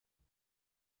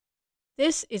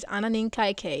This is Ananin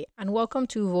Kaike, and welcome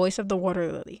to Voice of the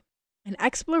Water Lily, an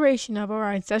exploration of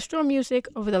our ancestral music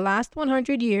over the last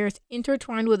 100 years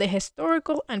intertwined with a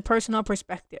historical and personal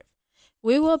perspective.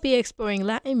 We will be exploring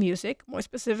Latin music, more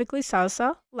specifically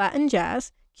salsa, Latin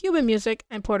jazz, Cuban music,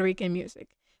 and Puerto Rican music.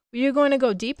 We are going to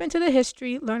go deep into the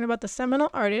history, learn about the seminal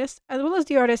artists, as well as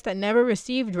the artists that never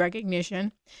received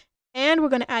recognition, and we're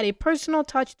going to add a personal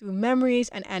touch through memories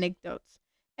and anecdotes.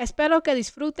 Espero que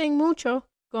disfruten mucho,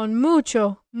 con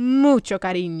mucho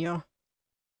cariño.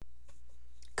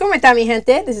 ¿Cómo está, mi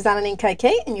gente? This is Ananin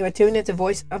Kaike, and you are tuned into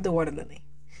Voice of the Water Lily.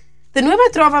 The Nueva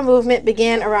Trova movement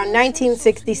began around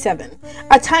 1967,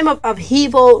 a time of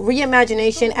upheaval,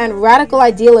 reimagination, and radical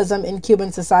idealism in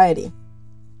Cuban society.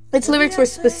 Its lyrics were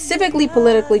specifically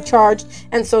politically charged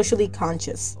and socially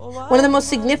conscious. One of the most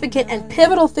significant and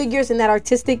pivotal figures in that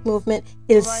artistic movement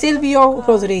is Silvio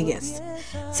Rodriguez.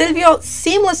 Silvio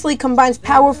seamlessly combines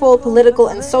powerful political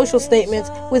and social statements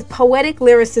with poetic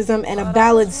lyricism and a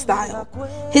ballad style.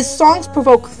 His songs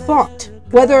provoke thought,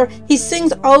 whether he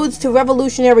sings odes to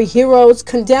revolutionary heroes,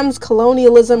 condemns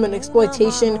colonialism and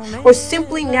exploitation, or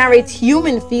simply narrates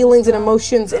human feelings and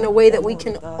emotions in a way that we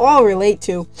can all relate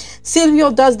to.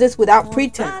 Silvio does this without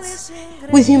pretense,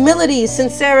 with humility,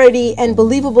 sincerity, and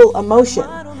believable emotion.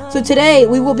 So today,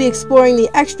 we will be exploring the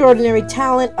extraordinary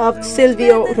talent of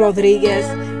Silvio Rodriguez.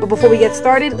 But before we get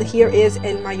started, here is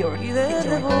El Mayor.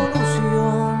 Enjoy.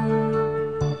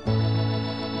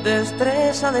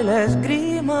 Destreza de la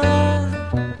esgrima,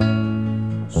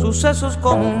 sucesos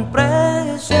como un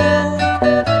precio,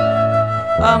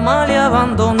 Amalia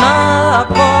abandonada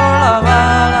por la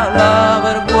bala, la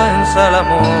vergüenza, el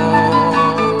amor,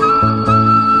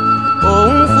 o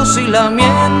un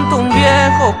fusilamiento, un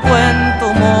viejo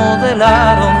cuento,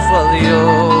 modelaron su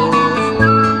adiós.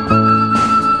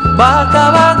 Va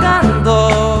cabalgando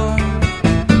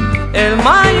el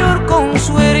mayor con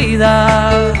su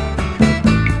herida,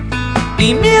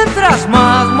 y mientras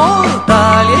más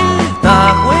mortal el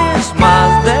tajo es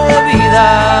más de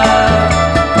vida,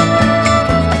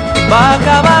 va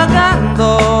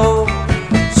cabalgando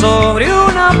sobre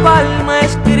una palma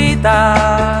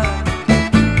escrita,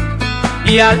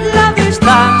 y a la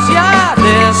distancia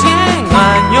de 100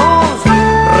 años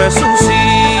resucita.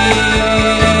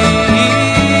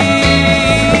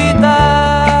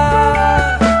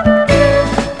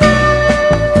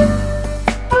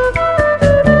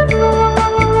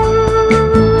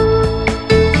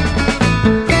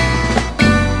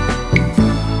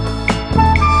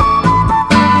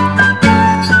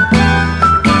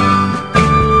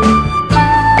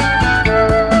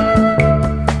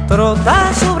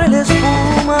 Trota sobre la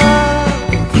espuma,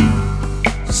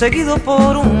 seguido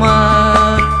por un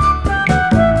mar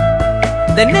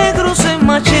de negros en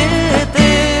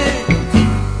machete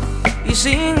y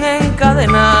sin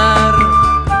encadenar,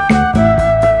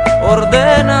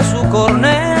 ordena su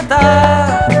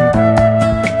corneta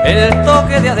el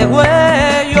toque de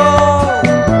adegüello,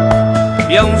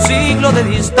 y a un siglo de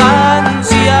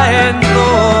distancia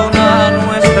entona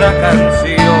nuestra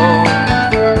canción.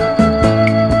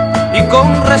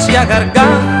 Con recia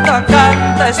garganta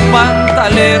canta, espanta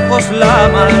lejos la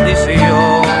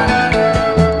maldición.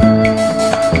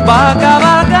 Va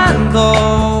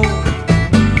cabalgando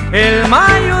el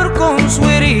mayor con su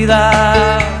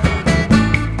herida,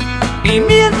 y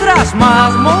mientras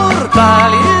más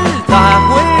mortal el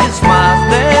tajo es más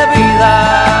de vida,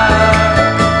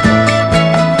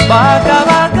 va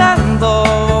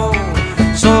cabalgando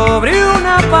sobre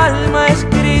una palma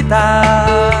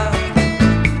escrita,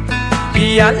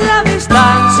 y a la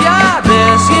distancia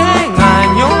de 100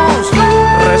 años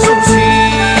resucita.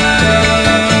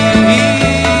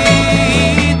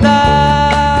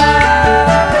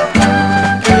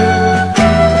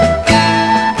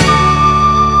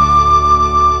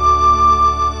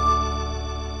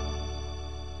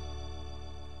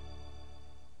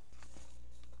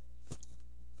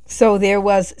 So there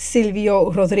was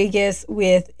Silvio Rodriguez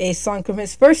with a song from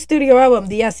his first studio album,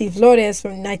 Días y Flores,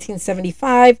 from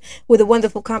 1975, with a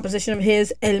wonderful composition of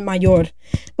his, El Mayor.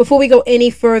 Before we go any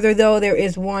further, though, there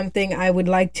is one thing I would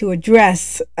like to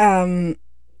address, and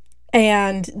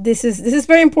this is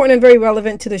very important and very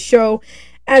relevant to the show.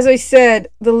 As I said,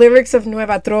 the lyrics of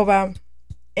Nueva Trova,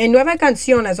 and Nueva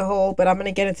Canción as a whole, but I'm going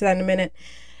to get into that in a minute,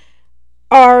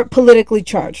 are politically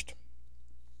charged.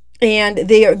 And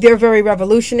they're very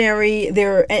revolutionary. It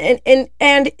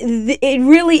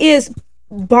really is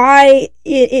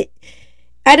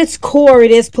at its core, it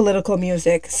is political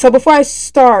music. So before I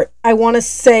start, I want to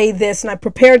say this, and I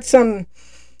prepared some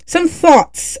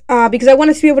thoughts because I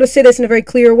wanted to be able to say this in a very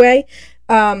clear way.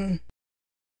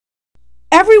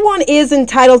 everyone is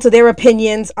entitled to their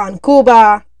opinions on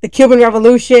Cuba, the Cuban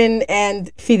Revolution,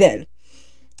 and Fidel.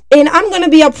 And I'm going to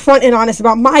be upfront and honest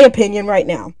about my opinion right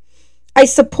now. I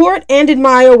support and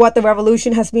admire what the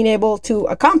revolution has been able to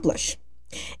accomplish.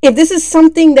 If this is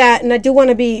something that, and I do want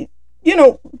to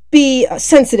be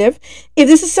sensitive, if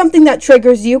this is something that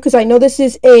triggers you, because I know this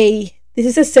is a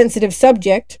sensitive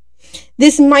subject,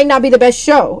 this might not be the best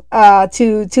show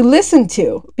to listen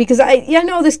to, because I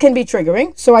know this can be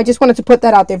triggering. So I just wanted to put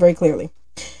that out there very clearly.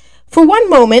 For one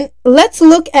moment, let's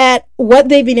look at what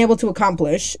they've been able to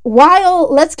accomplish,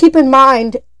 while let's keep in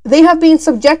mind they have been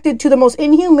subjected to the most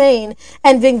inhumane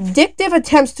and vindictive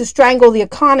attempts to strangle the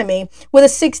economy with a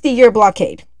 60-year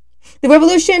blockade. The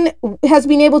revolution has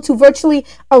been able to virtually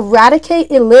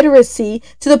eradicate illiteracy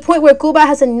to the point where Cuba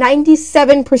has a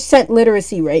 97%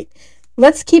 literacy rate.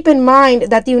 Let's keep in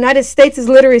mind that the United States'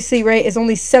 literacy rate is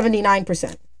only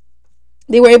 79%.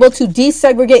 They were able to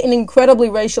desegregate an incredibly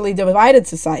racially divided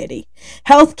society.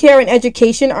 Healthcare and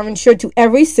education are ensured to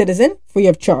every citizen free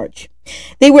of charge.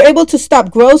 They were able to stop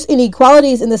gross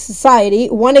inequalities in the society,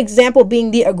 one example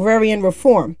being the agrarian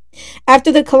reform.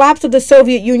 After the collapse of the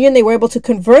Soviet Union, they were able to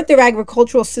convert their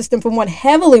agricultural system from one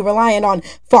heavily reliant on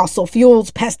fossil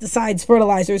fuels, pesticides,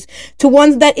 fertilizers, to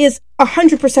one that is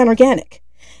 100% organic.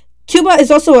 Cuba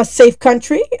is also a safe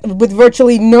country with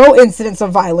virtually no incidents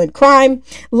of violent crime.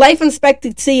 Life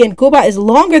expectancy in Cuba is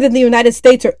longer than the United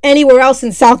States or anywhere else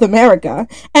in South America.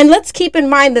 And let's keep in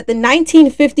mind that the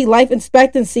 1950 life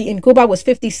expectancy in Cuba was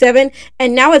 57,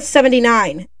 and now it's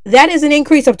 79. That is an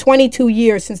increase of 22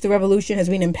 years since the revolution has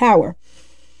been in power.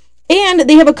 And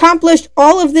they have accomplished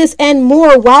all of this and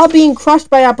more while being crushed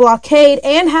by a blockade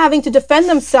and having to defend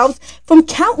themselves from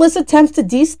countless attempts to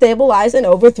destabilize and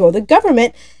overthrow the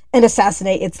government and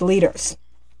assassinate its leaders.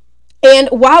 And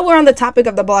while we're on the topic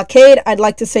of the blockade, I'd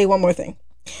like to say one more thing.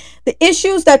 The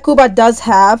issues that Cuba does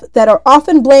have that are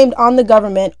often blamed on the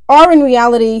government are in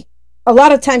reality a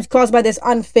lot of times caused by this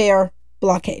unfair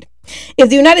blockade. If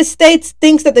the United States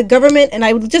thinks that the government, and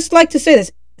I would just like to say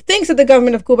this, thinks that the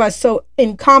government of Cuba is so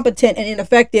incompetent and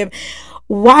ineffective,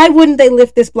 why wouldn't they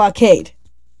lift this blockade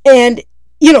and,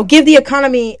 give the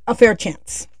economy a fair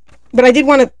chance? But I did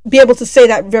want to be able to say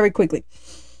that very quickly.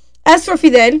 As for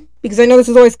Fidel, because I know this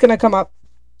is always going to come up,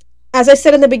 as I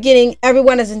said in the beginning,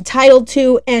 everyone is entitled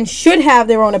to and should have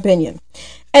their own opinion.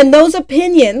 And those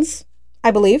opinions,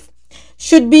 I believe,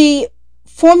 should be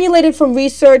formulated from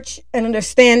research and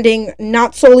understanding,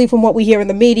 not solely from what we hear in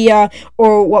the media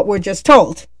or what we're just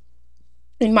told.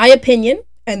 In my opinion,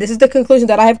 and this is the conclusion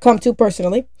that I have come to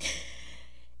personally,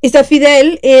 is that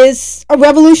Fidel is a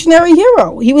revolutionary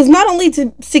hero. He was not only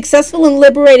successful in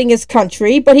liberating his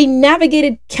country, but he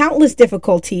navigated countless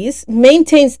difficulties,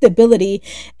 maintained stability,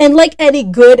 and like any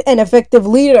good and effective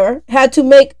leader, had to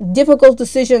make difficult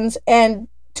decisions and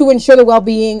to ensure the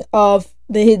well-being of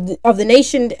the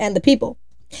nation and the people.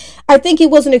 I think he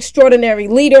was an extraordinary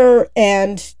leader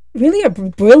and really a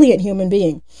brilliant human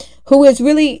being who is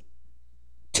really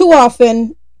too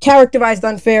often characterized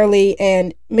unfairly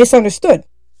and misunderstood.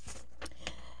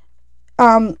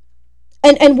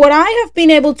 And what I have been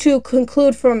able to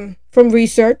conclude from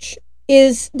research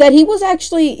is that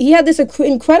he had this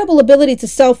incredible ability to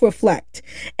self-reflect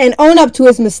and own up to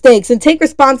his mistakes and take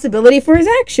responsibility for his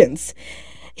actions.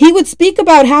 He would speak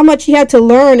about how much he had to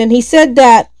learn, and he said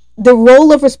that the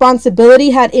role of responsibility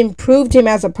had improved him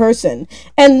as a person.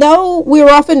 And though we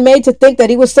were often made to think that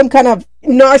he was some kind of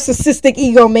narcissistic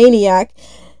egomaniac,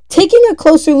 taking a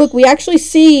closer look, we actually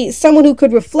see someone who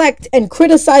could reflect and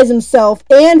criticize himself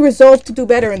and resolve to do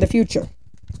better in the future.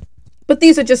 But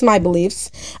these are just my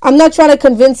beliefs. I'm not trying to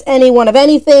convince anyone of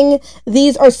anything.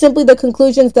 These are simply the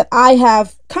conclusions that I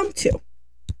have come to.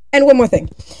 And one more thing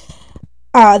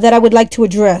that I would like to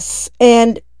address.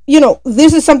 And,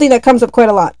 this is something that comes up quite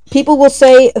a lot. People will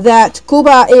say that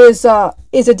Cuba is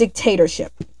a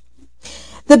dictatorship.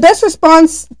 The best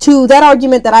response to that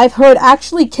argument that I've heard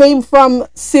actually came from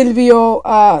Silvio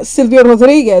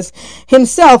Rodriguez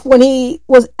himself when he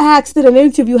was asked in an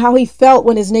interview how he felt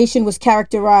when his nation was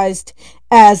characterized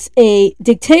as a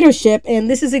dictatorship. And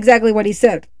this is exactly what he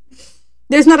said.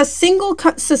 There's not a single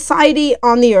society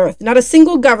on the earth, not a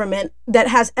single government that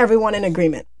has everyone in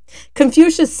agreement.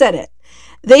 Confucius said it.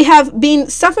 They have been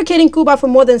suffocating Cuba for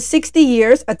more than 60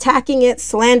 years, attacking it,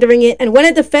 slandering it, and when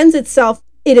it defends itself,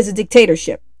 it is a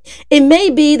dictatorship. It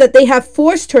may be that they have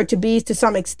forced her to be to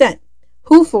some extent.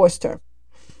 Who forced her?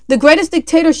 The greatest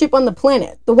dictatorship on the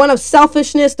planet, the one of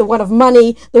selfishness, the one of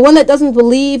money, the one that doesn't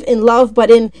believe in love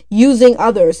but in using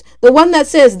others, the one that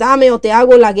says, dame o te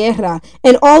hago la guerra,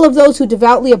 and all of those who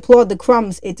devoutly applaud the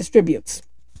crumbs it distributes.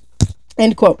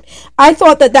 End quote. I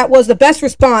thought that was the best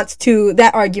response to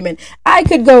that argument. I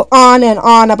could go on and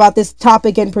on about this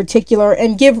topic in particular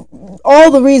and give all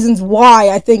the reasons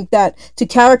why I think that to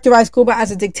characterize Cuba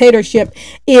as a dictatorship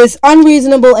is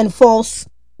unreasonable and false,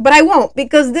 but I won't,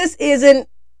 because this isn't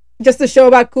just a show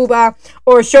about Cuba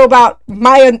or a show about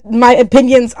my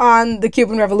opinions on the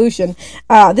Cuban Revolution.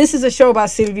 This is a show about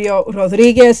Silvio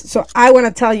Rodriguez, so I want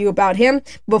to tell you about him.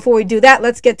 Before we do that,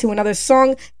 let's get to another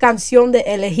song, Canción de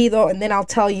Elegido, and then I'll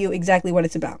tell you exactly what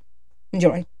it's about.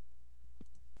 Enjoy.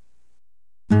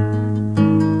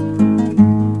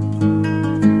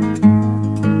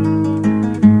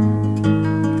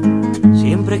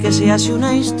 Siempre que se hace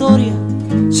una historia,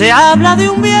 se habla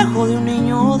de un viejo, de un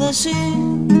niño, de sí.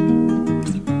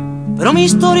 Pero mi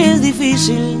historia es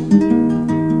difícil,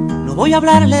 no voy a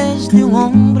hablarles de un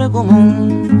hombre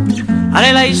común.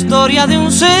 Haré la historia de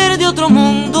un ser de otro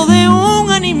mundo, de un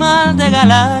animal de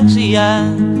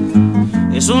galaxia.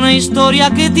 Es una historia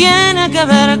que tiene que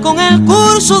ver con el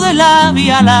curso de la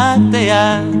Vía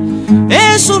Láctea.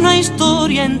 Es una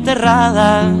historia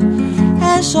enterrada,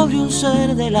 es sobre un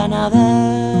ser de la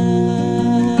nada.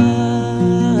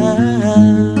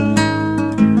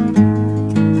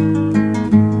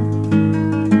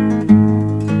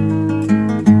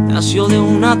 Nació de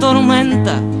una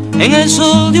tormenta, en el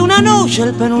sol de una noche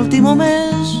el penúltimo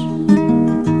mes.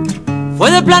 Fue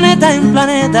de planeta en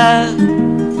planeta,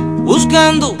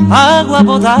 buscando agua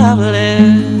potable.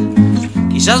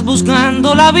 Quizás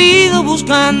buscando la vida,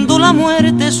 buscando la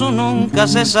muerte, eso nunca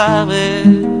se sabe.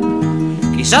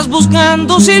 Quizás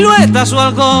buscando siluetas o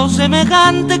algo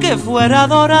semejante que fuera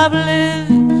adorable,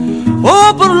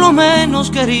 o por lo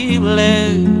menos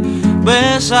querible,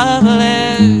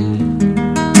 besable,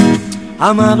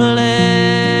 amable.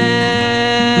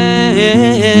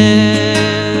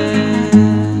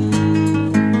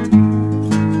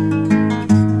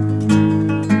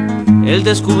 Él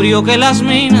descubrió que las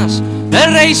minas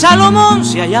del rey Salomón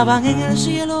se hallaban en el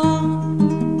cielo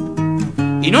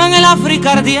y no en el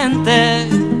África ardiente,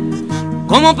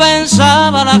 como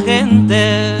pensaba la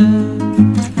gente.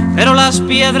 Pero las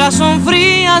piedras son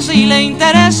frías y le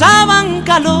interesaban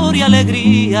calor y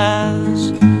alegrías.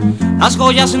 Las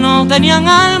joyas no tenían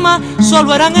alma,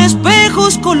 solo eran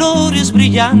espejos, colores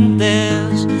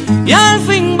brillantes. Y al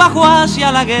fin bajó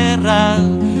hacia la guerra,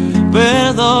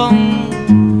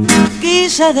 perdón,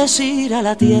 quise decir a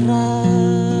la tierra.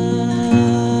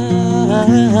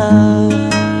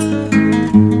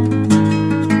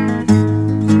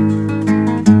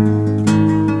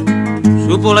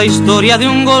 Supo la historia de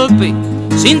un golpe,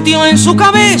 sintió en su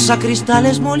cabeza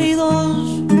cristales molidos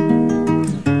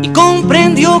y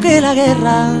comprendió que la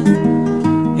guerra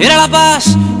era la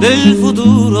paz del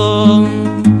futuro.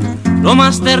 Lo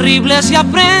más terrible se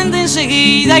aprende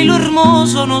enseguida y lo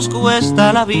hermoso nos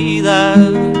cuesta la vida.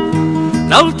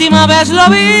 La última vez lo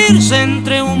vi irse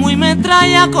entre humo y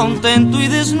metralla, contento y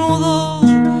desnudo,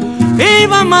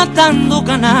 iba matando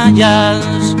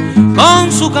canallas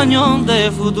con su cañón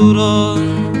de futuro.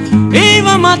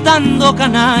 Iba matando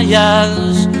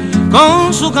canallas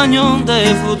con su cañón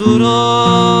de futuro.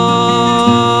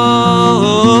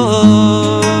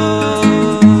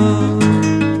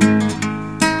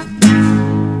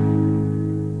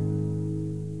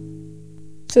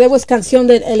 So that was Canción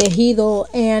del Elegido,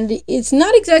 and it's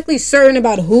not exactly certain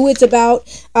about who it's about.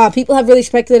 People have really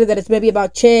speculated that it's maybe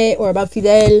about Che or about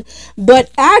Fidel,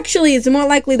 but actually it's more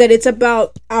likely that it's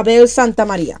about Abel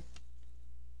Santamaria.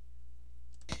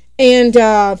 And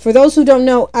for those who don't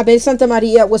know, Abel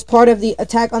Santamaria was part of the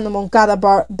attack on the Moncada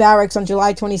barracks on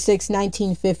July 26,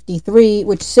 1953,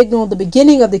 which signaled the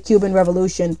beginning of the Cuban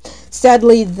Revolution.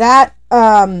 Sadly, that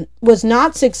was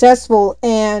not successful,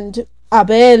 and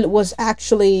Abel was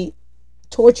actually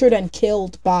tortured and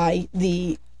killed by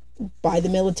the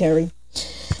military.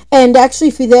 And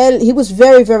actually Fidel, he was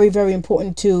very, very, very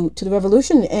important to the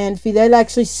revolution. And Fidel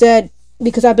actually said,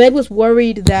 because Abel was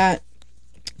worried that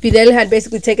Fidel had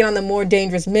basically taken on the more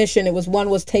dangerous mission. It was one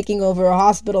was taking over a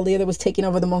hospital, the other was taking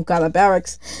over the Moncada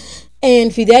barracks.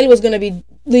 And Fidel was going to be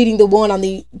leading the one on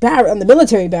the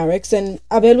military barracks. And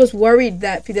Abel was worried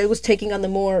that Fidel was taking on the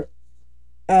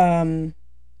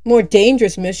more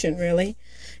dangerous mission, really.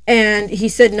 And he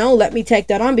said, no, let me take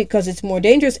that on because it's more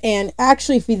dangerous. And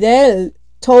actually Fidel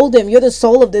told him, you're the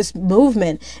soul of this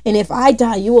movement, and if I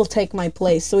die, you will take my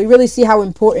place. So we really see how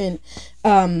important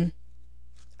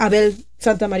Abel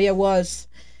Santamaria was.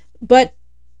 But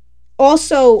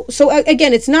also, so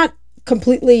again, it's not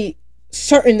completely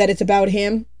certain that it's about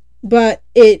him, but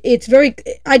it's very,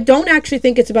 I don't actually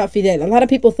think it's about Fidel. A lot of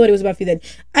people thought it was about Fidel.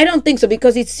 I don't think so,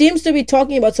 because he seems to be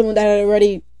talking about someone that had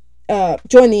already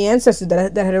join the ancestors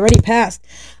that had already passed.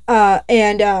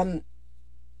 And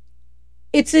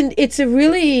I think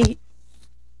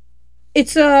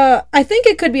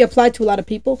it could be applied to a lot of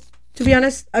people, to be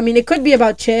honest. I mean, it could be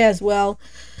about Che as well,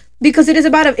 because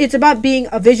it's about being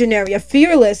a visionary, a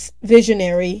fearless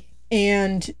visionary,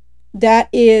 and that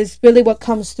is really what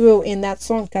comes through in that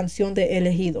song, Canción de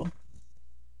Elegido.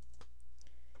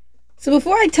 So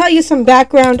before I tell you some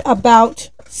background about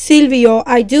Silvio,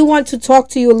 I do want to talk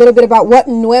to you a little bit about what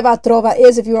Nueva Trova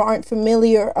is, if you aren't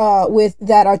familiar with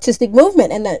that artistic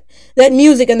movement and that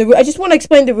music. And I just want to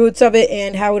explain the roots of it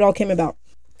and how it all came about.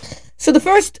 So the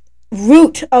first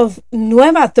root of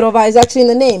Nueva Trova is actually in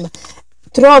the name,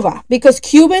 Trova, because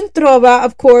Cuban Trova,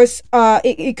 of course,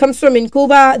 it comes from in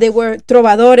Cuba. They were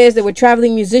trovadores, they were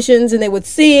traveling musicians, and they would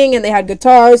sing, and they had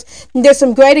guitars. And there's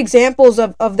some great examples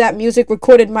of that music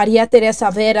recorded. Maria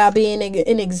Teresa Vera being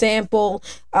an example,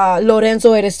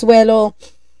 Lorenzo Erezuelo.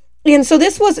 And so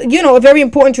this was, a very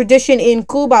important tradition in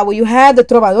Cuba, where you had the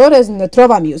trovadores and the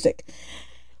trova music.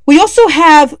 We also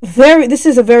have this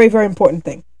is a very, very important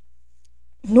thing,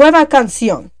 Nueva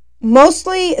Canción.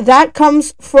 Mostly that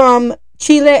comes from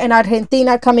Chile and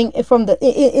Argentina, coming from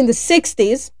in the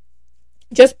 60s,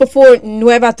 just before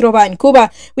Nueva Trova in Cuba.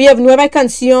 We have Nueva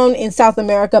Canción in South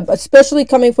America, especially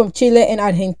coming from Chile and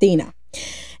Argentina.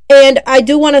 And I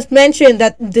do want to mention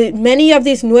that many of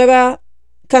these Nueva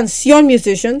Canción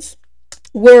musicians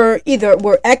were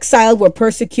exiled, were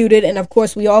persecuted, and of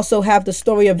course we also have the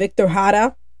story of Victor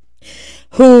Jara,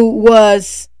 who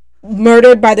was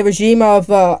murdered by the regime of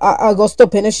Augusto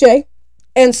Pinochet.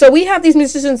 And so we have these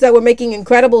musicians that were making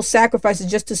incredible sacrifices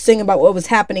just to sing about what was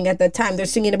happening at that time. They're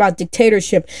singing about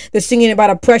dictatorship. They're singing about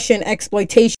oppression,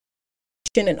 exploitation,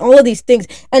 and all of these things,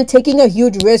 and taking a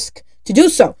huge risk to do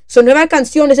so. So Nueva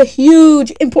Canción is a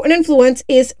huge, important influence,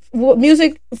 is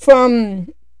music from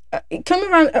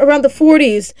coming around the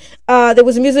 40s. There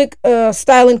was a music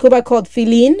style in Cuba called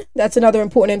filín. That's another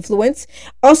important influence.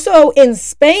 Also in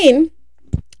Spain,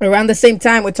 around the same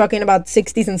time, we're talking about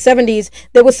 60s and 70s,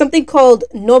 there was something called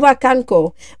Nova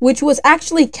Canco, which was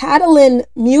actually Catalan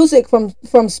music from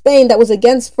Spain that was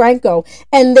against Franco.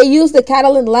 And they used the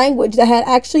Catalan language that had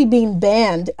actually been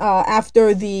banned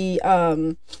after the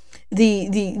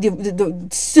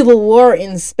civil war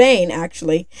in Spain,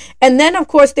 actually. And then, of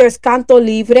course, there's Canto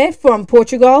Livre from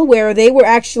Portugal, where they were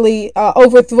actually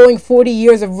overthrowing 40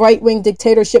 years of right-wing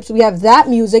dictatorships. We have that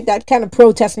music, that kind of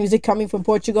protest music coming from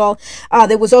Portugal.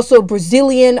 There was also a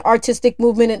Brazilian artistic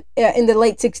movement in the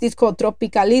late 60s called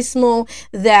Tropicalismo.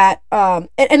 That,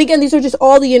 and again, these are just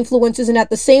all the influences. And at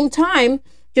the same time,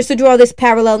 just to draw this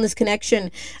parallel and this connection,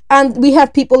 and we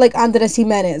have people like Andres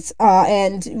Jimenez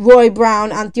and Roy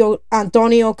Brown,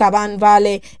 Antonio Caban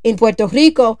Vale in Puerto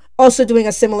Rico, also doing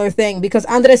a similar thing, because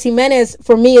Andres Jimenez,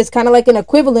 for me, is kind of like an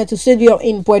equivalent to Silvio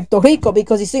in Puerto Rico,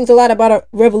 because he sings a lot about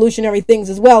revolutionary things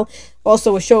as well.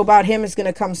 Also, a show about him is going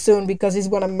to come soon, because he's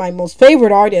one of my most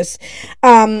favorite artists.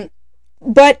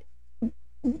 But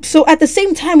so at the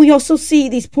same time, we also see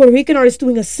these Puerto Rican artists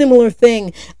doing a similar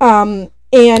thing.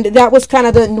 And that was kind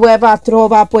of the Nueva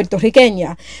Trova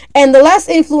Puertorriqueña. And the last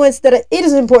influence that it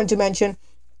is important to mention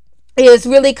is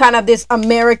really kind of this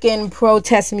American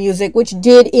protest music, which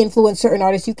did influence certain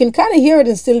artists. You can kind of hear it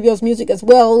in Silvio's music as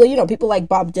well. People like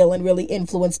Bob Dylan really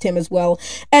influenced him as well.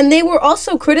 And they were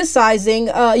also criticizing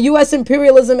U.S.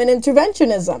 imperialism and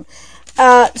interventionism.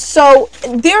 So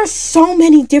there are so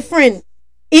many different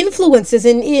influences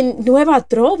in Nueva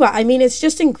Trova. I mean, it's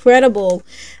just incredible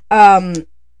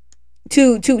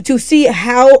to see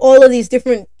how all of these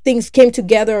different things came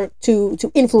together to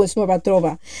influence Nueva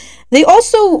Trova. They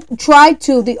also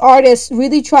the artists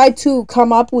really tried to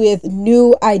come up with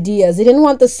new ideas. They didn't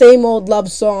want the same old love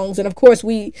songs. And of course,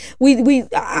 I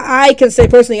can say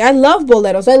personally, I love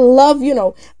boleros. I love,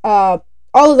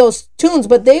 all of those tunes,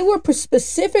 but they were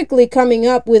specifically coming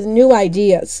up with new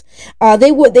ideas.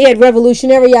 They had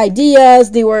revolutionary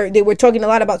ideas. They were talking a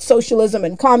lot about socialism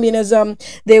and communism.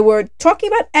 They were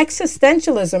talking about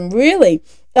existentialism, really.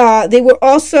 They were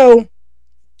also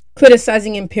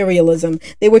criticizing imperialism.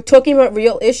 They were talking about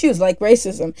real issues like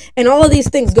racism, and all of these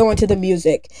things go into the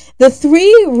music. The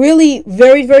three really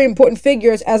very, very important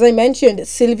figures, as I mentioned,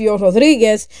 Silvio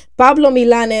Rodriguez, Pablo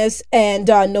Milanes, and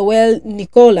Noel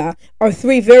Nicola, are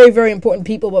three very, very important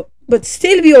people. But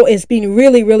Silvio has been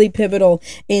really, really pivotal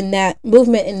in that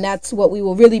movement, and that's what we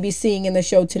will really be seeing in the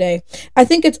show today. I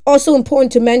think it's also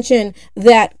important to mention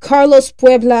that Carlos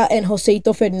Puebla and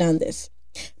Joseito Fernandez,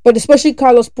 but especially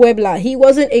Carlos Puebla, he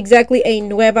wasn't exactly a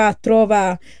Nueva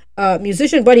Trova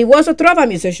musician, but he was a Trova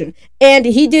musician. And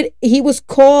he was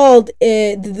called,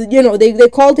 they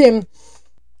called him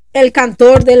el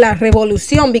cantor de la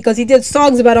revolución, because he did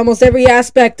songs about almost every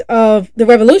aspect of the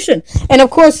revolution. And of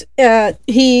course,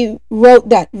 he wrote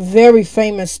that very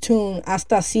famous tune,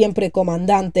 Hasta Siempre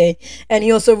Comandante. And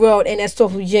he also wrote En Esto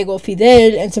Llegó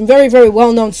Fidel and some very, very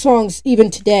well-known songs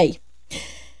even today.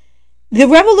 The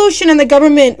revolution and the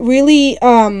government really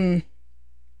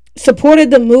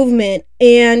supported the movement,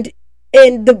 and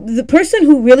the person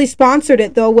who really sponsored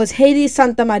it, though, was Haiti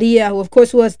Santa Maria, who, of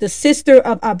course, was the sister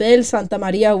of Abel Santa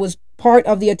Maria, who was part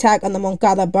of the attack on the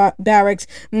Moncada barracks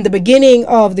in the beginning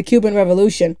of the Cuban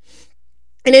Revolution.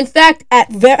 And in fact, at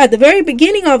the very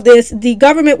beginning of this, the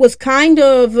government was kind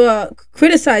of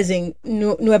criticizing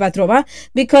Nueva Trova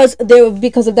because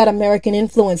of that American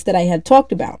influence that I had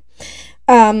talked about.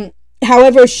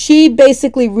 However, she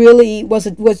basically really was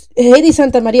Haiti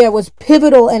Santa Maria was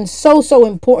pivotal and so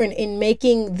important in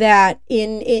making that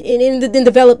in the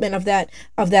development of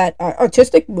that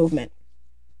artistic movement.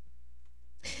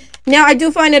 Now, I do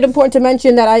find it important to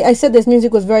mention that I said this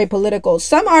music was very political.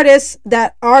 Some artists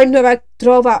that are Nueva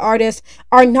Trova artists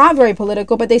are not very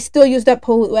political, but they still use that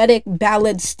poetic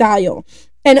ballad style,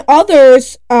 and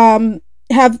others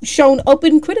have shown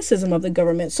open criticism of the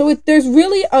government. So there's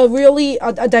really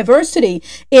a diversity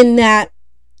in that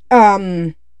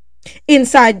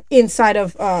inside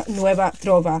of Nueva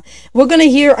Trova. We're gonna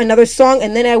hear another song,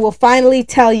 and then I will finally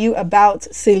tell you about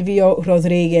Silvio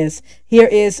Rodriguez. Here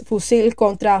is Fusil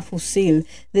contra Fusil.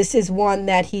 This is one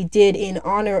that he did in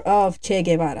honor of Che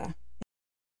Guevara.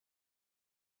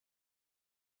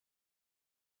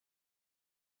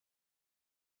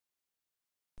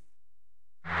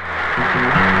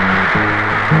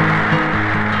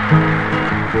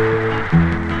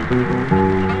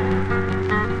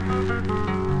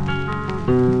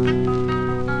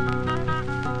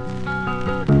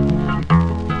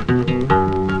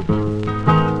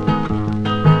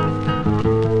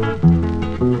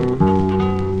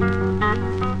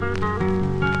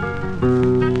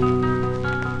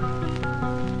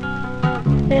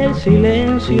 El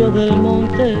silencio del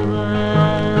monte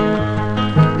va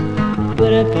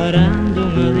preparando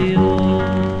un adiós,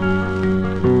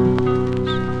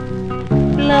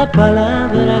 la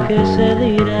palabra que se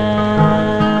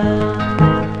dirá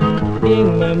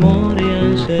in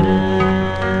memoriam será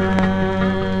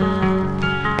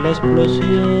la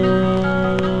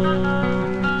explosión.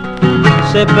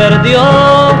 Se perdió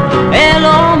el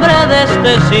hombre de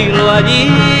este siglo allí,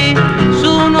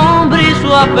 su nombre y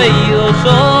su apellido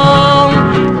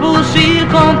son fusil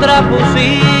contra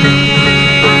fusil.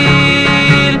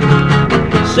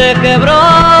 Se quebró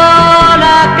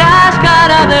la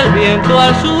cáscara del viento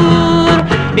al sur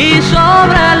y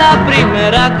sobre la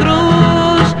primera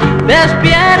cruz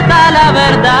despierta la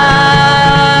verdad.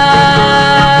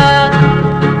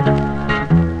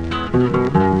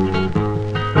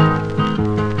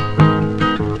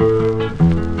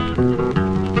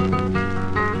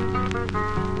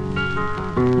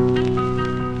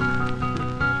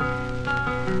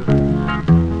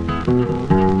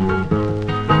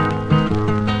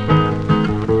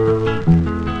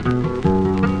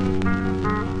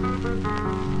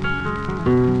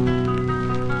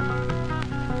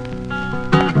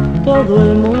 Todo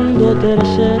el mundo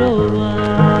tercero va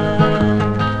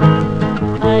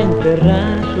a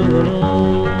enterrar su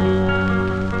dolor,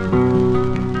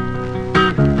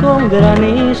 con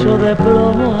granizo de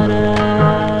plomo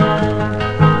hará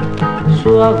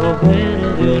su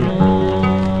agujero de honor,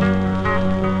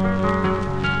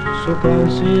 su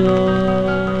canción.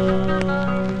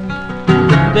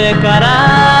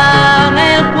 Dejarán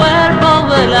el cuerpo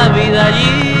de la vida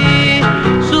allí,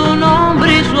 su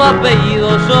nombre y su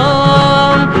apellido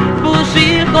son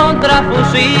fusil contra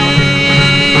fusil.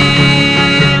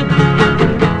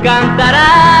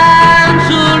 Cantarán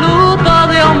su luto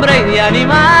de hombre y de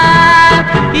animal,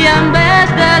 y en vez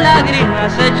de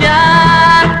lágrimas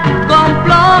echar, con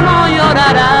plomo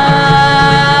llorarán.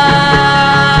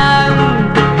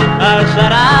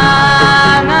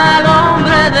 Alzarán al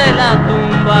hombre de la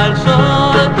tumba al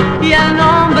sol, y el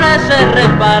nombre se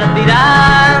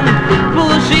repartirán.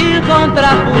 Fusil contra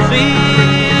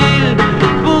fusil,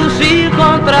 fusil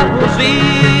contra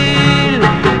fusil,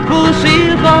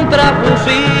 fusil contra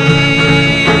fusil.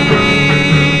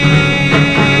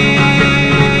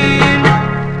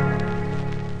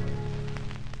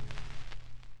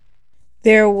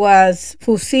 There was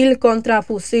Fusil contra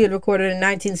Fusil, recorded in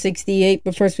 1968,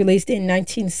 but first released in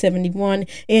 1971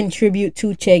 in tribute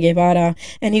to Che Guevara.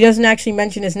 And he doesn't actually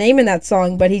mention his name in that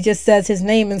song, but he just says his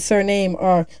name and surname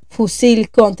are Fusil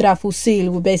contra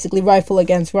Fusil, basically rifle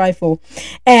against rifle.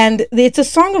 And it's a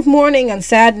song of mourning and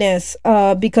sadness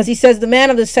because he says the man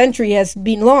of the century has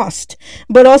been lost,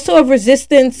 but also of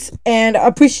resistance and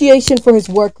appreciation for his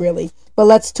work, really. But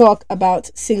let's talk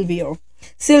about Silvio.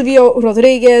 Silvio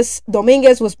Rodriguez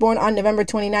Dominguez was born on November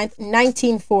 29th,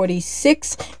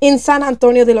 1946 in San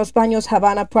Antonio de los Baños,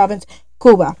 Havana Province,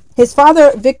 Cuba. His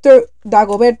father, Victor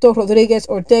Dagoberto Rodriguez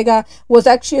Ortega, was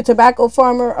actually a tobacco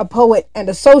farmer, a poet, and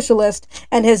a socialist,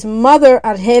 and his mother,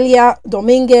 Argelia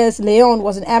Dominguez Leon,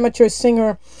 was an amateur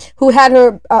singer who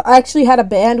had actually had a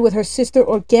band with her sister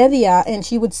Orquídea, and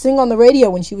she would sing on the radio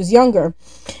when she was younger.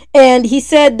 And he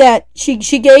said that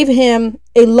she gave him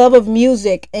a love of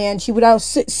music, and she would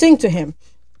sing to him.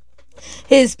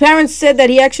 His parents said that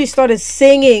he actually started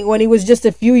singing when he was just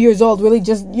a few years old, really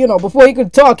just, before he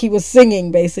could talk, he was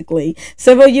singing, basically.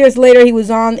 Several years later, he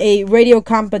was on a radio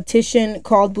competition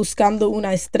called Buscando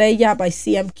una Estrella by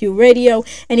CMQ Radio,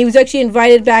 and he was actually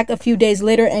invited back a few days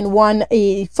later and won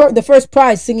the first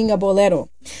prize singing a bolero.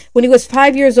 When he was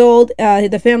 5 years old,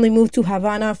 the family moved to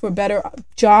Havana for better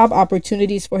job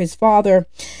opportunities for his father.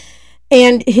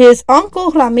 And his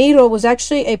uncle Ramiro was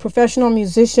actually a professional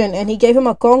musician, and he gave him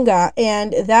a conga,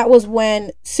 and that was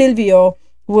when Silvio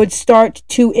would start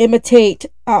to imitate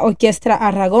Orquestra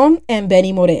Aragon and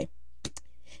Benny Moré.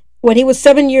 When he was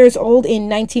 7 years old in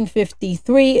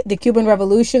 1953, the Cuban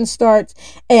Revolution starts,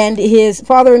 and his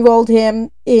father enrolled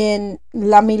him in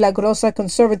La Milagrosa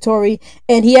Conservatory,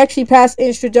 and he actually passed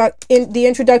the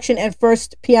introduction and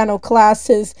first piano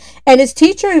classes. And his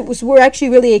teachers were actually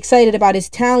really excited about his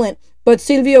talent, but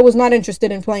Silvio was not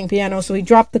interested in playing piano, so he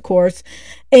dropped the course.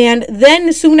 And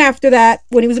then soon after that,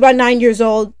 when he was about 9 years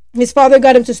old, his father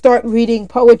got him to start reading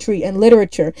poetry and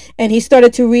literature. And he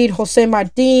started to read José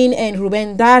Martín and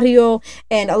Rubén Darío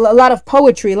and a lot of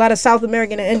poetry, a lot of South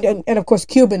American and of course,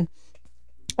 Cuban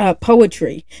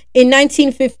poetry. In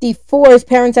 1954, his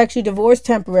parents actually divorced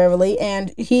temporarily,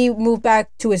 and he moved back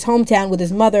to his hometown with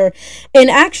his mother. And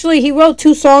actually, he wrote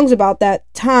 2 songs about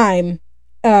that time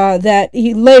that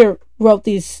he later wrote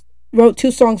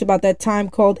 2 songs about that time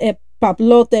called E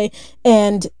Paplote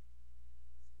and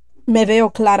Me Veo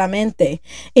Claramente.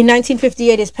 In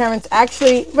 1958, his parents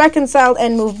actually reconciled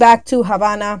and moved back to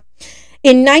Havana.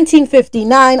 In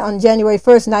 1959, on January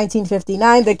 1st,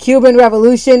 1959, the Cuban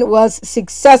Revolution was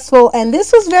successful, and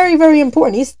this was very, very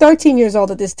important. He's 13 years old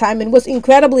at this time and was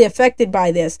incredibly affected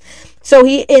by this. So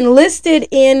he enlisted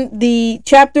in the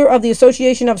chapter of the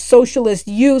Association of Socialist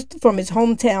Youth from his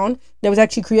hometown that was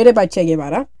actually created by Che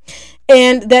Guevara.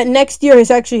 And that next year,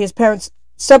 his parents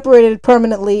separated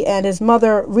permanently, and his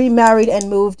mother remarried and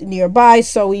moved nearby.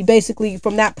 So he basically,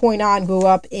 from that point on, grew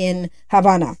up in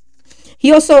Havana.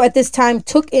 He also, at this time,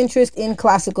 took interest in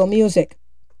classical music.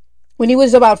 When he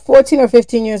was about 14 or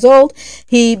 15 years old,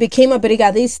 he became a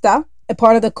brigadista, a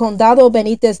part of the Condado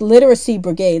Benítez literacy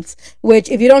brigades, which,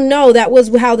 if you don't know, that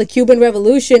was how the Cuban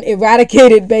Revolution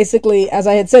eradicated, basically, as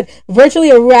I had said, virtually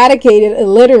eradicated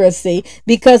illiteracy,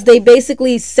 because they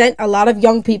basically sent a lot of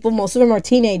young people, most of them are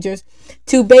teenagers,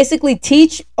 to basically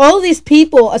teach all these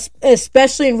people,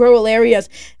 especially in rural areas,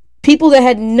 people that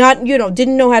had not,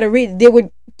 didn't know how to read. They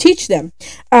would teach them.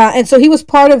 And so he was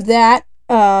part of that,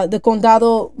 the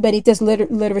Condado Benítez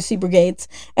literacy brigades.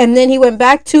 And then he went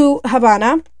back to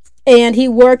Havana, and he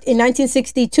worked in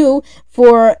 1962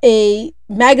 for a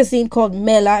magazine called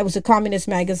Mela. It was a communist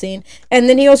magazine. And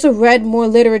then he also read more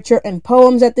literature and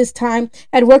poems at this time,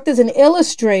 and worked as an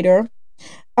illustrator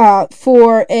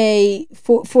for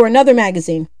another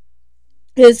magazine.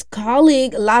 His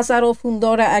colleague Lázaro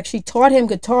Fundora actually taught him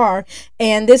guitar,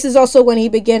 and this is also when he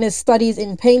began his studies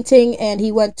in painting, and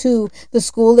he went to the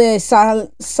school de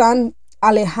San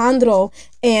Alejandro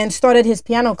and started his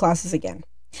piano classes again.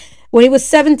 When he was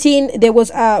 17, there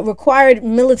was required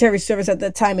military service at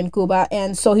that time in Cuba,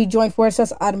 and so he joined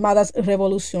Fuerzas Armadas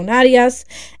Revolucionarias,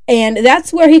 and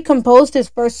that's where he composed his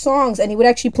first songs, and he would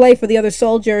actually play for the other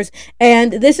soldiers.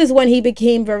 And this is when he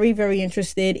became very, very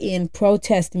interested in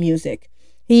protest music.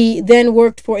 He then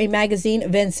worked for a magazine,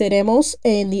 Venceremos,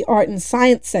 in the art and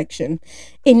science section.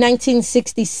 In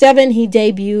 1967, he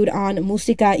debuted on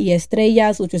Música y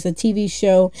Estrellas, which was a TV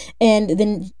show. And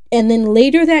then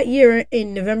later that year,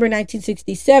 in November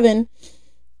 1967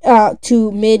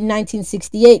 to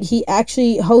mid-1968, he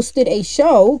actually hosted a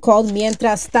show called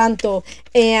Mientras Tanto.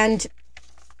 And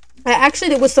actually,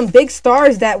 there was some big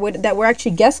stars that were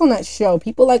actually guests on that show.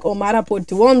 People like Omar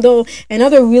Portuondo and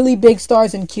other really big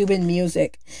stars in Cuban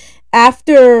music.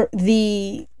 after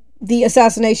the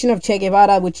assassination of Che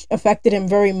Guevara, which affected him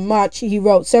very much, he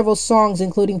wrote several songs,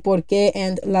 including Por Qué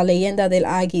and La Leyenda del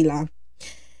Águila.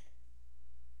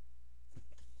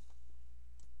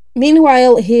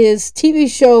 Meanwhile, his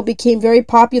TV show became very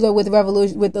popular with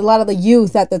a lot of the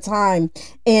youth at the time,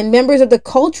 and members of the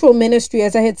cultural ministry,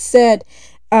 as I had said,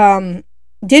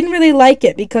 didn't really like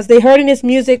it because they heard in his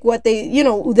music what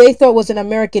they thought was an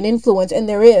American influence, and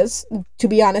there is, to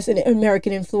be honest, an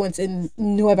American influence in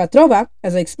Nueva Trova,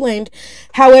 as I explained.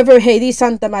 However, Heidi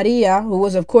Santa Maria, who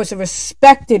was, of course, a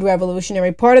respected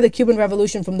revolutionary, part of the Cuban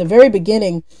Revolution from the very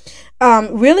beginning,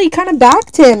 really kind of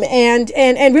backed him and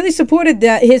really supported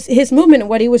his movement and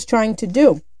what he was trying to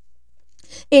do.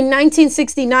 In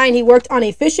 1969, he worked on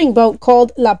a fishing boat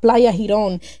called La Playa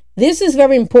Girón. This is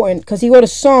very important because he wrote a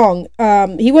song.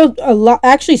 He wrote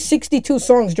actually 62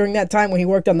 songs during that time when he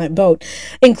worked on that boat,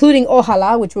 including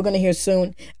Ojalá, which we're going to hear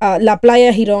soon, La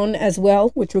Playa Girón as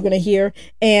well, which we're going to hear.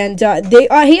 And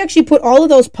he actually put all of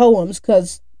those poems,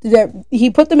 because he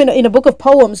put them in a book of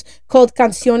poems called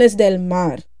Canciones del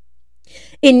Mar.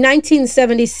 In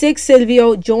 1976,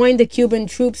 Silvio joined the Cuban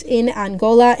troops in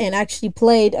Angola and actually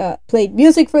played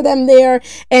music for them there.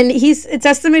 And it's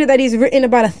estimated that he's written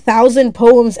about 1,000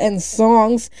 poems and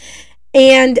songs.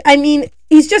 And I mean,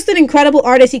 he's just an incredible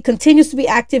artist. He continues to be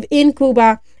active in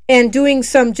Cuba and doing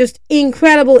some just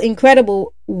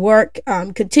incredible work,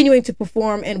 continuing to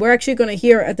perform. And we're actually going to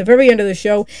hear at the very end of the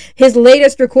show his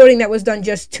latest recording that was done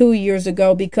just 2 years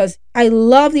ago, because I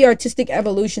love the artistic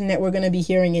evolution that we're going to be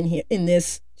hearing in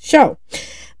this show.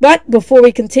 But before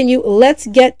we continue, let's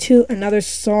get to another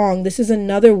song. This is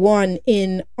another one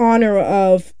in honor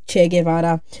of Che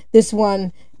Guevara. This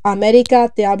one,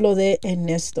 América, te hablo de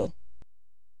Ernesto.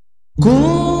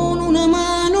 Con una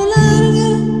mano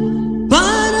larga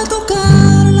para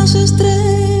tocar las estrellas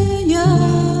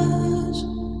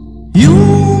y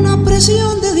una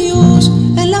presión de Dios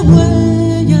en la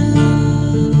huella.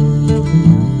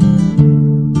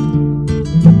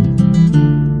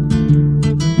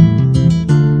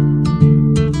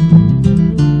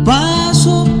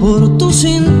 Paso por tu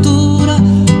cintura,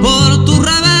 por tu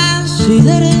revés y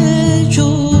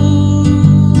derecho.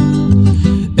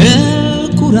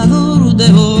 El curador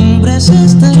de hombres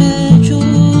estrechos,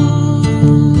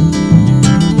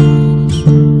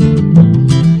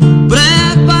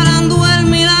 preparando el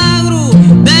milagro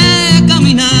de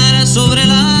caminar sobre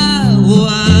el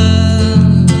agua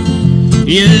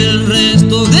y el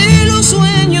resto de los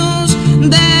sueños,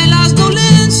 de las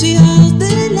dolencias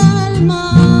del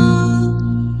alma.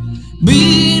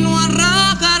 Vino a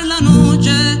rajar la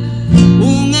noche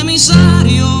un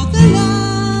emisario del alba.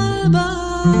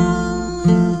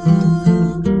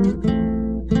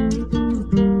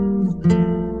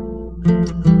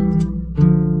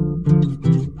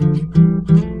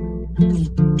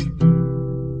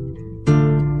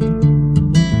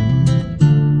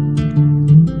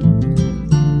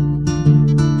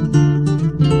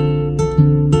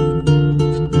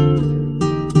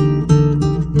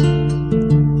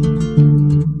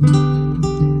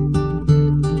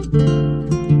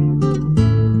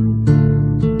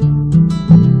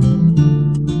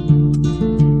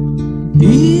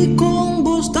 Y con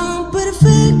voz tan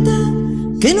perfecta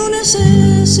que no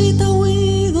necesita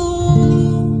oído,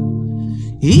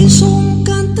 hizo un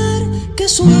cantar que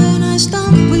suena a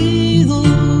estampido.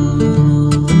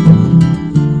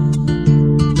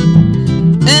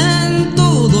 En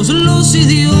todos los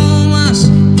idiomas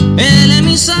el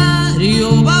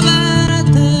emisario va a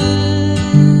verte.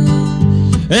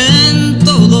 En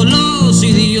todos los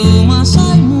idiomas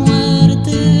hay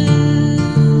muerte.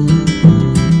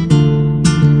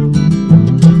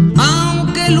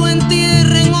 Aunque lo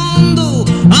entierren hondo,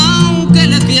 aunque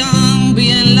le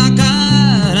cambien la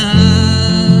cara,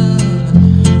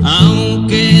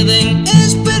 aunque den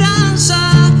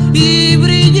esperanza y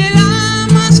brille la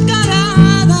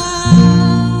mascarada,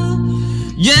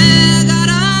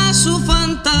 llegará su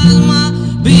fantasma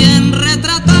bien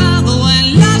retratado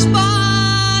en las balas.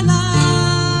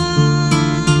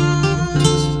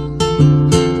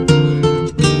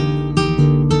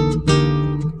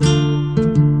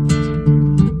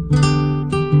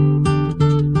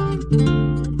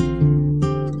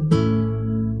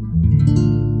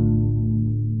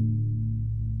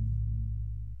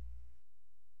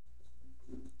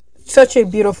 Such a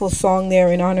beautiful song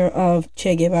there in honor of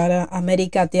Che Guevara,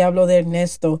 América, te hablo de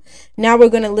Ernesto. Now we're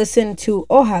going to listen to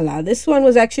Ojalá. This one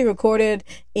was actually recorded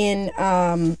in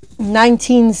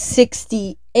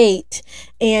 1968,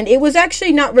 and it was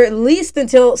actually not released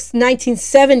until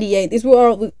 1978. These were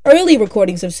all early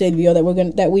recordings of Silvio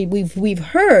that we've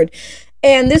heard.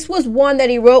 And this was one that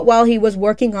he wrote while he was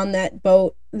working on that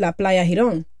boat, La Playa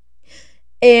Girón.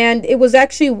 And it was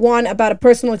actually one about a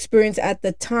personal experience at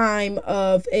the time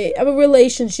of a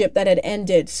relationship that had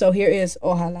ended. So here is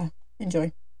Ojalá.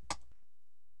 Enjoy.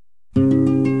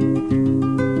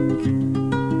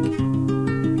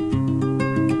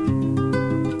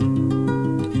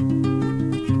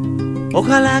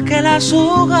 Ojalá que las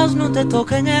hojas no te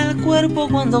toquen el cuerpo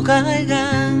cuando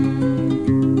caigan,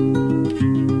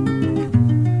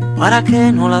 para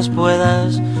que no las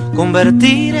puedas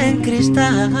convertir en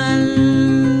cristal.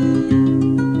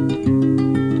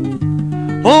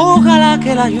 Ojalá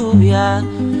que la lluvia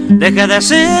deje de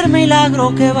ser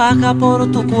milagro que baja por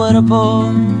tu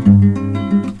cuerpo.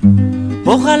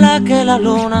 Ojalá que la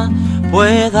luna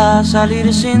pueda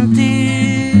salir sin ti.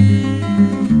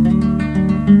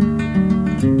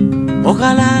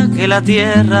 Ojalá que la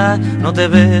tierra no te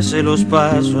bese los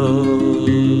pasos.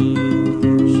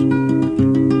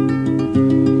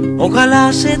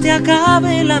 Ojalá se te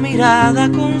acabe la mirada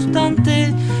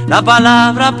constante, la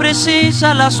palabra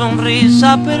precisa, la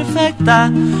sonrisa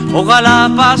perfecta.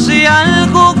 Ojalá pase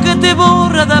algo que te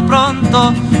borre de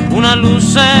pronto, una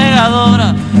luz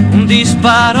cegadora, un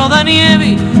disparo de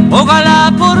nieve.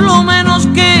 Ojalá por lo menos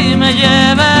que me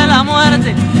lleve la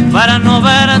muerte, para no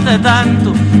verte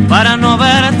tanto, para no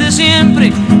verte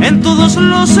siempre, en todos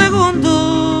los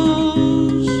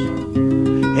segundos,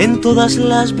 en todas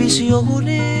las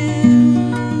visiones.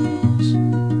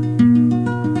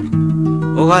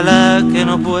 Ojalá que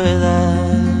no pueda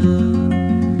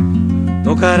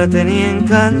tocarte ni en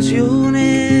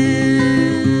canciones.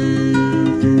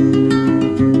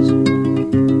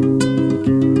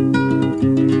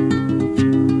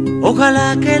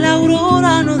 Ojalá que la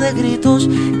aurora no dé gritos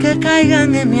que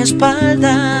caigan en mi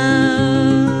espalda.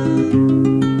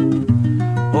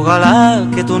 Ojalá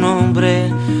que tu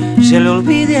nombre se le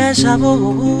olvide a esa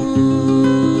voz.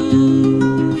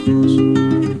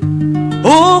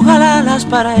 Ojalá las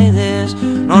paredes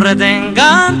no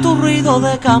retengan tu ruido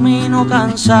de camino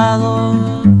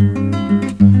cansado.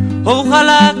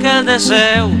 Ojalá que el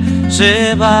deseo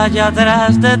se vaya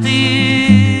atrás de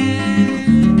ti,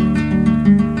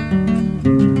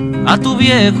 a tu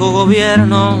viejo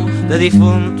gobierno de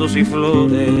difuntos y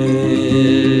flores.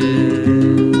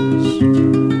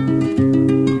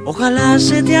 Ojalá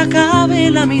se te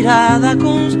acabe la mirada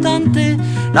constante,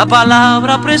 la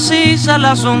palabra precisa,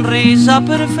 la sonrisa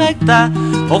perfecta.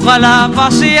 Ojalá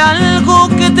pase algo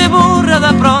que te borre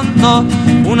de pronto,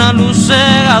 una luz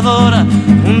cegadora,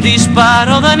 un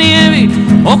disparo de nieve.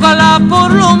 Ojalá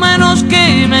por lo menos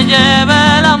que me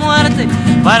lleve la muerte,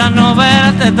 para no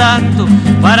verte tanto,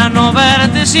 para no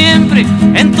verte siempre,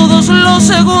 en todos los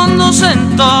segundos,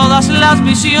 en todas las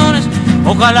visiones.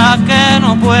 Ojalá que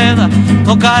no pueda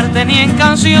tocarte ni en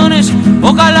canciones.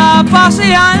 Ojalá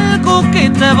pase algo que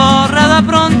te borre de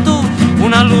pronto,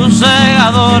 una luz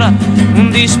cegadora,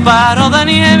 un disparo de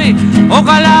nieve.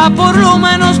 Ojalá por lo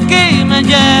menos que me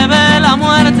lleve la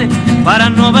muerte, para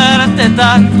no verte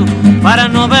tanto, para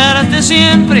no verte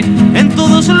siempre, en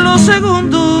todos los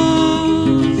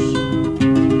segundos,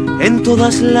 en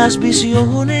todas las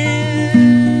visiones.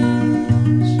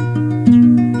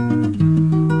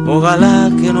 Ojalá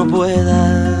que no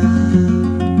pueda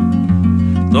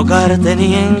tocarte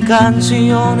ni en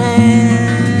canciones.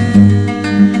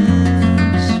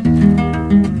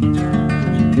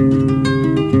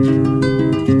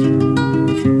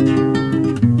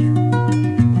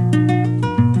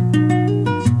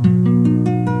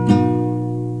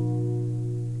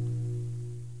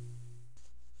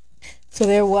 So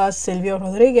there was Silvio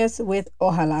Rodriguez with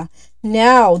Ojalá.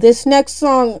 Now, this next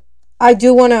song, I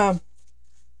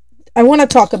want to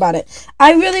talk about it.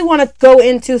 I really want to go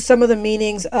into some of the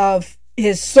meanings of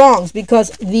his songs,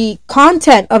 because the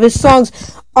content of his songs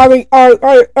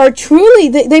are truly,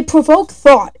 they provoke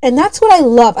thought. And that's what I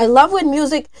love. I love when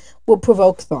music will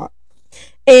provoke thought.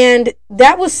 And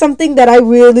that was something that I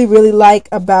really like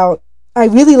about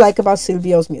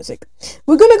Silvio's music.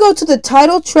 We're going to go to the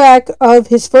title track of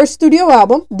his first studio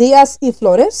album, Días y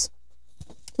Flores,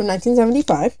 from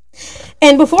 1975.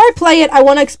 And before I play it, I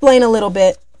want to explain a little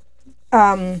bit.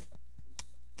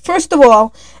 First of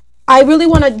all, I really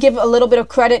want to give a little bit of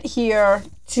credit here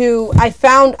to,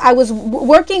 I was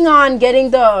working on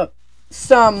getting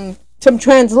some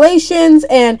translations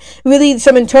and really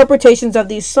some interpretations of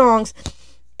these songs.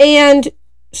 And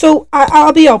so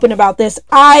I'll be open about this.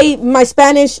 My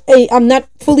Spanish, I'm not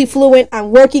fully fluent.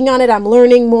 I'm working on it. I'm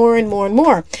learning more and more and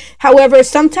more. However,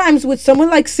 sometimes with someone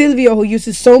like Silvio, who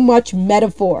uses so much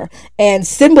metaphor and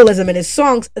symbolism in his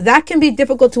songs, that can be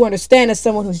difficult to understand as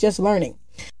someone who's just learning.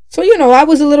 So, I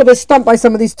was a little bit stumped by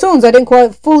some of these tunes. I didn't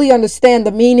quite fully understand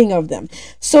the meaning of them.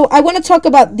 So I want to talk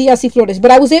about Días y Flores, but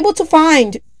I was able to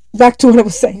find, back to what I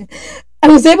was saying, I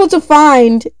was able to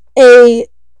find a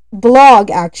blog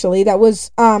actually that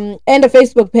was and a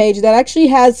Facebook page that actually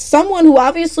has someone who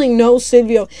obviously knows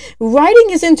Silvio writing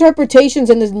his interpretations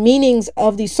and his meanings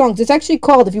of these songs. It's actually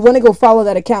called, if you want to go follow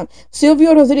that account,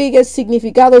 Silvio Rodriguez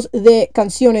Significados de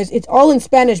Canciones. It's all in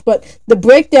Spanish, but the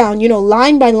breakdown,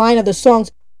 line by line of the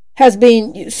songs has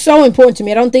been so important to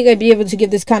me. I don't think I'd be able to give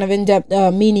this kind of in-depth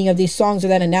meaning of these songs or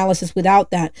that analysis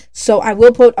without that. So I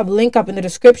will put a link up in the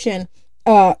description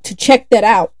to check that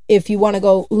out if you want to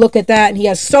go look at that. And he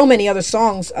has so many other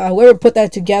songs. Whoever put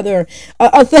that together,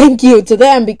 a thank you to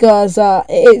them, because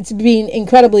it's been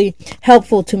incredibly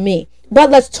helpful to me.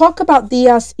 But let's talk about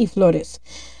Días y Flores.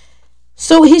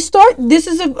 So this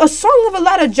is a song of a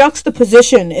lot of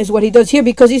juxtaposition is what he does here,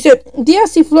 because he said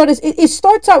Días y Flores, it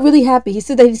starts out really happy. He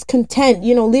said that he's content,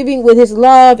 living with his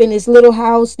love in his little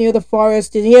house near the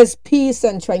forest, and he has peace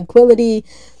and tranquility.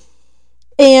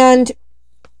 And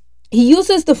he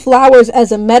uses the flowers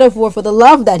as a metaphor for the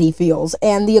love that he feels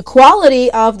and the equality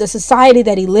of the society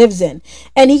that he lives in.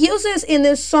 And he uses in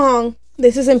this song,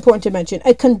 this is important to mention,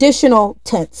 a conditional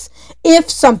tense. If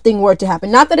something were to happen,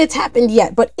 not that it's happened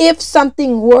yet, but if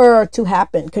something were to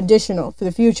happen, conditional for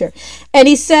the future. And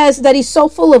he says that he's so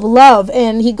full of love,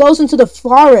 and he goes into the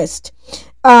forest,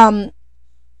 and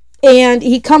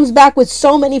he comes back with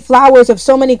so many flowers of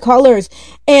so many colors.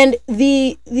 And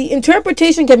the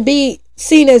interpretation can be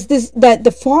seen as this, that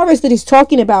the forest that he's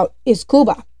talking about is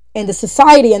Cuba, and the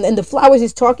society and the flowers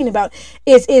he's talking about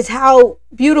is how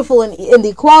beautiful in the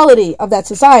equality of that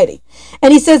society.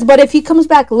 And he says, but if he comes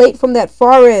back late from that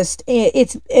forest, basically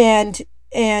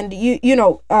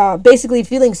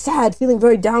feeling sad, feeling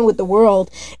very down with the world,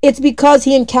 it's because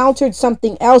he encountered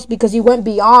something else, because he went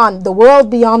beyond the world,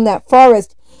 beyond that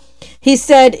forest. He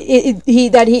said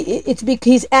he's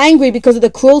angry because of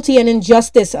the cruelty and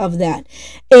injustice of that.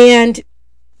 And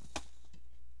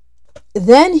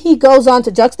then he goes on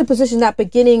to juxtaposition that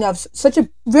beginning of such a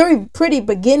very pretty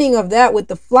beginning of that with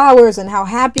the flowers and how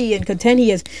happy and content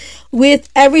he is with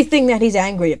everything that he's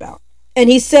angry about. And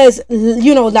he says,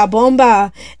 la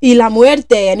bomba y la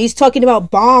muerte. And he's talking about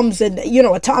bombs and,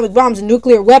 atomic bombs and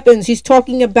nuclear weapons. He's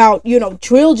talking about,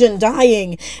 children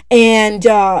dying and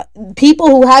people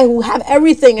who have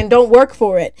everything and don't work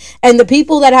for it. And the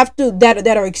people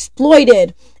that are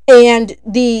exploited. And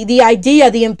the idea,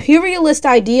 the imperialist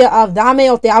idea of dame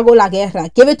o te hago la guerra.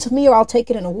 Give it to me or I'll take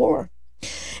it in a war.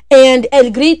 And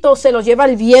el grito se lo lleva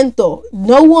el viento.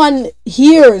 No one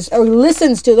hears or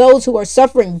listens to those who are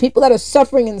suffering, people that are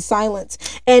suffering in silence.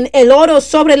 And el oro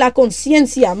sobre la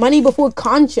conciencia, money before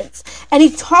conscience. And he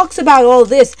talks about all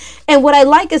this. And what I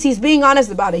like is he's being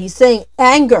honest about it. He's saying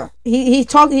anger. He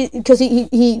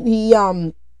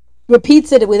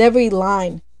repeats it with every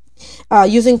line,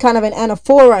 using kind of an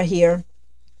anaphora here.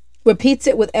 Repeats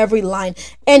it with every line.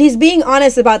 And he's being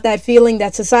honest about that feeling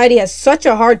that society has such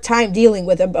a hard time dealing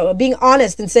with, being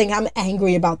honest and saying, I'm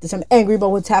angry about this. I'm angry about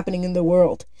what's happening in the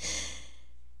world.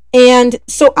 And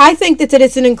so I think that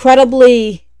it's an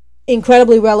incredibly,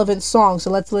 incredibly relevant song.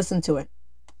 So let's listen to it.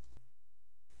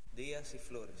 Días y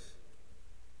Flores.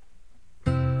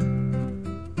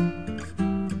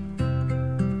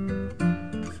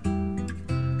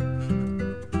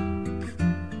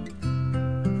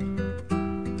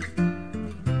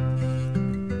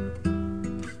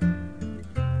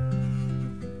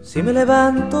 Si me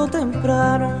levanto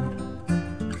temprano,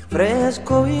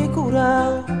 fresco y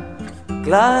curado,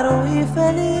 claro y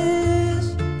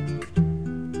feliz,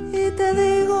 y te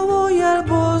digo voy al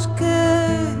bosque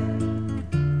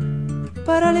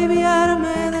para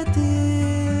aliviarme de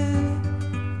ti,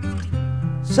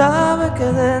 sabe que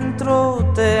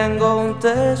dentro tengo un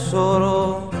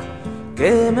tesoro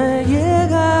que me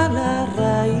llega a la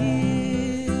raíz.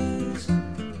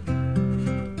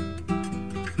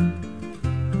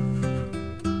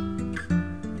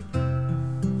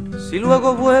 Si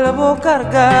luego vuelvo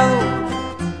cargado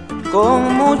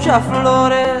con muchas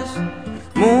flores,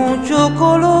 mucho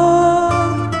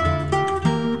color,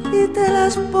 y te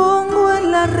las pongo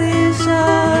en la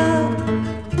risa,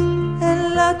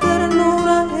 en la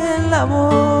ternura y en la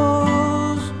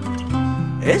voz,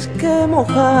 es que he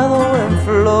mojado en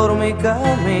flor mi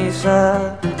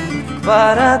camisa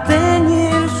para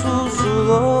teñir su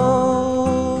sudor.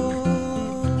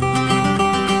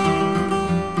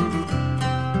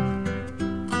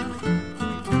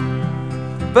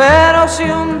 Pero si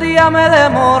un día me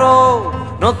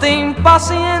demoro, no te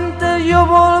impacientes, yo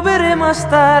volveré más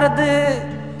tarde.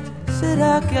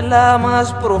 Será que la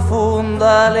más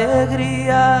profunda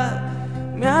alegría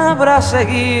me habrá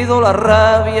seguido la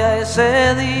rabia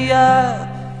ese día,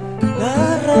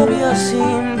 la rabia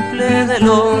simple del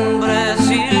hombre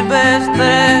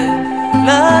silvestre,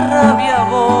 la rabia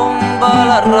bomba,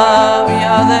 la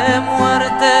rabia de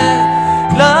muerte,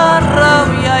 la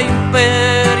rabia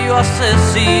imperio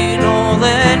asesino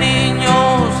de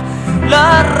niños,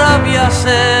 la rabia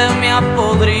se me ha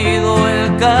podrido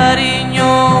el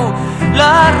cariño,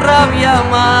 la rabia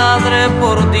madre,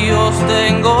 por Dios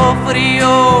tengo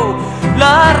frío,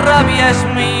 la rabia es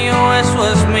mío,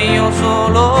 eso es mío,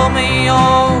 solo mío,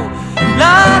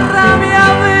 la rabia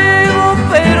vivo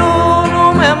pero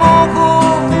no me mojo,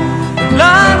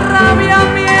 la rabia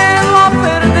miedo a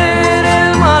perder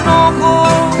el manojo,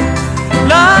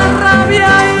 la rabia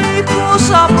hijo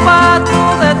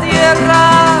zapato de tierra,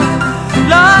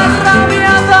 la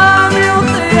rabia dame o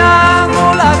te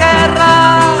hago la guerra,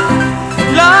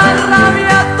 la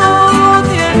rabia todo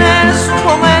tiene su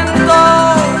momento,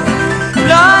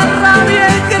 la rabia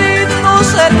el grito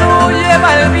se lo lleva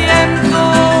el viento,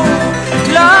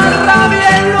 la rabia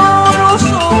el oro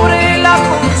sobre la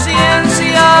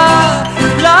conciencia,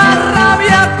 la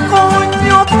rabia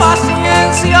coño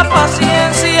paciencia,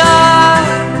 paciencia,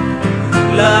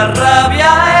 la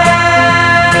rabia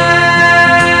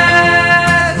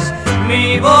es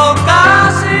mi vocación.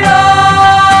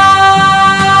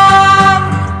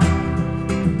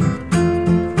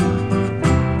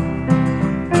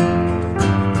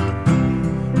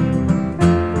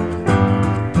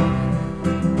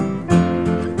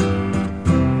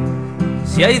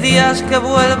 Si hay días que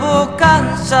vuelvo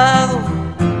cansado,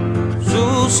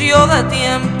 sucio de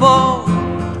tiempo,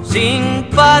 sin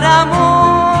par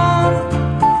amor,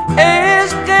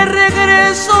 es que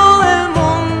regreso del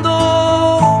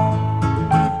mundo,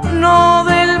 no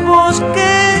del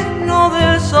bosque, no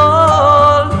del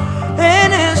sol.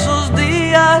 En esos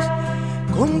días,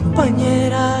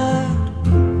 compañera,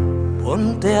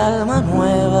 ponte alma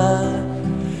nueva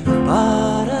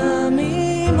para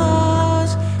mi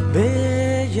más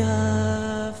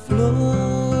bella flor.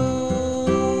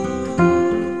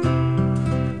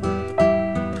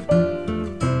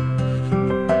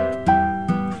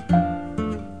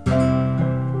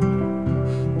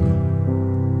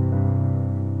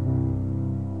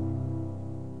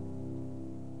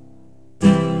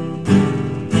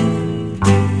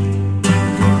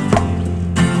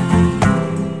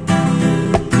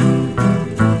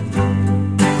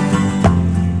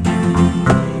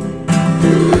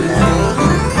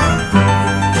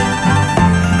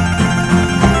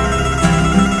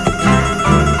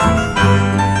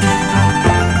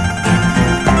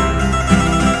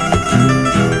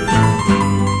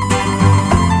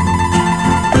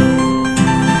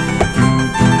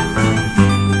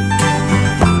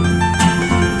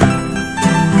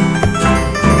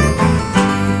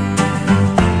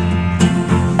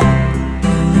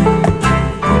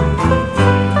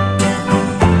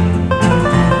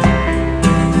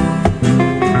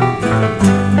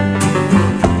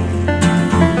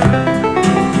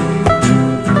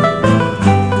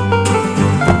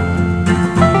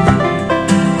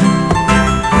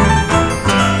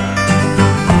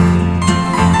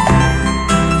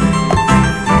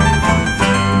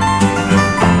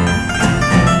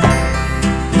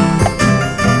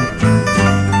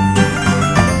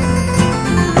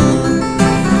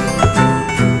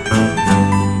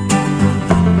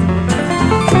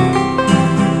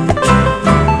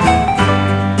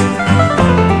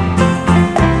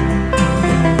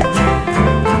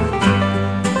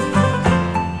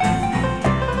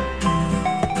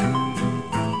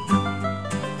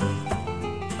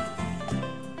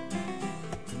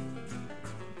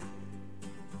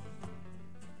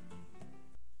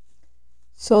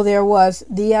 So there was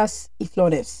Días y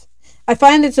Flores. I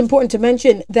find it's important to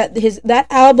mention that that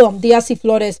album Días y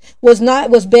Flores was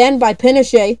banned by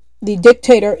Pinochet, the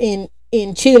dictator in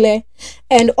Chile,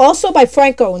 and also by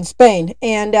Franco in Spain.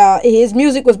 And his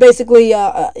music was basically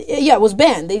it was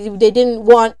banned. They didn't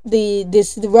want the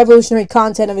revolutionary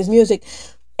content of his music.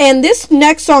 And this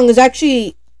next song is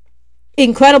actually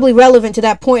incredibly relevant to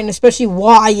that point, and especially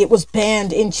why it was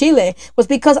banned in Chile, was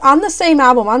because on the same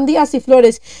album, on Días y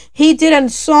Flores, he did a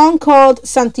song called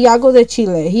Santiago de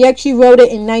Chile. He actually wrote it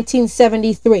in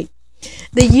 1973.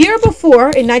 The year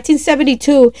before, in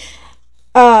 1972,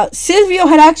 Silvio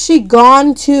had actually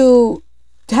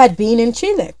had been in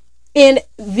Chile. And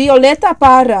Violeta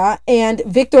Parra and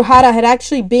Victor Jara had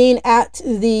actually been at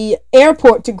the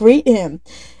airport to greet him,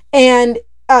 and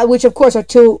which of course are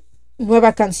two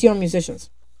Nueva Canción musicians.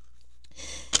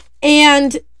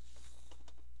 And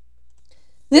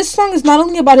This song is not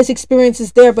only about his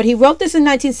experiences there, but he wrote this in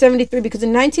 1973 because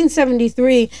in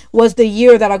 1973 was the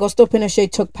year that Augusto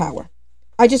Pinochet took power.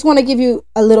 I just want to give you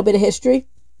a little bit of history.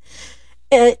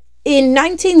 In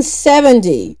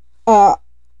 1970,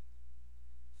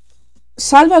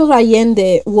 Salvador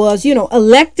Allende was,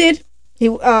 elected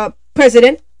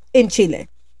president in Chile.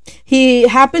 He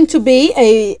happened to be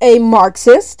a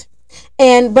Marxist,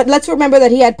 but let's remember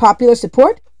that he had popular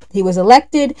support. He was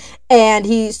elected, and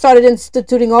he started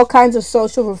instituting all kinds of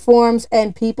social reforms,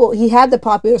 and he had the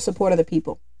popular support of the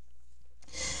people.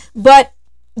 But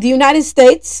the United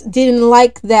States didn't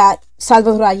like that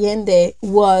Salvador Allende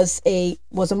was a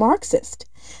Marxist.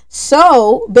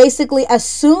 So basically, as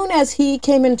soon as he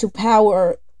came into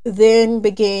power, then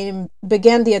began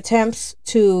the attempts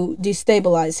to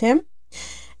destabilize him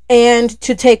and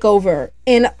to take over.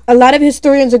 And a lot of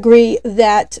historians agree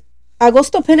that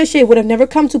Augusto Pinochet would have never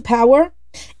come to power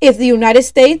if the United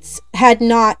States had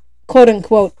not, quote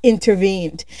unquote,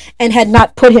 intervened and had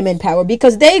not put him in power,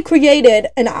 because they created,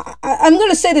 and I'm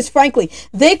going to say this frankly,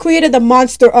 they created the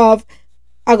monster of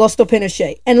Augusto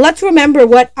Pinochet. And let's remember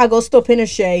what Augusto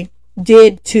Pinochet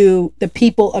did to the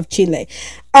people of Chile.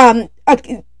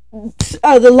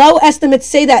 The low estimates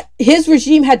say that his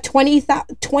regime had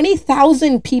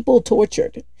 20,000 people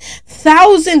tortured.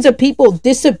 Thousands of people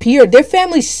disappeared. Their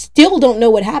families still don't know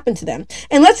what happened to them.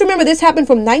 And let's remember, this happened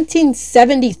from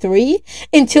 1973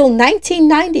 until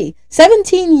 1990.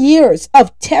 17 years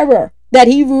of terror that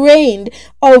he reigned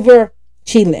over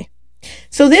Chile.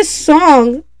 So this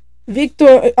song,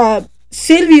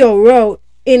 Silvio wrote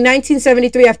in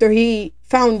 1973 after he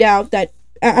found out that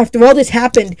after all this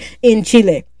happened in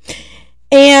Chile.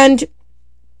 And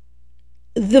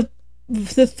the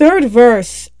third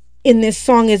verse in this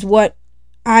song is what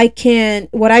I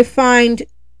find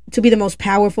to be the most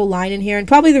powerful line in here, and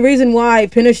probably the reason why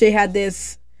Pinochet had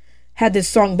this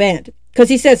song banned. Because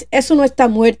he says, "Eso no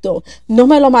está muerto, no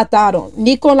me lo mataron,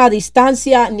 ni con la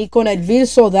distancia, ni con el vil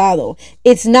soldado."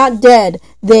 It's not dead.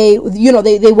 They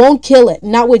won't kill it,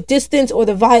 not with distance or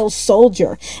the vile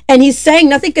soldier. And he's saying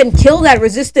nothing can kill that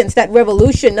resistance, that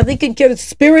revolution. Nothing can kill the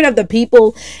spirit of the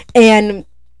people, and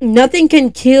nothing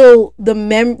can kill your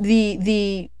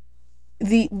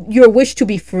wish to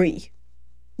be free.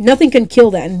 Nothing can kill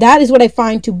that, and that is what I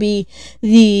find to be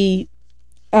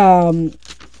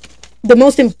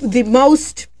the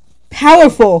most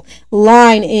powerful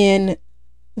line in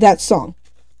that song.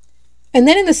 And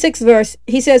then in the 6th verse,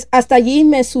 he says, "Hasta allí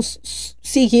me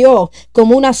siguió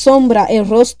como una sombra el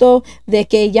rostro de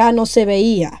que ya no se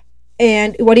veía."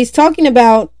 And what he's talking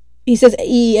about, he says,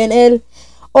 "Y en el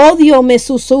odio me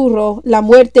susurro la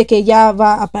muerte que ya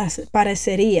va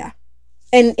aparecería."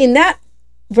 And in that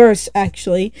verse,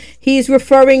 actually, he's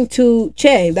referring to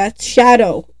Che, that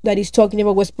shadow that he's talking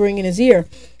about whispering in his ear.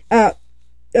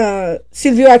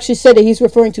 Silvio actually said that he's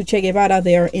referring to Che Guevara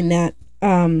there in that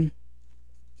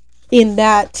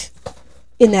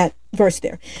verse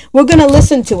there. We're going to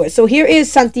listen to it. So here is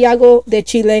Santiago de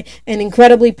Chile, an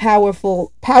incredibly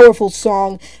powerful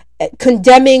song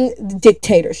condemning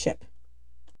dictatorship.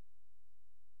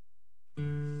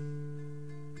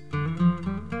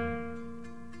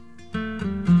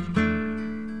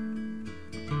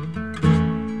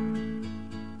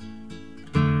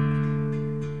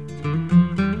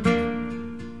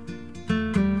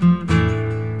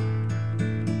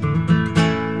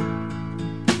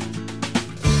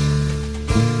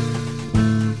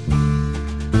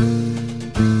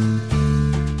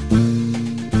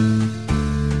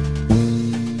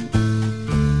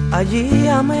 Allí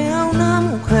amé a una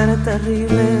mujer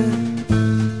terrible,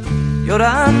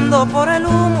 llorando por el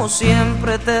humo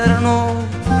siempre eterno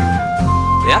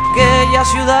de aquella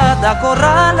ciudad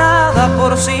acorralada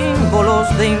por símbolos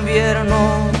de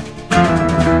invierno.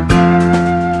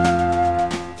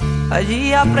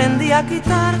 Allí aprendí a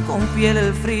quitar con piel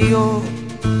el frío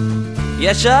y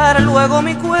a echar luego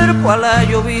mi cuerpo a la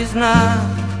llovizna,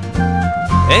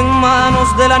 en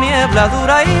manos de la niebla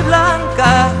dura y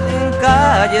blanca, en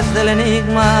calles del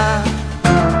enigma.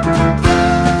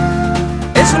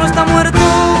 Eso no está muerto,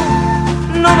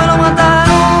 no me lo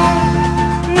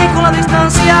mataron, ni con la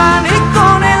distancia, ni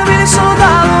con el vil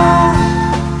soldado.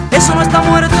 Eso no está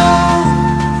muerto,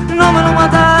 no me lo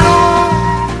mataron,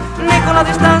 ni con la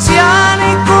distancia,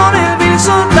 ni con el vil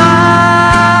soldado.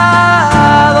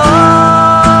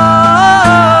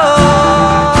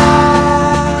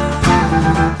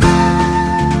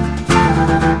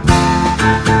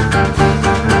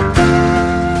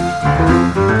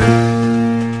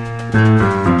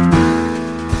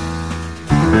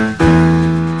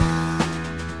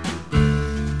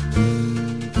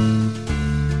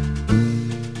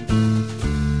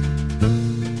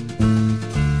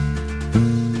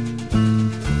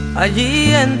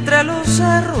 Allí entre los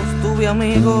cerros tuve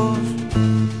amigos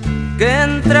que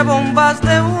entre bombas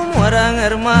de humo eran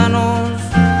hermanos.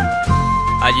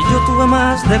 Allí yo tuve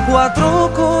más de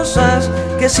 4 cosas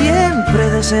que siempre he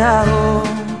deseado.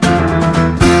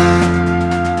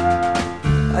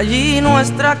 Allí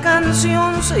nuestra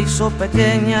canción se hizo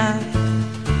pequeña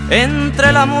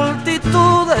entre la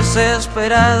multitud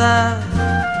desesperada.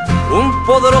 Un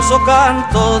poderoso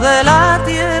canto de la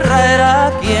tierra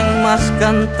era quien más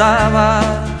cantaba.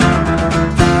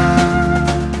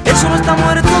 Eso no está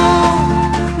muerto,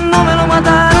 no me lo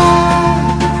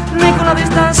mataron, ni con la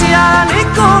distancia, ni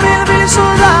con el vil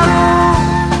soldado.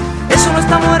 Eso no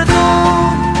está muerto,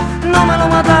 no me lo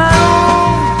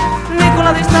mataron, ni con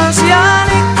la distancia,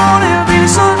 ni con el vil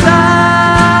soldado.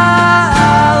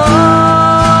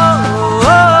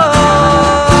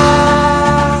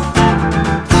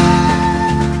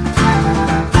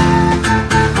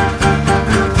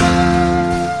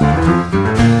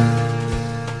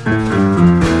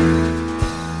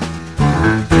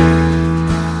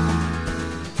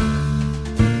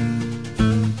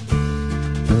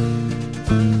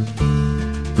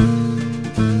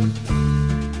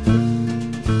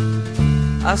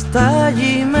 Hasta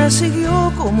allí me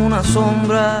siguió como una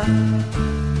sombra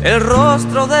el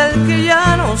rostro del que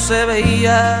ya no se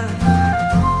veía,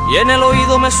 y en el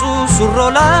oído me susurró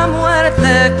la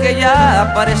muerte que ya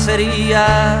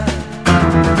aparecería.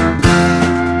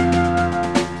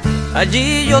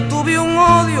 Allí yo tuve un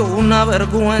odio, una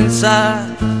vergüenza,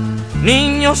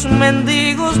 niños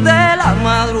mendigos de la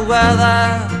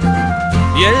madrugada,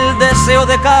 y el deseo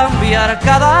de cambiar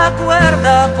cada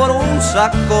cuerda por un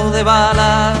saco de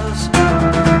balas.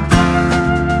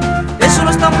 Eso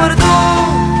no está muerto,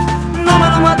 no me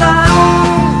lo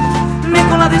mataron, ni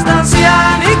con la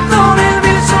distancia, ni con el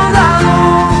vil soldado.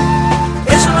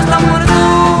 Eso no está muerto,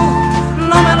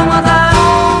 no me lo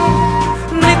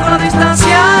mataron, ni con la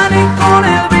distancia, ni con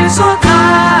el vil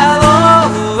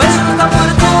soldado. Eso no está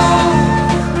muerto,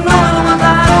 no me lo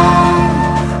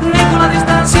mataron, ni con la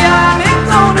distancia, ni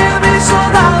con el vil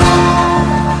soldado.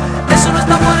 Eso no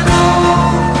está muerto,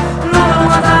 no me lo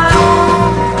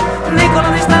mataron, ni con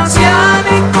la distancia,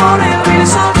 ni con el vil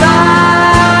soldado.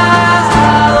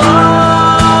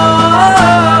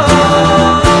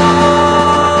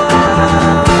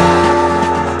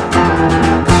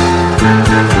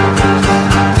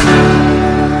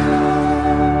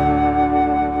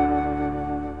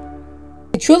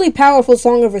 Truly powerful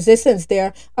song of resistance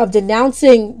there, of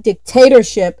denouncing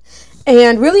dictatorship,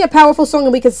 and really a powerful song,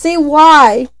 and we can see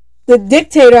why the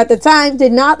dictator at the time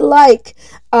did not like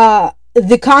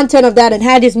the content of that and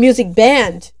had his music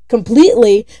banned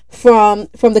completely from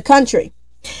the country.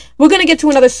 We're going to get to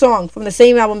another song from the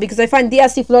same album because I find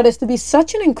Días y Flores to be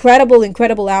such an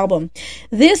incredible album.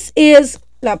 This is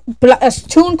a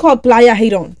tune called Playa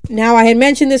Girón. Now, I had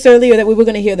mentioned this earlier that we were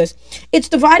going to hear this. It's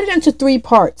divided into 3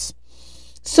 parts.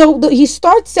 So he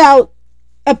starts out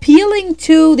appealing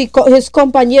to his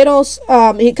compañeros,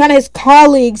 his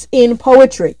colleagues in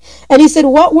poetry. And he said,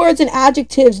 what words and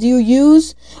adjectives do you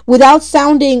use without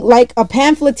sounding like a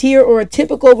pamphleteer or a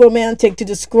typical romantic to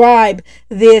describe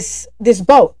this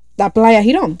boat, La Playa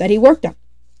Girón, that he worked on?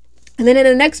 And then in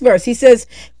the next verse, he says,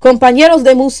 compañeros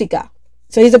de música.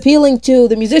 So he's appealing to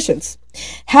the musicians.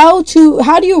 How do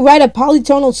you write a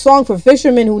polytonal song for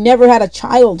fishermen who never had a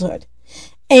childhood?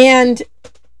 And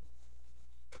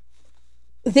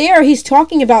there he's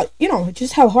talking about,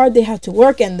 just how hard they had to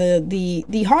work and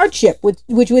the hardship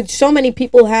which so many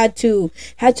people had to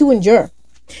endure.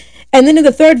 And then in the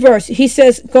 3rd verse, he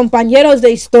says, compañeros de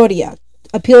historia,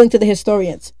 appealing to the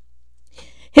historians.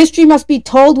 History must be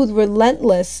told with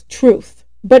relentless truth.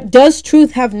 But does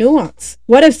truth have nuance?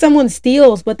 What if someone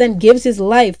steals but then gives his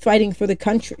life fighting for the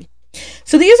country?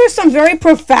 So these are some very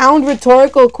profound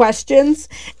rhetorical questions.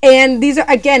 And these are,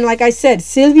 again, like I said,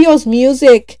 Silvio's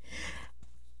music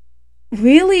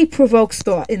really provokes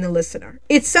thought in the listener.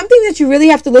 It's something that you really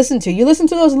have to listen to. You listen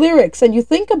to those lyrics and you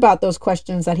think about those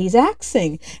questions that he's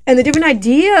asking and the different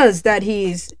ideas that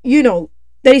he's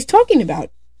talking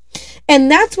about. And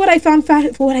that's what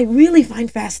I really find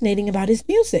fascinating about his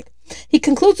music. He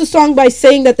concludes the song by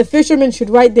saying that the fishermen should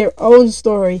write their own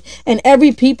story and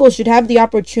every people should have the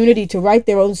opportunity to write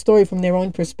their own story from their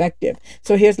own perspective.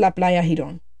 So here's La Playa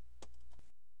Girón.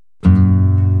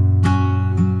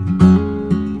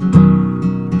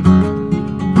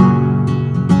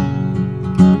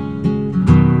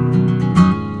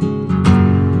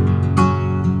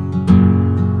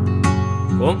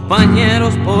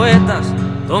 Compañeros poetas,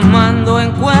 tomando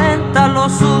en cuenta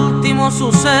los últimos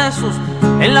sucesos,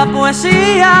 en la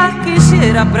poesía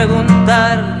quisiera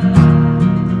preguntar.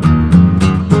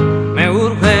 Me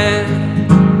urge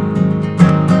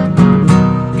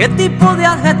tipo de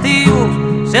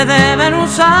adjetivos se deben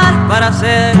usar para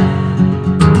hacer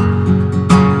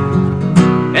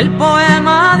el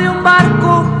poema de un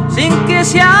barco sin que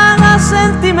se haga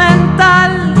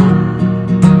sentimental?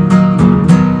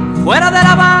 Fuera de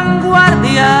la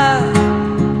vanguardia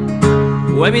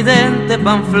o evidente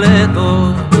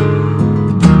panfleto,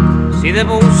 si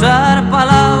debo usar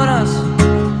palabras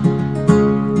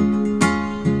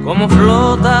como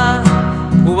flota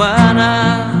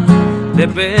cubana de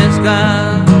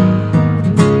pesca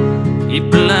y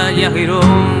playa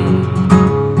Girón.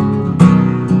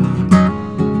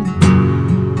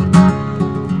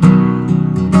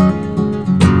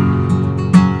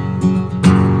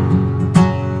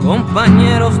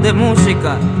 Compañeros de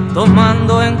música,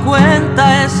 tomando en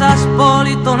cuenta esas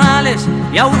politonales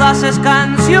y audaces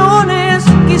canciones,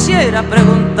 quisiera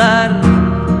preguntar,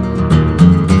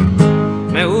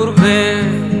 me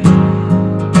urge,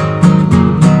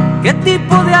 ¿qué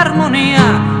tipo de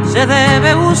armonía se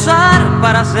debe usar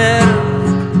para hacer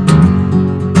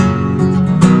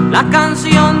la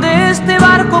canción de este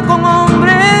barco con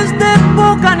hombres de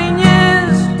poca niñez?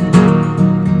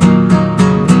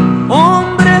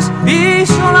 Hombres y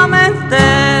solamente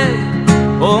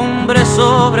hombres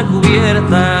sobre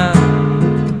cubierta,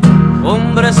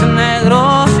 hombres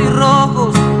negros y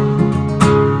rojos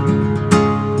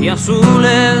y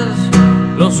azules,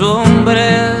 los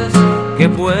hombres que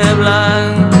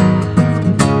pueblan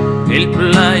el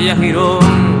playa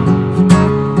Girón.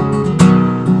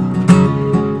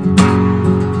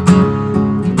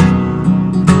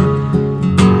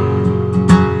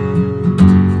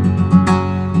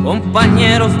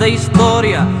 Compañeros de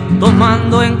historia,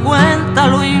 tomando en cuenta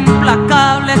lo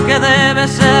implacable que debe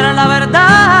ser la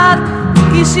verdad,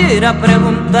 quisiera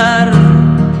preguntar,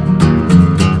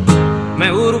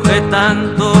 me urge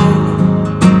tanto,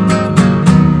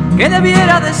 ¿qué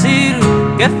debiera decir?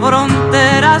 ¿Qué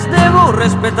fronteras debo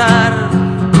respetar?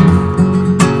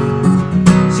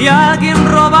 Si alguien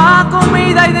roba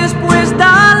comida y después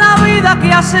da la vida,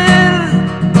 ¿qué hacer?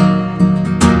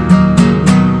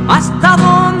 ¿Hasta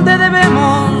dónde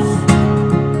debemos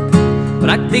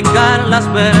practicar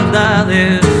las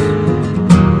verdades?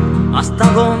 ¿Hasta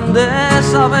dónde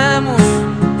sabemos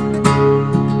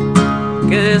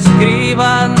que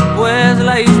escriban pues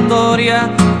la historia,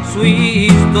 su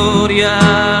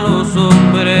historia, los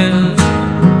hombres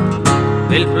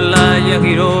del playa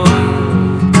Girón?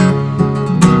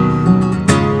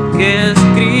 Que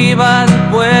escriban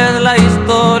pues la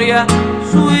historia,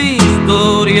 su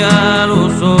historia,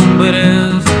 los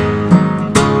hombres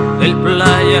del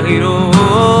playa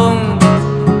Girón.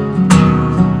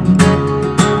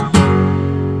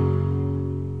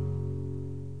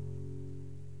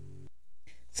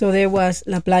 So there was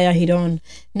La Playa Girón.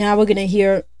 Now we're going to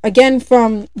hear again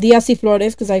from Díaz y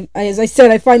Flores, because as I said,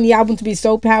 I find the album to be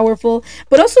so powerful,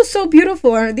 but also so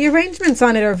beautiful. The arrangements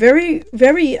on it are very,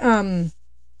 very,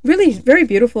 really very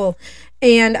beautiful.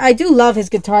 And I do love his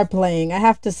guitar playing, I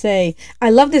have to say.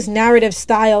 I love this narrative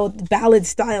style, ballad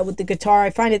style with the guitar. I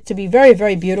find it to be very,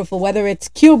 very beautiful, whether it's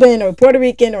Cuban or Puerto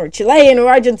Rican or Chilean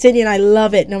or Argentinian. I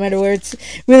love it, no matter where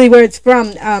it's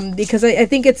from, because I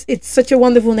think it's such a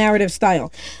wonderful narrative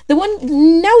style.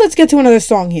 Now let's get to another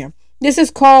song here. This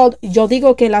is called Yo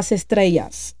Digo Que Las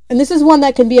Estrellas. And this is one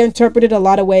that can be interpreted a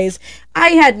lot of ways.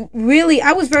 I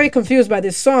was very confused by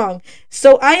this song.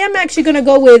 So I am actually going to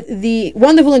go with the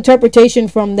wonderful interpretation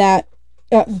from that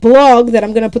blog that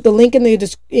I'm going to put the link in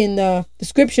the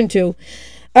description to.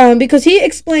 Because he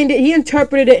explained it, he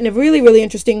interpreted it in a really, really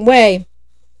interesting way.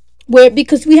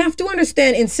 Because we have to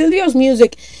understand, in Silvio's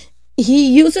music,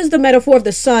 he uses the metaphor of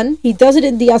the sun. He does it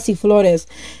in Díaz y Flores.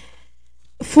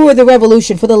 For the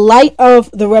revolution, for the light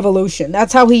of the revolution.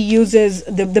 That's how he uses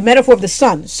the metaphor of the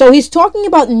sun. So he's talking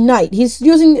about night. He's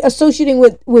associating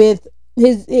with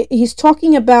his, he's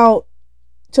talking about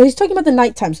the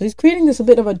nighttime. So he's creating this a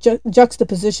bit of a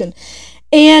juxtaposition.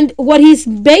 And what he's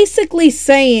basically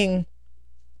saying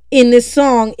in this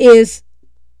song is,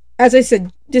 as I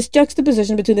said, this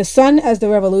juxtaposition between the sun as the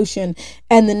revolution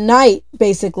and the night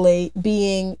basically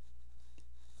being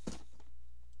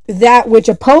that which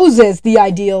opposes the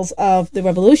ideals of the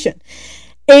revolution.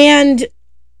 And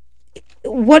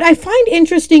what I find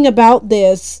interesting about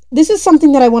this is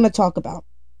something that I want to talk about.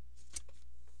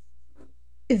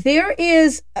 There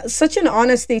is such an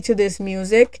honesty to this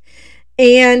music.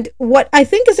 And what I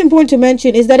think is important to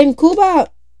mention is that in Cuba,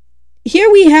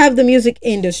 here we have the music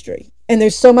industry, and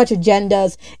there's so much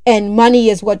agendas, and money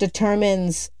is what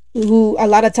determines a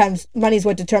lot of times money is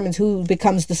what determines who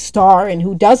becomes the star and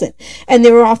who doesn't. And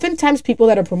there are oftentimes people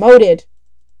that are promoted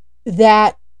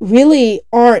that really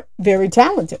aren't very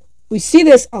talented. We see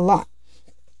this a lot.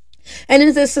 And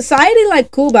in a society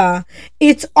like Cuba,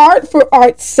 it's art for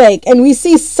art's sake. And we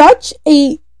see such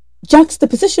a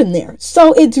juxtaposition there.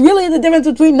 So it's really the difference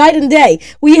between night and day.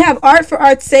 We have art for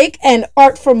art's sake and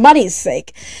art for money's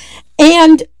sake.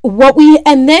 And what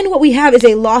we have is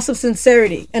a loss of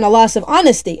sincerity and a loss of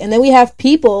honesty. And then we have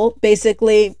people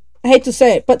basically, I hate to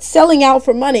say it, but selling out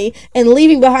for money and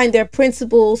leaving behind their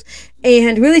principles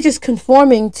and really just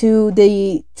conforming to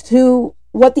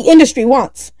what the industry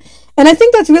wants. And I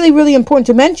think that's really, really important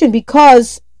to mention,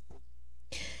 because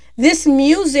this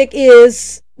music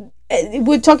is,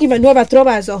 we're talking about Nueva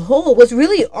Trova as a whole, was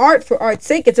really art for art's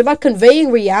sake. It's about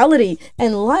conveying reality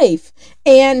and life.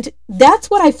 And that's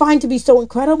what I find to be so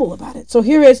incredible about it. So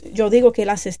here is Yo Digo Que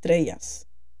Las Estrellas.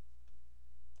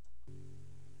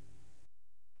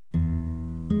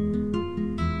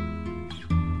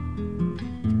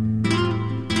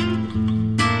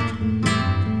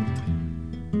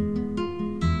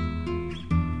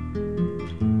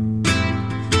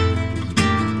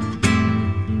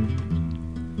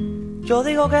 Yo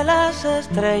digo que las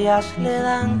estrellas le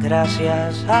dan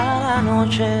gracias a la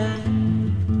noche,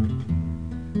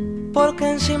 porque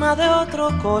encima de otro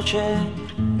coche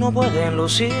no pueden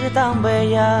lucir tan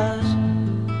bellas.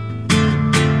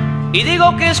 Y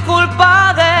digo que es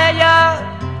culpa de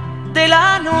ella, de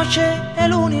la noche,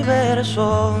 el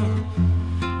universo.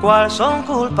 ¿Cuál son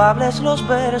culpables los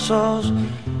versos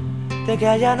de que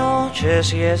haya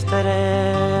noches y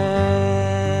estrellas?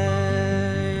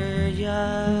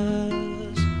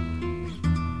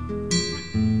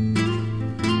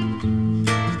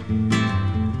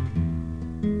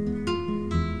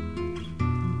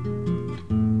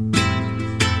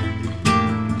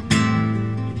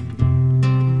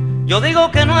 Yo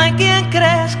digo que no hay quien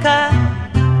crezca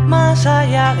más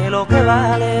allá de lo que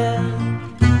vale,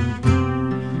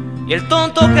 y el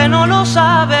tonto que no lo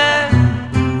sabe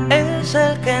es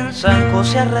el que en zanco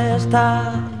se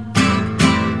arresta.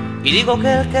 Y digo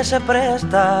que el que se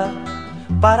presta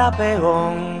para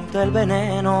peón del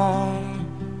veneno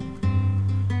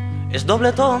es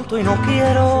doble tonto, y no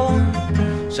quiero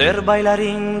ser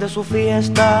bailarín de su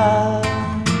fiesta.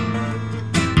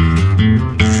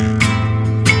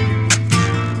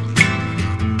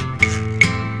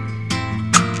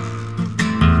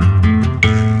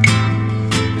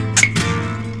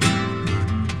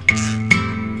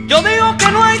 Yo digo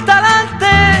que no hay talante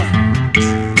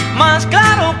más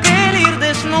claro que el ir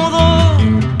desnudo,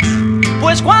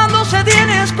 pues cuando se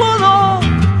tiene escudo,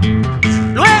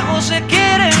 luego se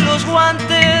quieren los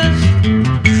guantes.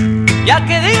 Ya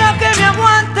que diga que me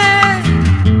aguante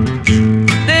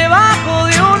debajo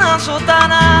de una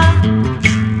sotana,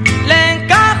 le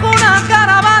encajo una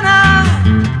caravana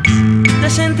de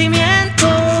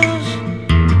sentimientos,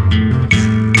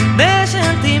 de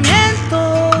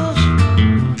sentimientos,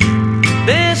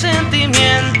 de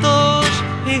sentimientos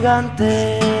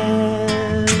gigantes.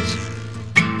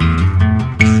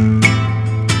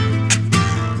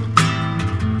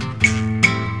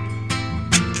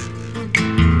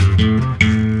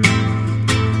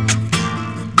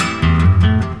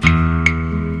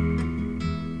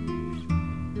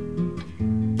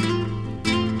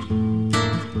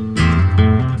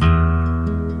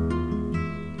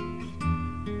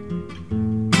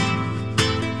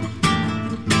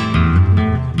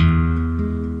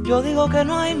 Yo digo que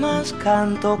no hay más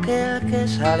canto que el que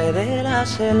sale de la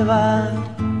selva,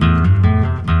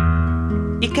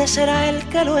 y que será el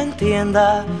que lo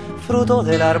entienda, fruto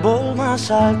del árbol más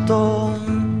alto.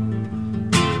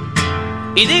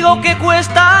 Y digo que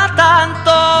cuesta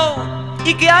tanto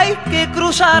y que hay que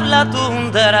cruzar la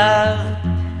tundra,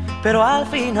 pero al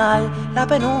final la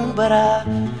penumbra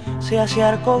se hace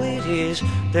arcoíris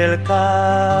del canto.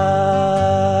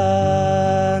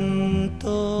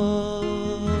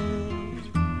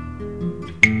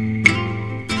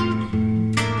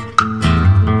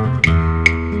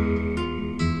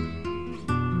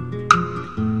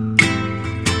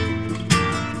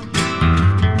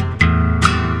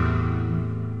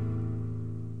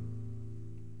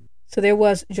 So there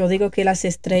was Yo Digo Que Las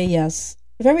Estrellas.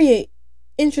 Very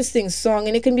interesting song,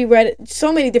 and it can be read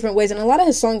so many different ways, and a lot of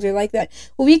his songs are like that.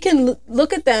 We can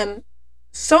look at them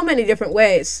so many different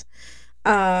ways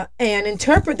and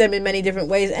interpret them in many different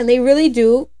ways, and they really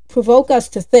do provoke us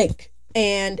to think.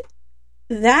 And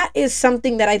that is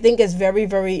something that I think is very,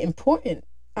 very important.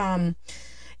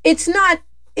 It's not,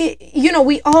 I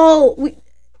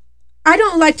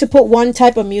don't like to put one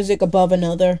type of music above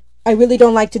another. I really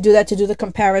don't like to do that, to do the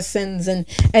comparisons and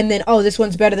then, oh, this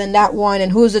one's better than that one,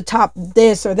 and who's the top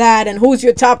this or that, and who's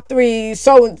your top three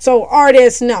so-and-so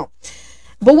artists. No.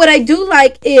 But what I do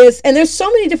like is, and there's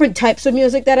so many different types of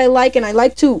music that I like, and I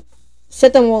like to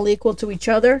set them all equal to each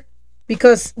other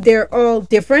because they're all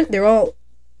different. They're all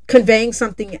conveying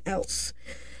something else.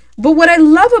 But what I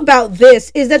love about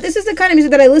this is that this is the kind of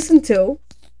music that I listen to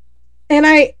and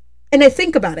I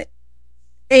think about it.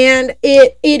 And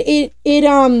it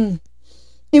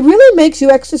really makes you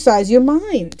exercise your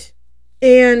mind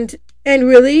and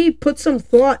really put some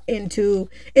thought into,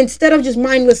 instead of just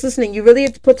mindless listening, you really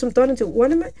have to put some thought into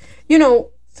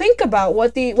think about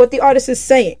what the artist is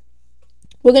saying.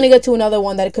 We're going to get to another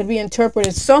one that could be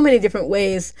interpreted so many different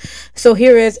ways. So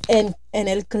here is En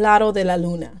el claro de la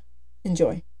luna.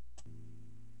 Enjoy.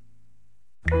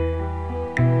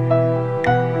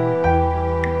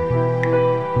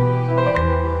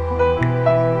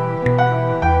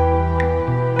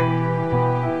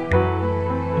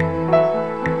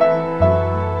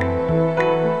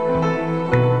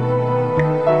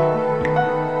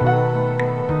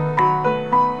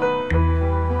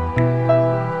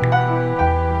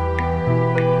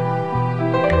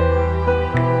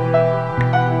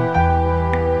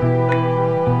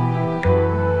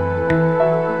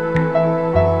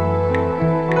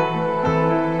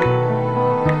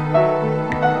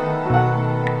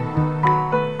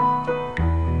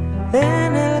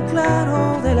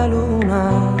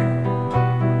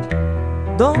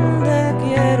 Donde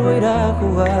quiero ir a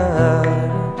jugar,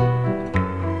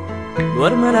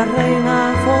 duerme la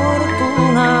reina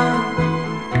Fortuna,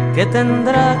 que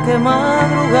tendrá que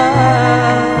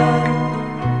madrugar.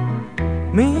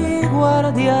 Mi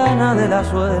guardiana de la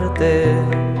suerte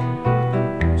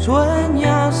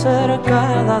sueña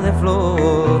cercada de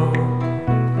flor,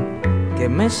 que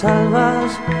me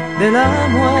salvas de la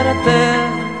muerte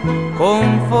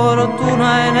con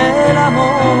fortuna en el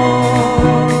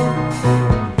amor.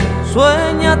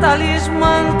 Sueña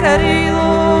talismán querido,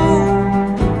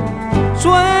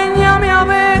 sueña mi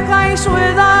abeja y su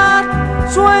edad,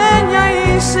 sueña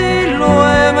y si lo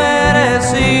he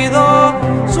merecido,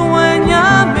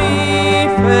 sueña mi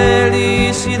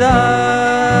felicidad.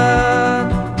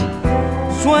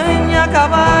 Sueña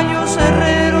caballos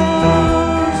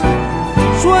herreros,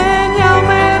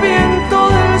 sueñame viento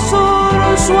del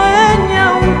sur,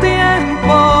 sueña un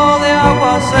tiempo de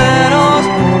aguaceros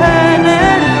en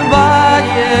el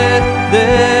valle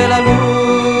de la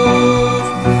luz.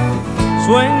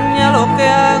 Sueña lo que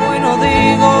hago y no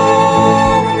digo,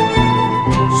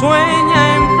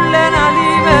 sueña en plena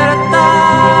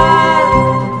libertad,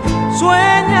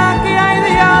 sueña que hay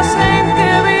días en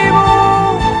que vivo,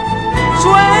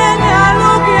 sueña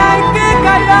lo que hay que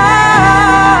callar.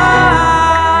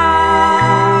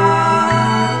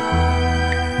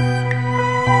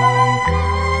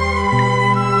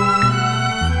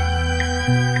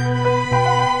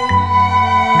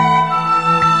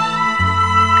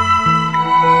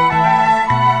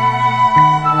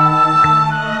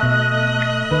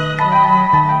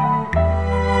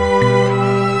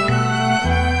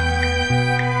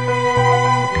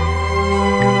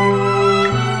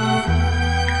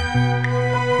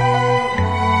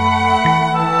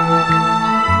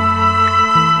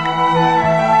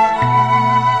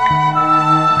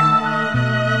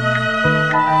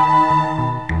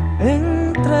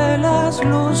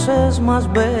 Más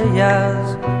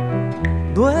bellas,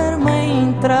 duerme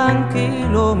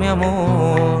intranquilo mi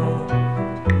amor,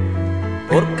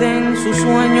 porque en su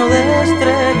sueño de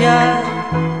estrella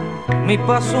mi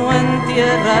paso en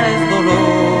tierra es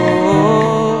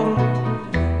dolor.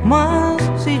 Mas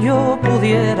si yo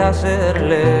pudiera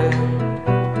hacerle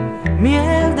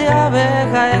miel de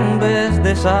abeja en vez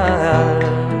de sal,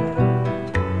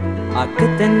 ¿a qué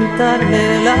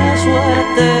tentarle la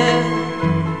suerte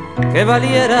que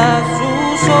valiera su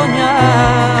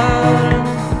soñar?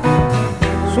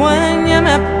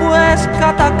 Suéñeme pues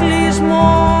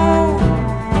cataclismo,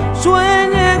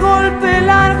 sueñe golpe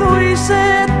largo y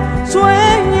sed,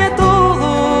 sueñe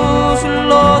todos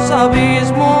los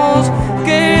abismos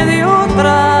que de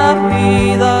otra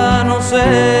vida no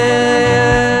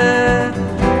sé.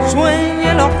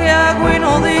 Sueñe lo que hago y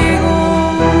no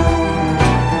digo,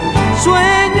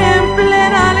 sueñe en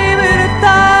plena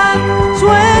libertad,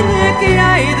 sueñe que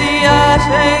hay días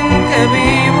en que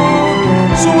vivo,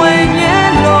 sueñe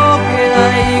lo que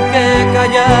hay que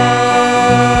callar.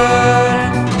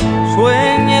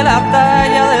 Sueñe la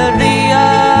talla del día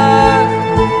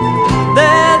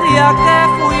que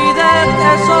fui, del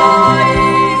que soy,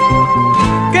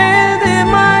 que de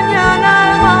mañana,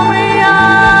 alma mía,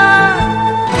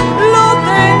 lo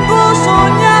tengo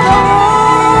soñado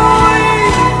hoy.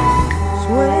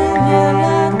 Sueñe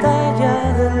la talla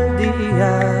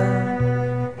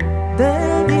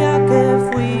del día que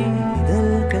fui, del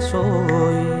que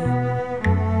soy,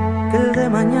 que el de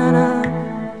mañana,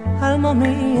 alma como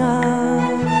mía,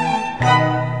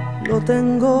 lo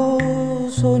tengo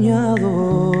soñado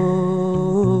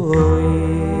hoy.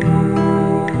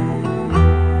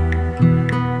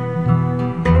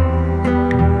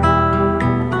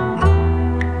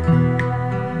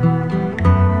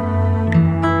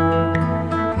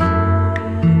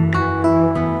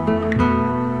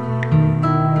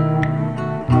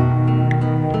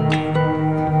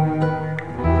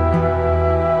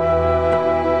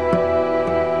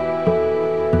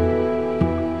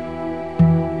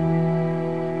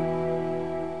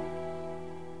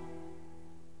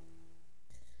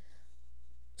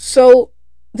 So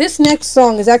this next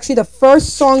song is actually the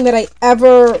first song that I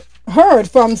ever heard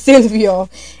from Silvio.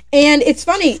 And it's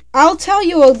funny, I'll tell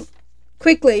you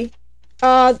quickly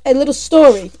a little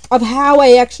story of how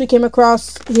I actually came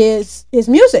across his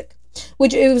music,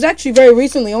 which it was actually very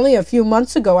recently, only a few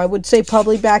months ago. I would say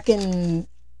probably back in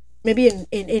maybe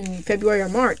in February or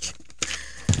March.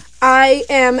 I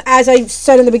am, as I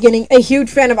said in the beginning, a huge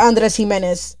fan of Andres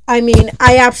Jimenez. I mean,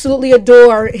 I absolutely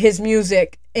adore his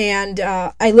music, and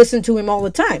I listen to him all the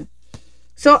time.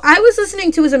 So I was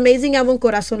listening to his amazing album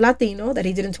Corazón Latino that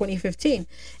he did in 2015.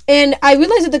 And I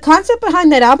realized that the concept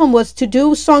behind that album was to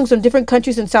do songs from different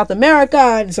countries in South America,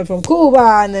 and some from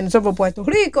Cuba, and then some from Puerto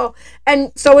Rico.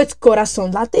 And so it's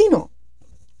Corazón Latino.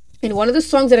 And one of the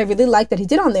songs that I really liked that he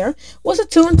did on there was a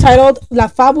tune titled La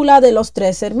Fábula de los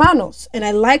Tres Hermanos. And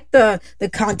I liked the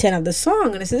content of the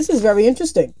song. And I said, this is very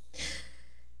interesting.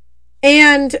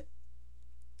 And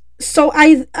so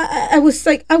I was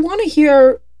like, I want to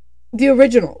hear the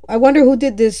original. I wonder who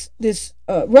did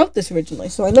wrote this originally.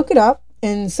 So I look it up,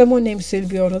 and someone named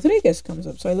Silvio Rodriguez comes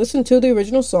up. So I listen to the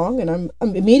original song, and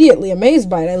I'm immediately amazed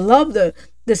by it. I love the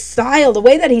style, the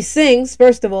way that he sings,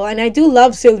 first of all, and I do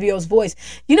love Silvio's voice.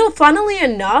 You know, funnily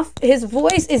enough, his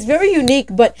voice is very unique,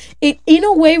 but it in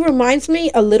a way reminds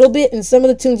me a little bit in some of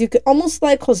the tunes. You could almost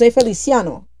like Jose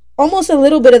Feliciano, almost a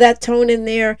little bit of that tone in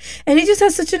there, and he just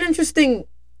has such an interesting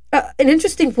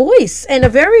voice, and a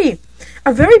very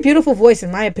beautiful voice,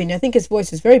 in my opinion. I think his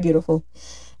voice is very beautiful,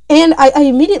 and I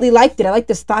immediately liked it. I like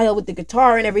the style with the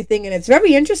guitar and everything, and it's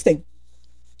very interesting.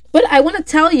 But I want to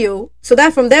tell you, so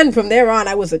that from there on,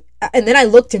 and then I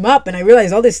looked him up, and I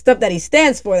realized all this stuff that he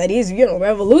stands for, that he's,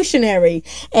 revolutionary,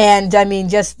 and I mean,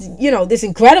 just, this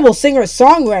incredible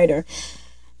singer-songwriter.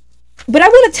 But I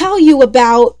want to tell you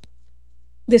about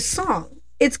this song.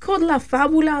 It's called La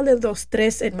Fábula de los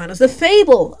Tres Hermanos, the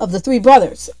fable of the three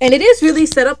brothers. And it is really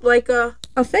set up like a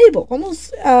fable,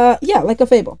 almost, like a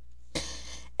fable.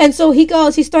 And so he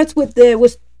starts with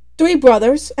three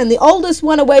brothers, and the oldest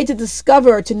went away to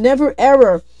discover, to never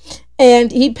error,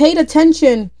 and he paid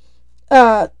attention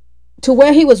to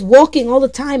where he was walking all the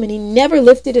time, and he never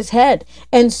lifted his head.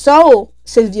 And so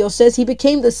Silvio says he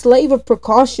became the slave of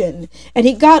precaution, and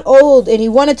he got old, and he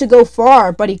wanted to go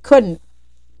far, but he couldn't.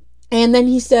 And then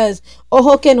he says,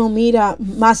 ojo que no mira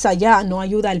más allá, no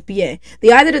ayuda al pie.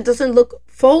 The eye that doesn't look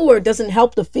forward doesn't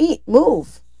help the feet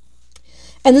move.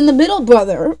 And then the middle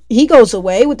brother, he goes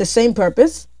away with the same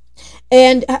purpose.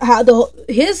 And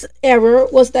his error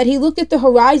was that he looked at the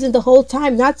horizon the whole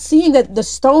time, not seeing that the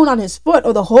stone on his foot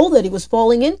or the hole that he was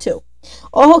falling into.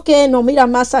 Ojo que no mira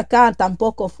más acá,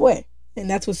 tampoco fue. And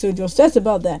that's what Silvio says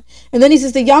about that. And then he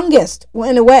says the youngest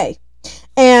went away,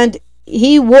 and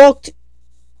he walked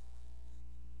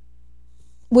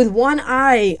with one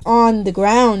eye on the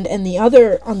ground and the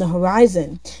other on the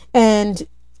horizon. And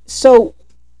so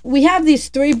we have these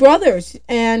three brothers,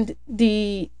 and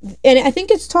I think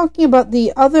it's talking about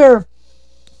the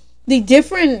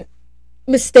different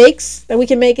mistakes that we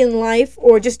can make in life,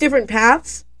 or just different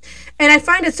paths. And I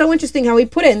find it so interesting how he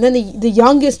put it. And then the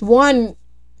youngest one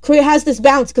has this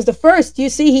balance, because the first, you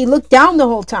see, he looked down the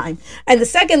whole time, and the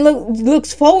second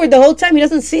looks forward the whole time. He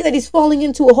doesn't see that he's falling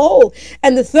into a hole.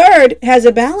 And the third has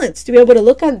a balance to be able to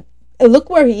look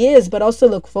where he is, but also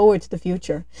look forward to the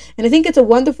future. And I think it's a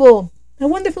wonderful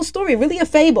story, really a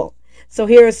fable. So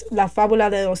here's La Fábula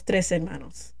de los Tres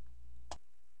Hermanos.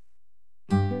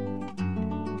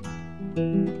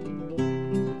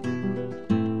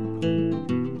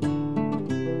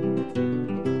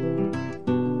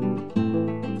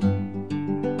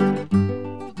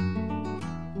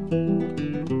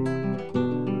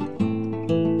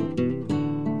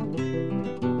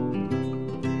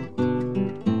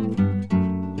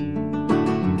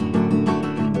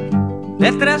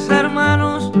 De tres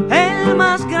hermanos, el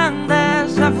más grande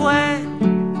se fue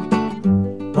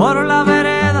por la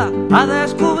vereda a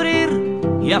descubrir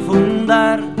y a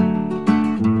fundar.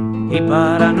 Y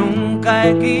para nunca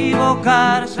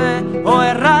equivocarse o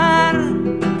errar,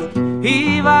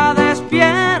 iba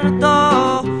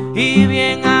despierto y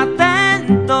bien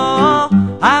atento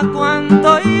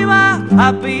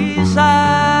a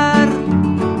pisar.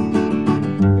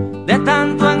 De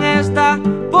tanto en esta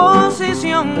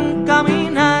posición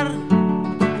caminar,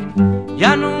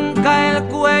 ya nunca el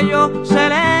cuello se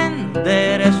le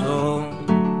enderezó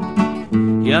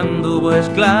y anduvo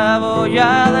esclavo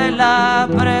ya de la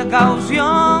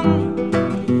precaución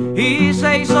y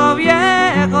se hizo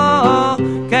viejo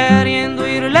queriendo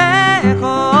ir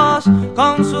lejos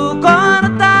con su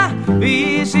corta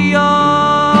visión.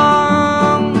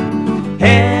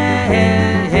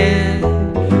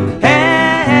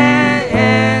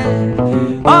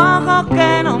 Ojo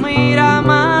que no mira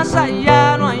más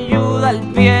allá, no ayuda al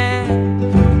pie.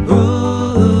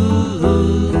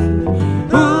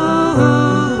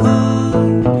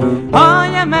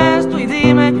 Óyeme esto y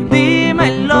dime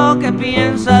lo que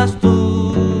piensas tú.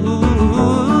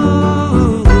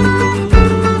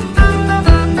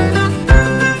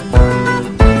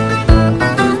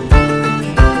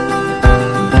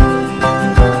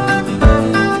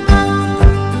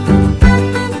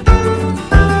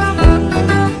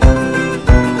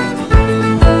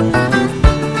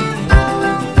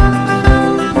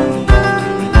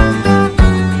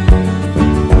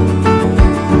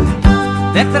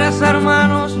 De tres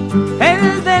hermanos,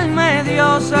 el del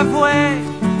medio se fue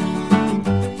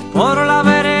por la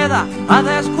vereda a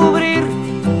descubrir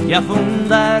y a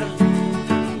fundar,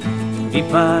 y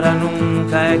para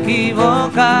nunca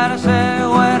equivocarse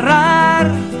o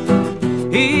errar,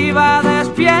 iba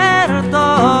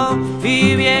despierto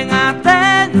y bien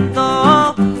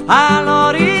atento al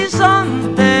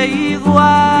horizonte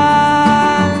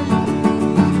igual.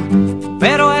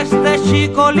 Pero este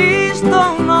chico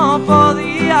listo no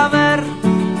podía ver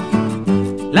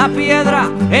la piedra,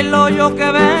 el hoyo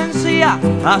que vencía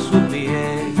a su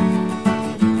pie,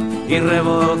 y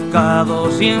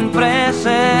rebocado siempre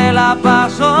se la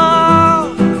pasó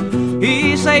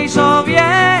y se hizo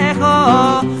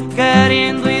viejo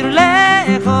queriendo ir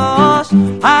lejos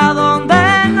a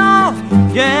donde no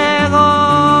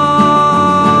llegó.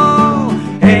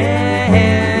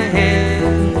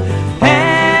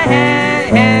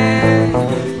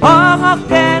 Ojo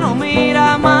que no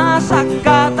mira más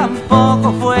acá,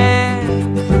 tampoco fue.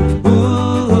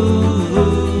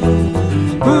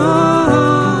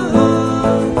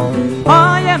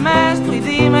 Óyeme esto y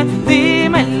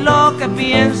dime lo que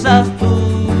piensas tú.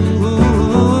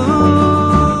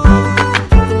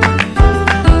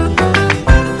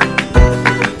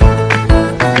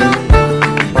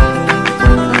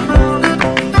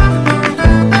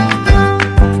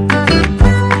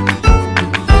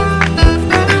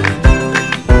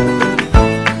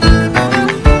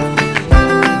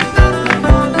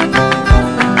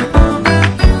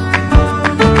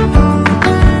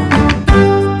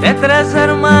 Tres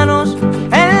hermanos,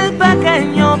 el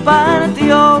pequeño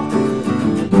partió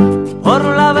por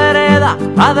la vereda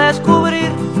a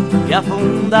descubrir y a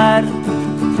fundar,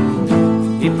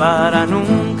 y para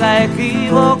nunca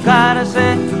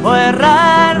equivocarse o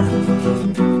errar,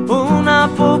 una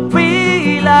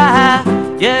pupila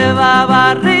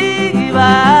llevaba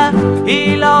arriba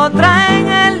y la otra en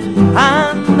el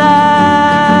andar,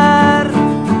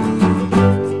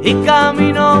 y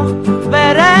caminó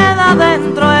vereda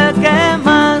dentro el que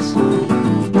más,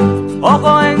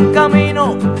 ojo en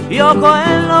camino y ojo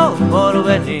en lo por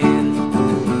venir.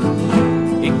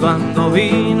 Y cuando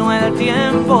vino el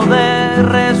tiempo de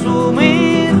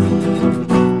resumir,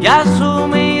 ya su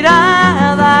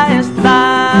mirada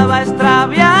estaba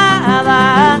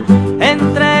extraviada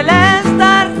entre el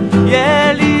estar y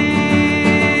el ir.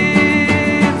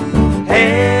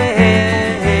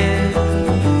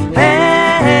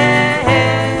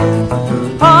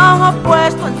 Ojo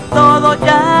puesto en todo,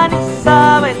 ya ni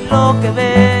sabe lo que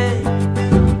ve.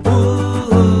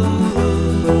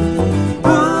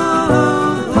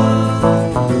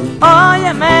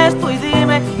 Óyeme esto y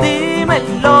dime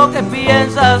lo que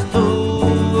piensas tú.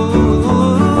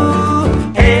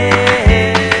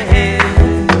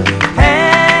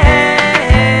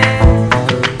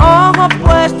 Ojo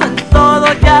puesto en todo,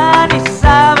 ya ni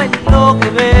sabe lo que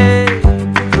ve.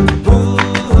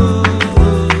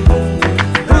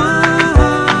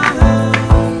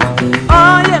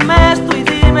 Óyeme esto y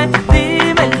dime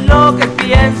lo que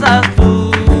piensas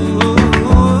tú.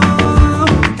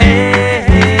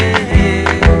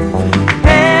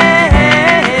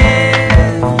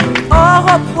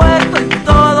 Ojo puesto en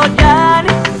todo, ya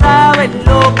ni sabe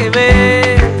lo que ve.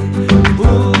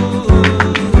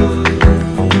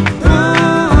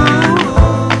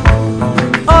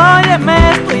 Óyeme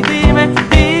esto y dime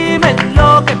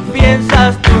lo que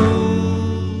piensas tú.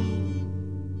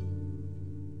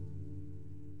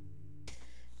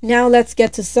 Now let's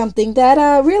get to something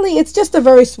that really, it's just a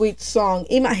very sweet song.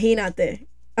 Imagínate.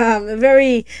 A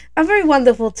very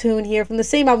wonderful tune here from the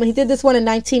same album. He did this one in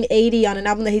 1980 on an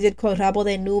album that he did called Rabo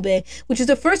de Nube, which is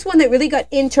the first one that really got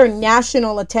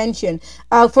international attention.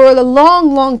 For a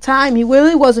long time, he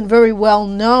really wasn't very well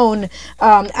known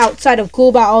outside of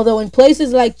Cuba, although in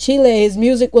places like Chile, his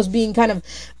music was being kind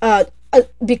of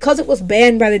because it was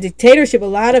banned by the dictatorship, a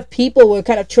lot of people were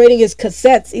kind of trading his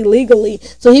cassettes illegally.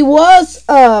 So he was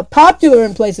popular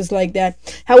in places like that.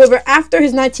 However, after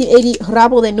his 1980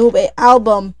 Rabo de Nube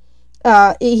album,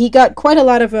 he got quite a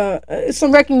lot of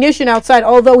some recognition outside,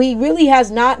 although he really has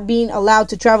not been allowed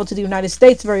to travel to the United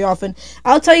States very often.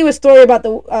 I'll tell you a story about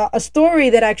a story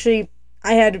that actually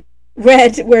I had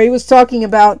read where he was talking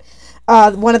about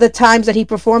one of the times that he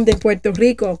performed in Puerto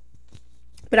Rico.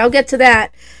 But I'll get to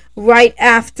that right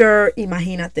after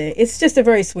Imagínate. It's just a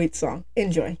very sweet song.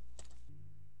 Enjoy.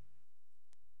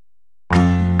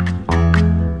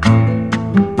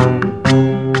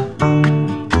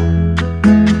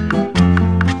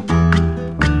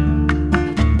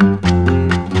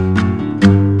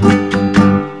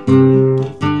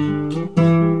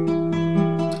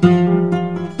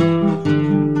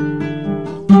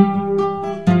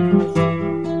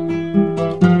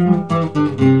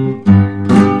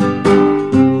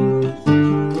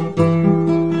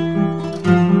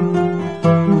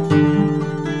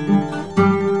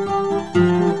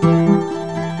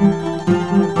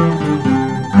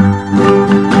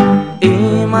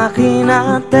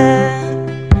 Imagínate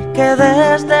que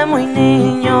desde muy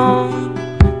niño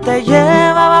te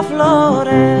llevaba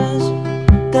flores,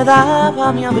 te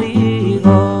daba mi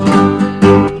abrigo.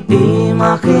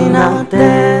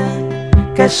 Imagínate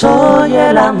que soy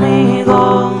el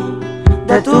amigo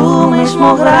de tu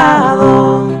mismo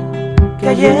grado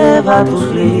que lleva tus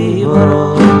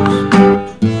libros.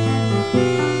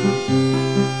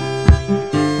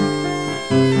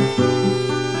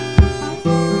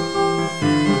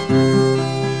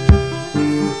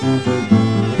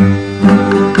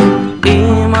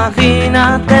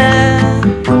 Imagínate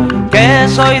que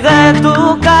soy de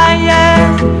tu calle,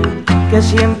 que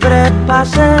siempre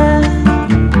pasé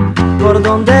por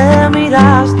donde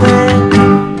miraste.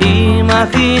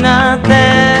 Imagínate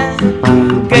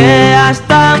que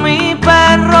hasta mi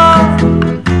perro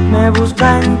me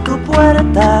busca en tu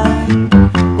puerta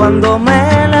cuando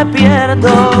me le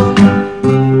pierdo.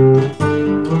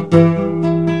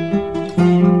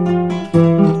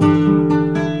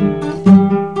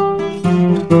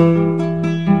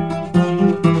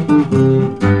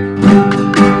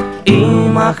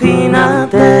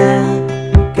 Imagínate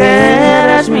que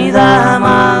eres mi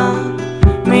dama,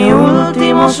 mi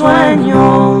último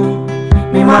sueño,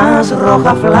 mi más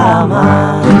roja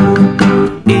flama.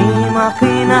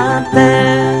 Imagínate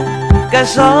que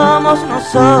somos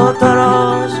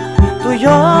nosotros, tú y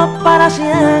yo para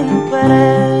siempre,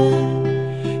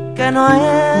 que no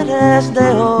eres de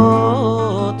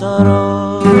otro.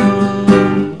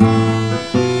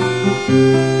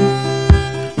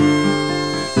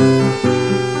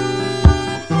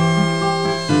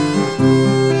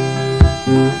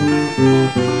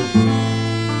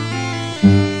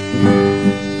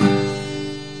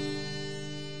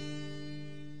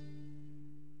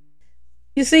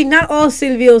 You see, not all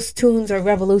Silvio's tunes are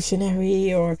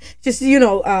revolutionary or just,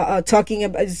 talking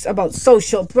about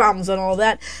social problems and all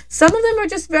that. Some of them are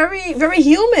just very, very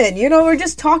human. We're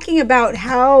just talking about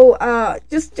how,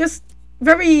 just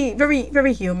very, very,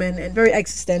 very human and very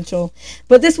existential.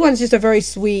 But this one's just a very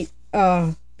sweet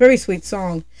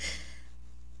song.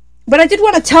 But I did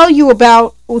want to tell you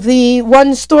about the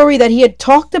one story that he had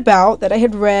talked about that I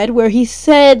had read, where he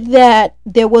said that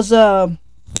there was a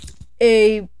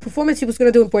performance he was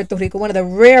going to do in Puerto Rico, one of the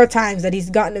rare times that he's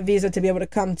gotten a visa to be able to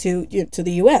come to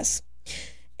the U.S.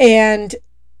 And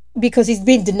because he's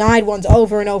been denied ones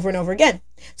over and over and over again.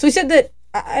 So he said that,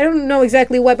 I don't know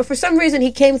exactly why, but for some reason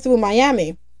he came through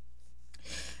Miami.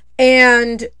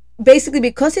 And basically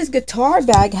because his guitar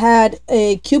bag had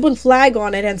a Cuban flag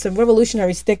on it and some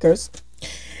revolutionary stickers,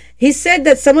 he said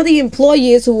that some of the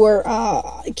employees who were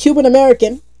Cuban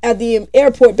American at the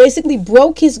airport basically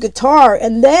broke his guitar,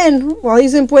 and then while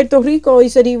he's in Puerto Rico, he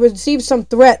said he received some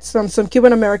threats from some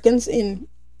Cuban Americans in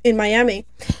Miami,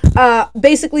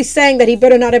 basically saying that he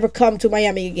better not ever come to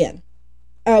Miami again,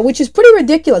 which is pretty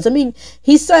ridiculous. I mean,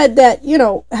 he said that,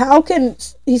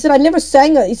 he said, I never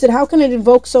sang he said, how can I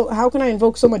invoke so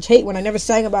much hate when I never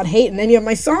sang about hate in any of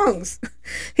my songs?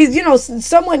 He's,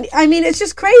 it's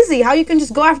just crazy how you can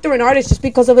just go after an artist just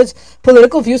because of his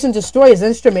political views and destroy his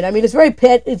instrument. I mean, it's very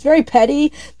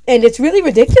petty and it's really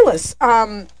ridiculous.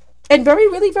 And and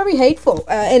really, very hateful.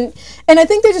 And I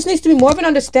think there just needs to be more of an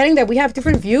understanding that we have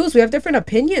different views, we have different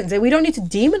opinions, and we don't need to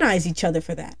demonize each other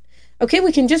for that. Okay,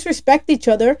 we can just respect each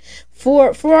other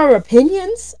for our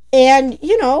opinions, and,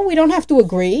 you know, we don't have to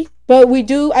agree, but we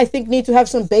do, I think, need to have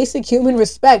some basic human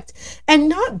respect and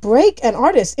not break an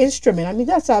artist's instrument. I mean,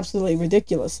 that's absolutely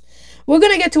ridiculous. We're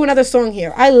going to get to another song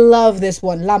here. I love this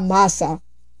one, La Masa.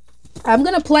 I'm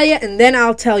going to play it, and then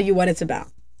I'll tell you what it's about.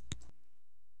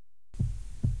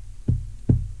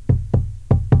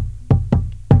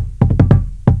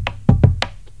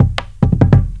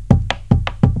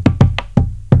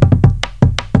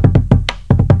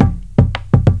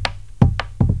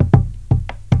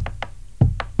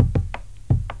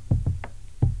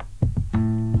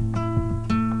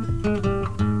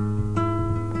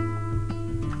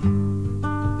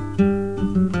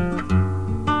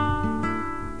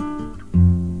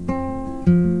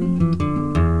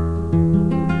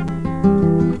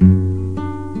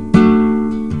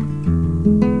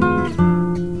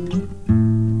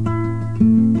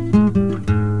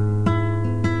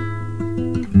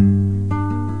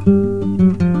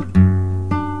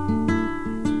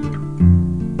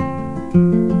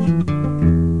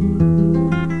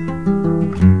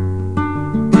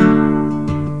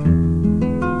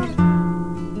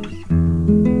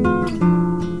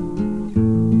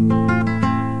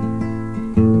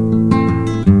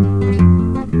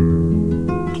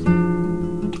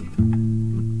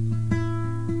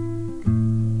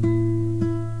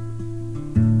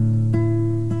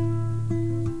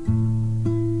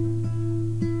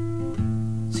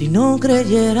 Si no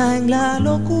creyera en la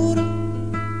locura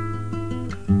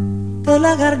de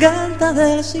la garganta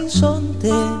del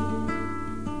sinsonte,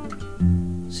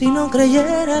 si no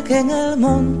creyera que en el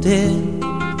monte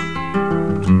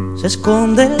se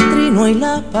esconde el trino y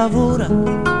la pavura,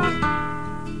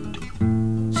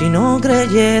 si no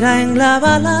creyera en la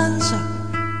balanza,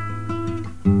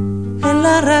 en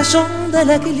la razón del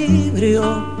equilibrio,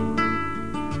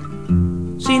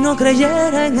 si no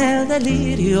creyera en el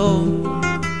delirio,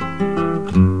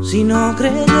 si no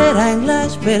creyera en la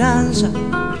esperanza,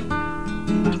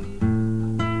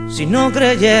 si no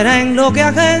creyera en lo que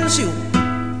agencio,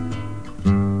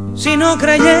 si no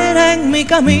creyera en mi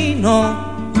camino,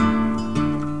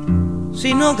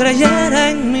 si no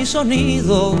creyera en mi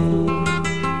sonido,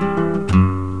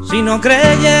 si no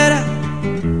creyera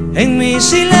en mi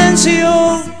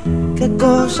silencio, qué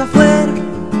cosa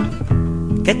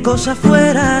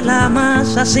fuera la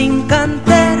masa sin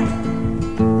cantera,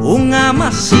 un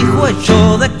amasijo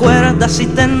hecho de cuerdas y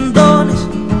tendones,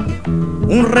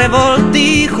 un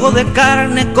revoltijo de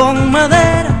carne con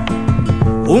madera,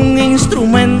 un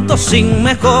instrumento sin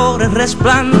mejores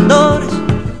resplandores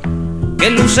que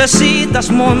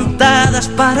lucecitas montadas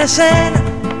para escena.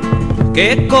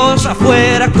 Qué cosa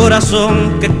fuera,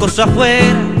 corazón, qué cosa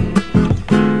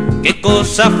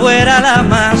fuera la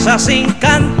masa sin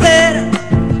cantera,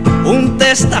 un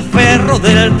testaferro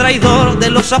del traidor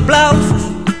de los aplausos,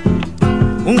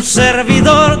 un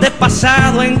servidor de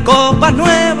pasado en copa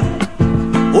nueva,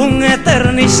 un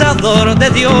eternizador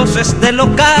de dioses del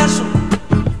ocaso,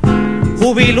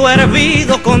 júbilo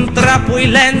hervido con trapo y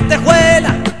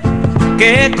lentejuela.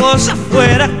 Qué cosa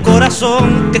fuera,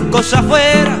 corazón, qué cosa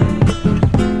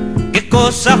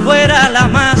fuera la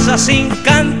masa sin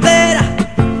cantera,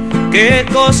 qué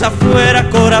cosa fuera,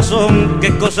 corazón,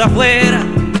 qué cosa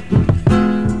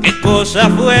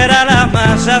fuera la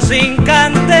masa sin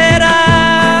cantera.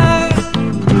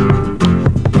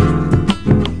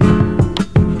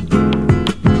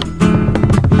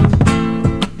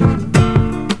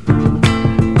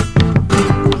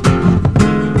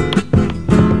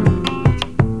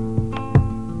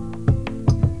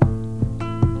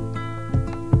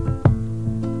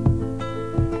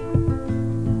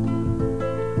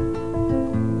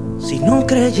 Si no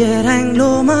creyera en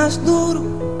lo más duro,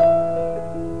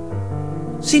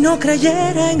 si no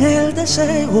creyera en el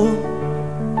deseo,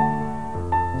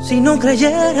 si no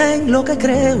creyera en lo que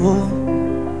creo,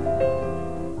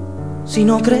 si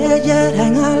no creyera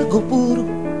en algo puro,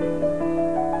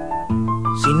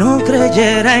 si no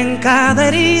creyera en cada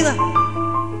herida,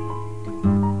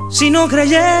 si no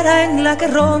creyera en la que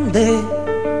ronde,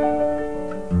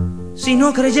 si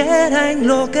no creyera en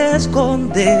lo que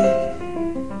esconde,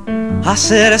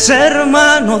 hacerse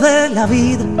hermano de la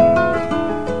vida,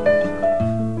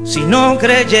 si no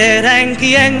creyera en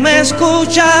quien me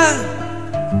escucha,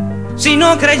 si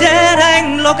no creyera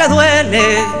en lo que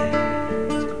duele,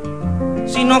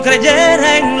 si no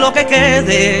creyera en lo que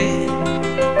quede,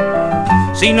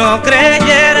 si no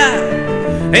creyera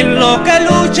en lo que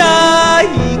lucha,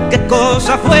 y qué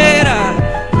cosa fuera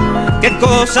qué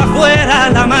cosa fuera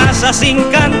la masa sin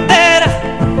cantera,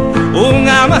 un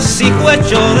amasijo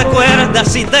hecho de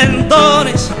cuerdas y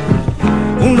tendones,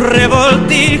 un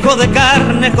revoltijo de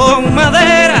carne con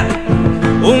madera,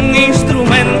 un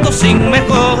instrumento sin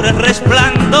mejores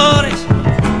resplandores,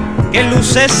 que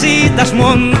lucecitas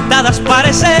montadas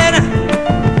parecieran.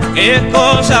 Qué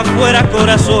cosa fuera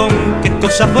corazón, qué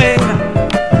cosa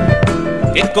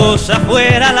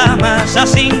fuera la masa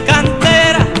sin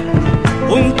cantera,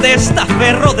 un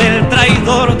testaferro del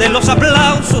traidor de los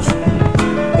aplausos,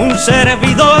 un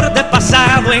servidor de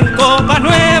pasado en copa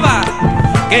nueva.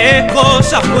 Qué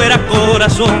cosa fuera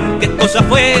corazón, qué cosa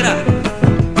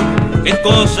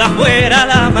fuera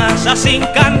la masa sin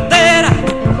cantera,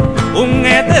 un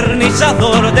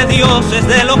eternizador de dioses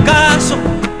del ocaso,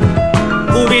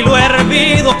 júbilo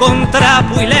hervido con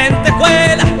trapo y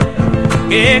lentejuela.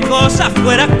 Qué cosa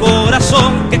fuera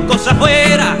corazón, qué cosa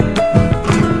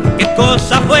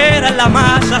fuera la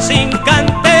masa sin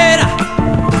cantera,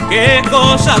 qué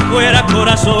cosa fuera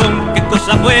corazón, qué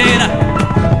cosa fuera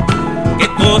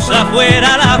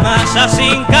la masa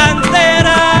sin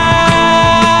cantera.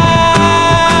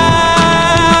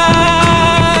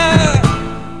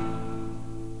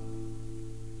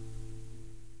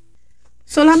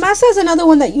 So La Masa is another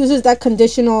one that uses those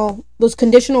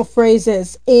conditional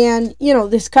phrases and,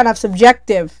 this kind of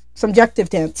subjective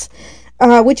tense,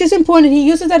 which is important. He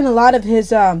uses that in a lot of his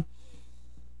songs,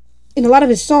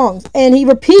 and he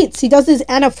does this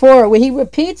anaphora where he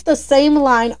repeats the same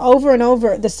line over and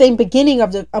over, the same beginning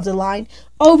of the line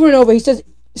over and over. He says,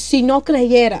 si no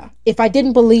creyera, if I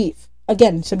didn't believe.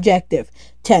 Again, subjective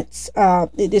tense.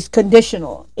 It is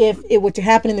conditional if it were to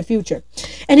happen in the future.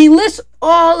 And he lists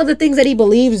all of the things that he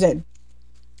believes in,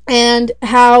 and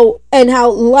how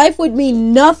life would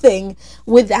mean nothing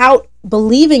without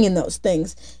believing in those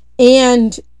things.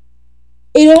 And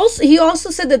he also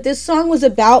said that this song was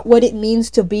about what it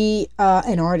means to be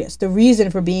an artist, the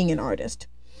reason for being an artist,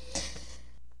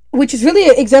 which is really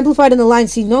exemplified in the line,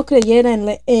 si no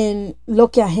creyera en lo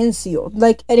que agencio.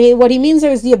 Like, what he means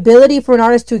there is the ability for an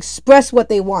artist to express what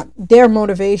they want, their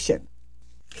motivation.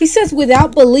 He says,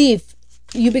 without belief,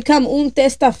 you become un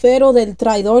testaferro del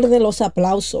traidor de los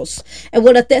aplausos. And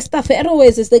what a testaferro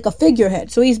is like a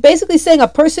figurehead. So he's basically saying a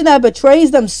person that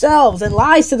betrays themselves and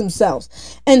lies to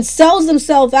themselves and sells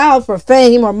themselves out for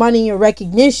fame or money or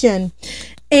recognition.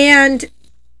 And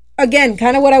again,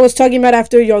 kind of what I was talking about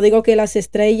after Yo Digo Que Las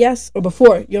Estrellas, or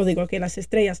before Yo Digo Que Las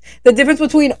Estrellas, the difference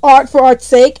between art for art's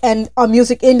sake and a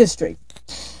music industry.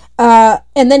 And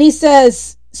then he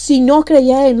says, si no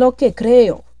creyera en lo que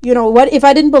creo. What if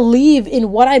I didn't believe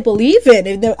in what I believe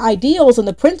in the ideals and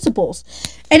the principles?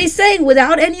 And he's saying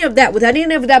without any of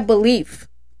that belief,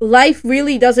 life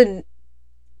really doesn't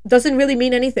really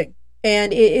mean anything.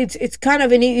 And it's kind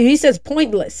of, and he says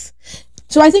pointless.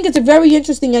 So I think it's a very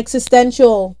interesting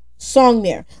existential song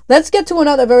there. Let's get to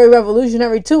another very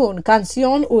revolutionary tune,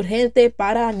 Canción Urgente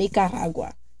para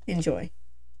Nicaragua. Enjoy.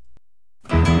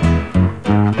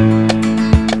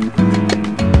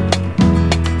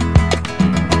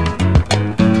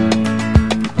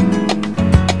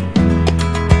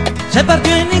 Se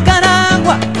partió en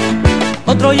Nicaragua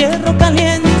otro hierro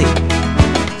caliente.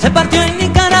 Se partió en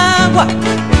Nicaragua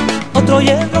otro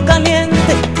hierro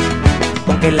caliente.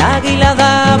 Con que el águila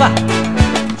daba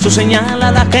su señal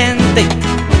a la gente.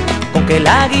 Con que el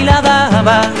águila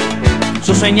daba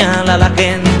su señal a la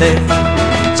gente.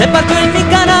 Se partió en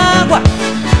Nicaragua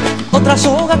otra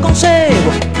soga con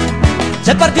cebo.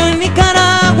 Se partió en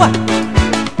Nicaragua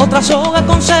otra soga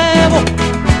con cebo.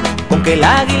 Con que el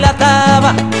águila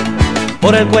daba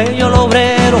por el cuello al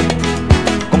obrero,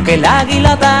 con que el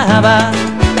águila daba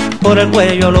por el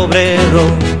cuello al obrero.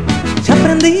 Se ha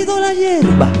prendido la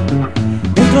hierba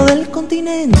dentro del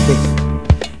continente,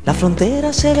 las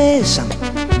fronteras se besan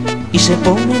y se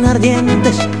ponen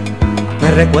ardientes. Me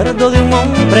recuerdo de un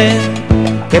hombre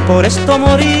que por esto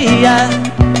moría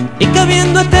y que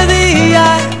viendo este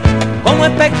día como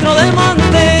espectro del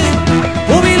monte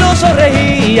jubiloso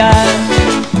reía.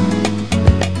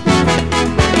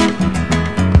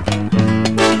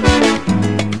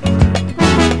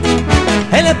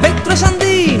 El espectro es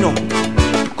andino,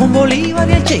 con Bolívar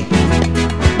y el Che.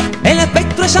 El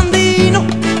espectro es andino,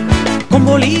 con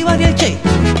Bolívar y el Che.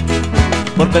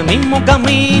 Porque el mismo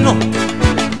camino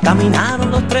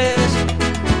caminaron los tres.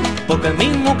 Porque el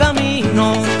mismo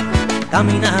camino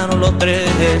caminaron los tres.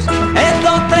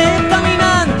 Estos tres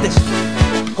caminantes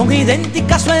con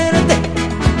idéntica suerte.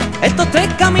 Estos tres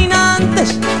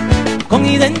caminantes con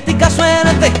idéntica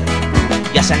suerte.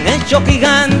 Ya se han hecho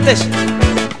gigantes.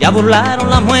 Ya burlaron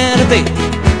la muerte,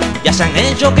 ya se han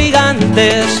hecho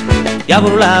gigantes, ya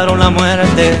burlaron la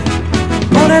muerte.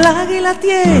 Por el águila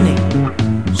tiene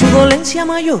su dolencia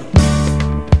mayor.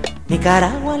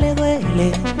 Nicaragua le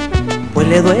duele, pues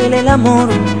le duele el amor.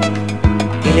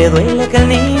 Y le duele que el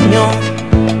niño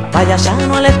vaya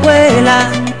sano a la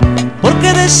escuela,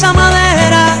 porque de esa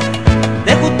madera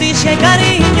de justicia y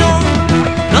cariño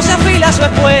no se afila su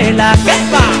escuela. ¿Qué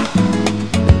va?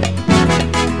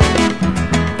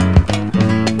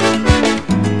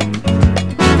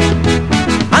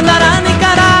 Andará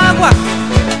Nicaragua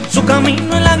su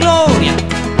camino en la gloria.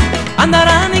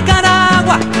 Andará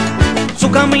Nicaragua su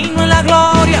camino en la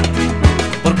gloria,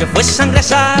 porque fue sangre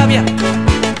sabia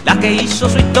la que hizo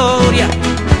su historia,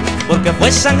 porque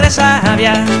fue sangre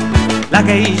sabia la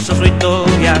que hizo su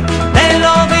historia. Te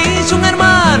lo dice un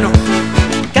hermano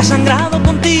que ha sangrado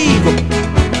contigo,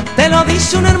 te lo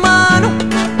dice un hermano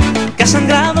que ha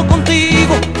sangrado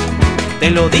contigo, te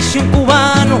lo dice un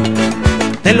cubano,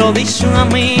 te lo dice un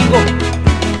amigo,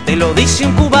 te lo dice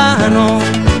un cubano,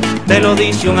 te lo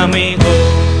dice un amigo.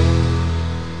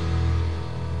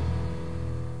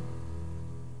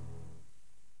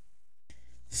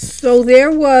 So there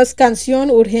was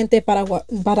Canción Urgente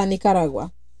para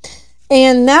Nicaragua.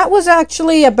 And that was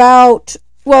actually about,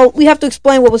 well, we have to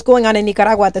explain what was going on in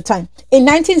Nicaragua at the time. In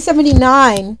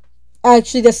 1979,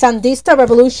 actually, the Sandinista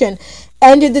revolution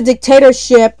ended the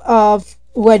dictatorship of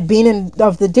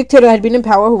the dictator that had been in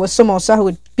power, who was Somoza, who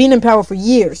had been in power for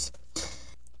years.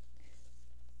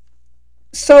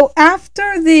 So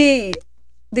after the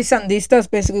Sandistas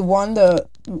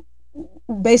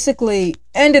basically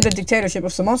ended the dictatorship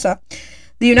of Somoza,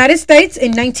 the United States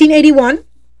in 1981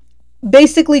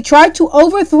 basically tried to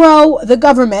overthrow the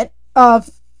government of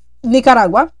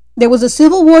Nicaragua. There was a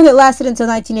civil war that lasted until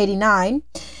 1989.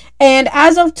 And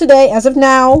as of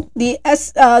now, the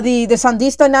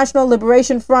Sandinista National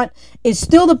Liberation Front is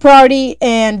still the party,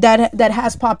 and that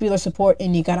has popular support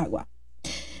in Nicaragua.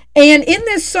 And in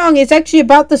this song, it's actually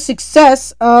about the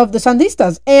success of the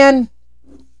Sandistas. And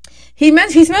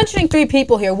he's mentioning three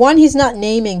people here. One he's not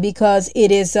naming because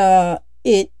it is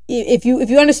if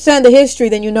you understand the history,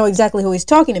 then you know exactly who he's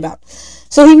talking about.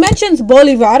 So he mentions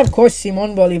Bolivar, of course,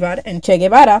 Simón Bolivar and Che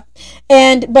Guevara,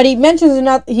 but he mentions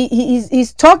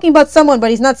he's talking about someone, but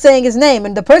he's not saying his name.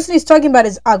 And the person he's talking about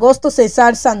is Augusto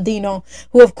César Sandino,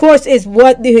 who of course is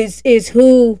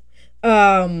who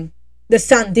the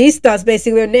Sandistas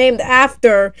basically are named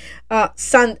after.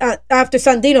 After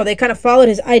Sandino. They kind of followed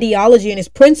his ideology and his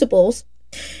principles.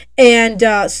 And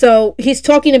so he's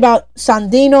talking about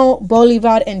Sandino,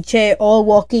 Bolivar, and Che all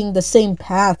walking the same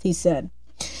path, he said.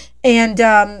 And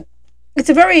it's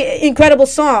a very incredible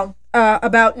song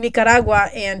about Nicaragua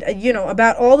and,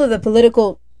 about all of the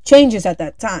political changes at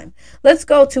that time. Let's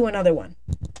go to another one.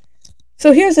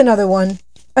 So here's another one.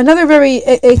 Another very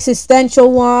existential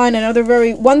one.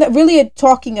 One that really is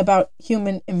talking about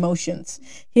human emotions.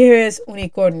 Here is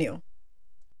Unicornio.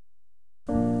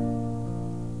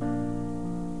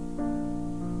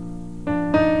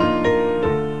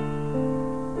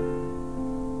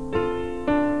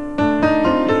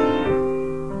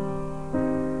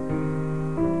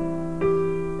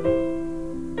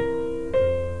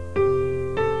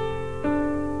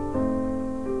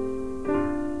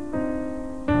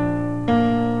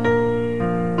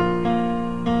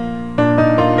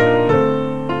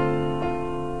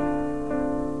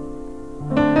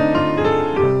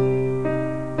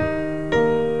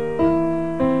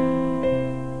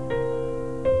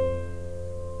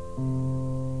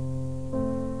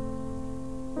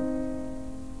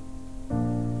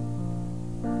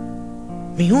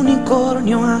 Mi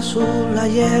unicornio azul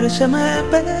ayer se me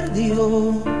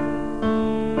perdió.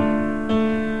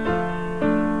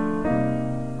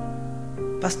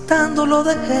 Pastando lo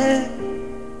dejé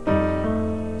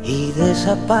y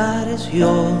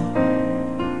desapareció.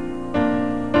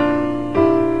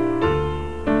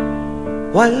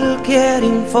 Cualquier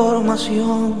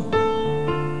información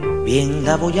bien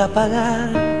la voy a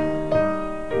pagar.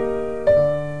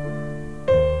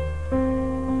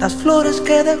 Las flores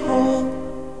que dejó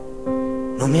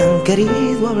no me han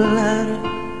querido hablar.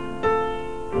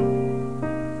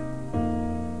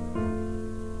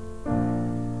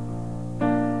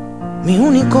 Mi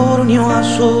unicornio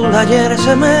azul ayer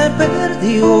se me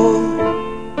perdió.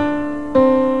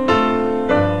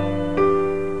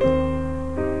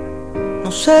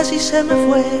 No sé si se me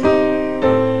fue,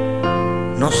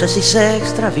 no sé si se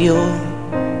extravió.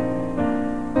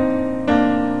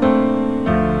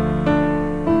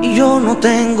 Y yo no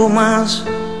tengo más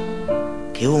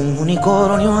que un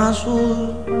unicornio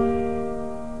azul.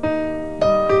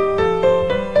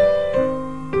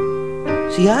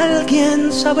 Si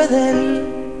alguien sabe de él,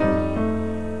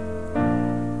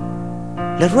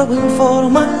 le ruego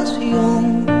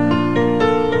información.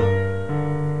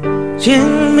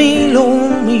 100.000 o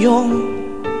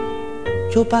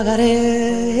 1.000.000 yo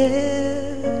pagaré.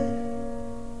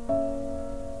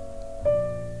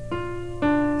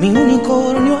 Mi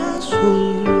unicornio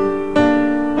azul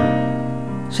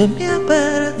se me ha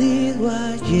perdido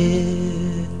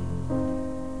ayer,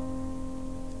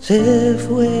 se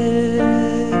fue.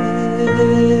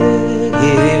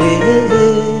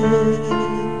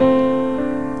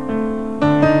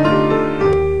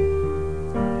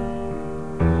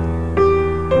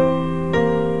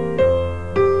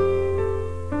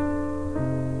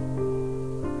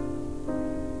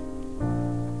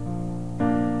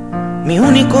 Mi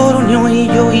unicornio y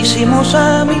yo hicimos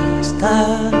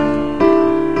amistad,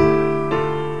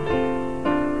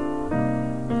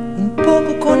 un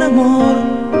poco con amor,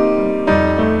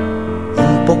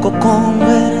 un poco con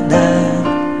verdad.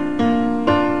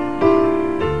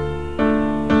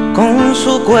 Con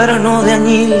su cuerno de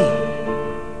añil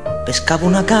pescaba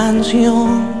una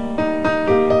canción,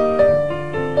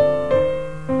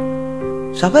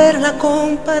 saberla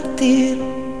compartir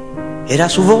era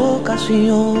su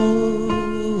vocación.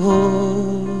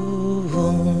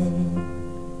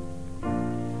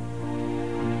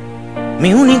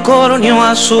 Mi unicornio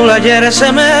azul ayer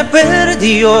se me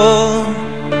perdió,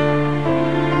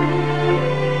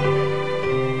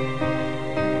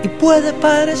 y puede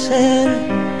parecer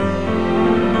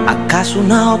acaso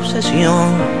una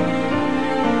obsesión,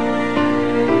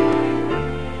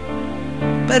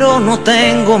 pero no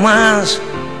tengo más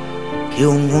que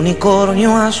un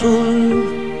unicornio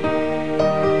azul.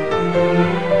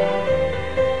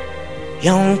 Y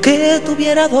aunque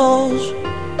tuviera dos,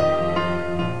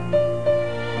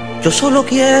 yo solo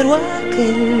quiero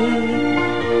aquel.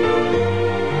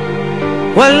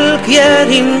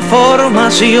 Cualquier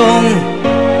información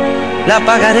la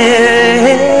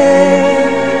pagaré.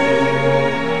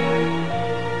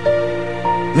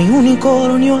 Mi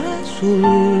unicornio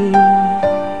azul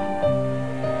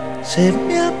se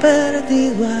me ha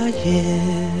perdido ayer,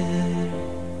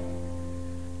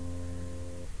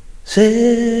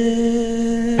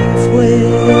 se fue.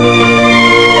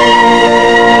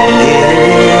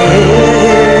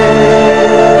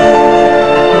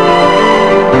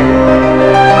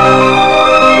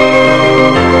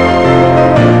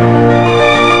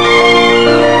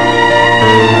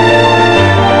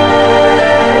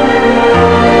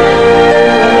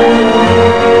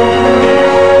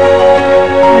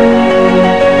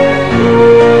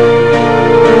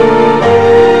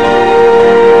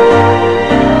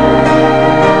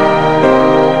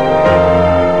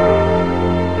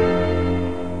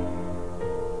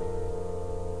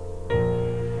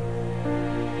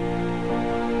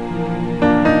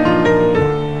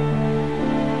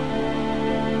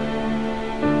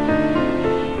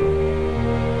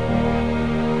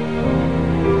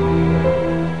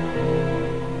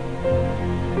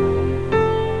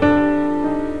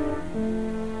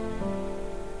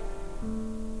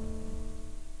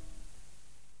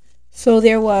 So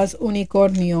there was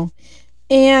Unicornio.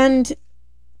 And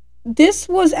this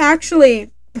was actually,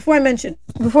 before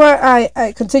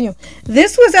I continue,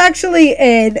 this was actually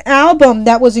an album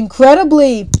that was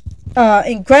incredibly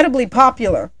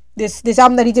popular. This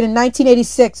album that he did in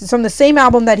 1986. It's from the same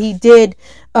album that he did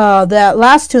the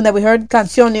last tune that we heard,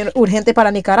 Canción Urgente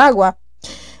para Nicaragua.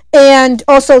 And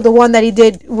also the one that he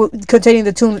did containing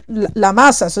the tune La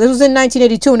Masa. So this was in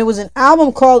 1982, and it was an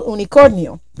album called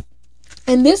Unicornio.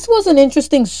 And this was an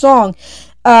interesting song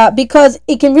because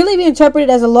it can really be interpreted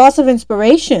as a loss of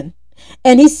inspiration.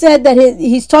 And he said that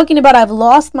he's talking about, I've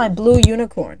lost my blue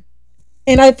unicorn.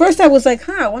 And at first I was like,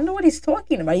 I wonder what he's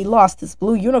talking about. He lost his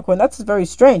blue unicorn. That's very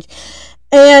strange.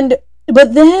 But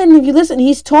then if you listen,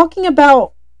 he's talking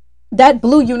about that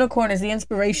blue unicorn is the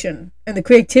inspiration and the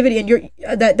creativity and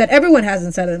that everyone has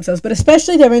inside of themselves, but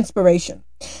especially their inspiration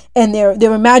and their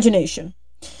imagination.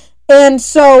 And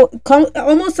so,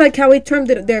 almost like how he termed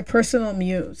it, their personal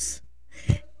muse.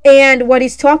 And what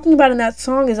he's talking about in that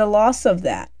song is a loss of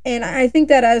that. And I think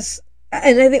that I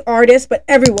think artists, but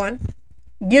everyone,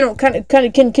 kind of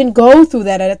can go through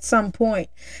that at some point.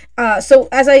 So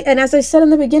as I said in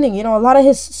the beginning, a lot of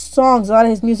his songs, a lot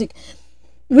of his music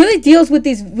really deals with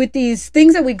these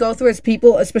things that we go through as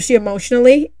people, especially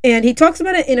emotionally. And he talks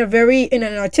about it in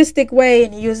an artistic way,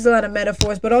 and he uses a lot of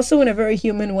metaphors, but also in a very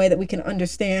human way that we can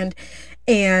understand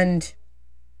and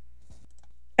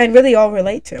really all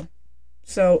relate to.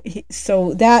 So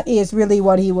that is really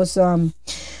what he was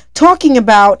talking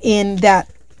about in that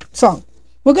song.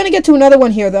 We're going to get to another one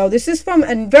here, though. This is from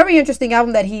a very interesting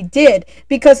album that he did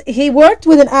because he worked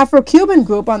with an Afro-Cuban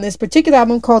group on this particular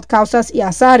album called Causas y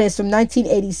Azares from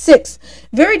 1986.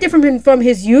 Very different from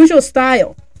his usual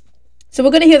style. So we're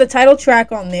going to hear the title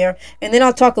track on there, and then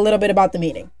I'll talk a little bit about the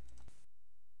meaning.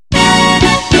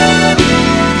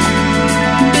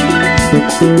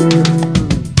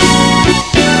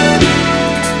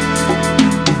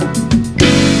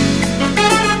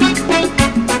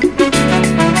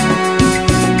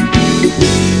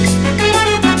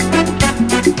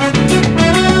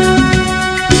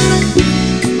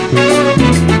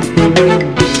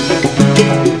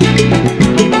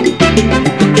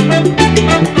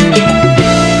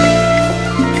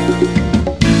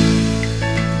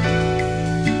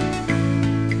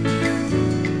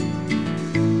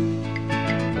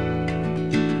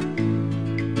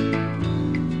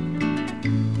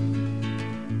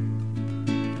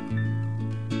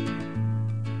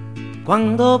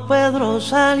 Cuando Pedro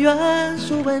salió a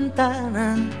su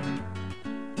ventana,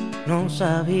 no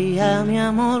sabía, mi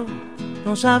amor,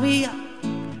 no sabía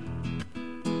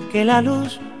que la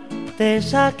luz de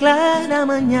esa clara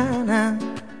mañana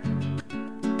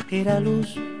era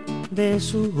luz de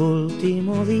su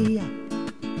último día.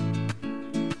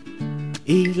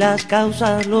 Y las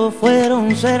causas lo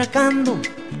fueron cercando,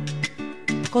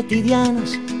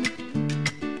 cotidianas,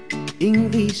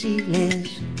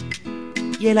 invisibles.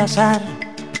 Y el azar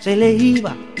se le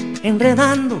iba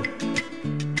enredando,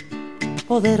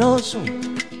 poderoso,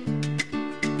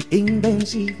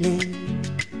 invencible.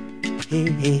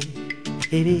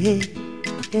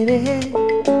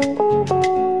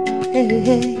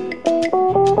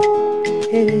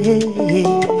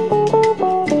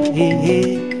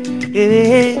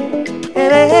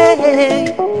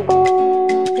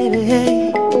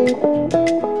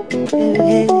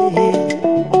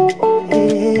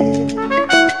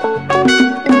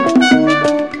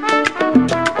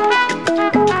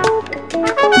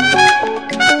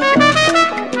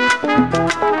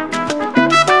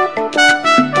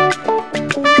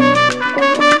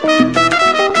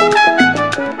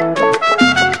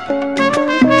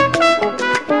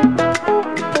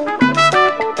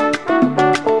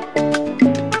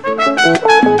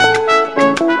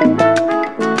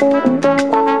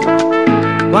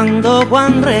 Cuando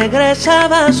Juan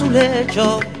regresaba a su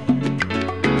lecho,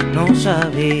 no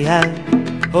sabía,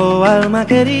 oh alma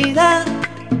querida,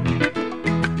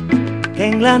 que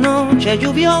en la noche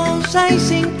lluviosa y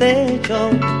sin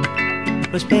techo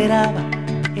lo esperaba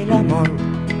el amor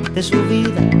de su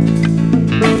vida.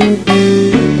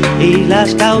 Y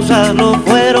las causas lo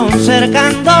fueron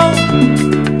cercando,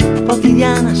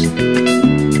 cotidianas,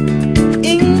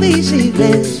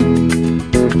 invisibles,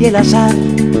 y el azar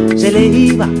se le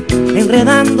iba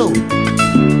enredando,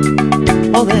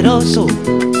 poderoso,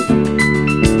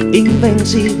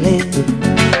 invencible.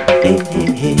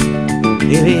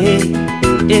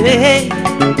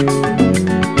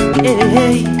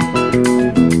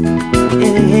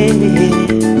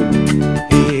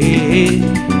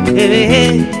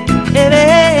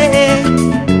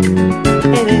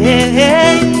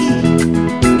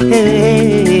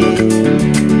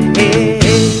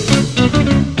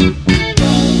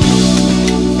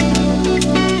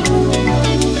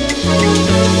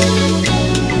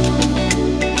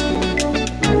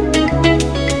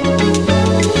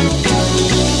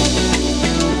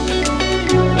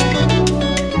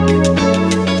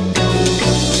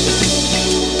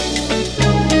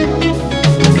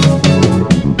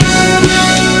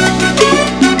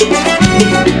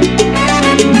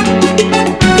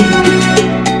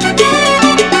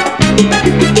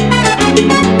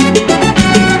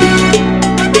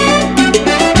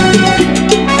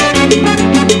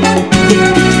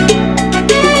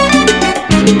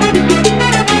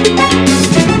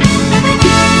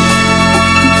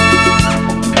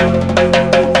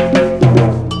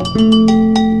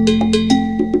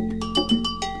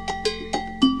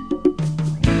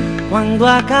 Cuando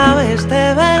acabe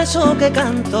este verso que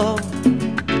canto,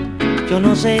 yo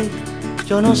no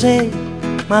sé,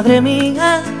 madre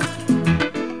mía,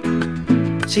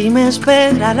 si me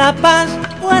espera la paz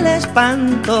o el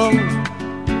espanto,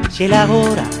 si el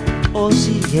ahora o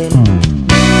si el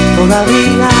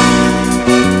todavía.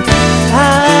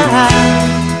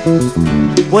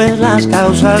 Pues las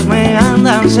causas me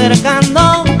andan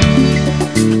cercando,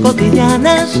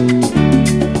 cotidianas,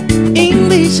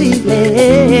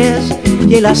 invisibles,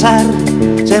 y el azar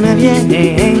se me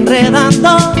viene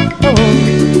enredando,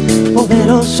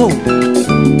 poderoso,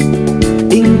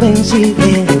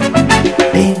 invencible.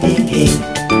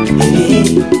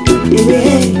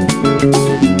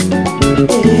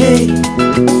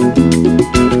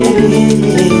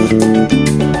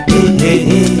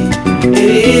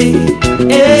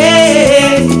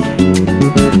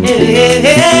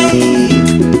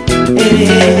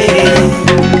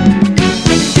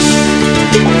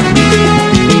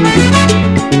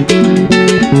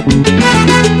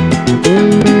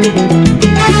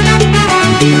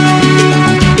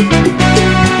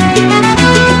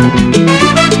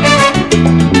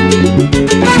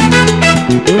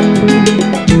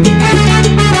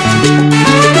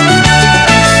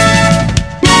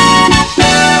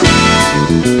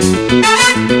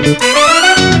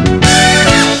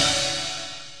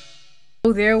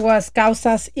 There was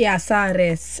Causas y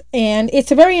Azares, and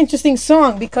it's a very interesting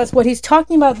song because what he's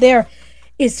talking about there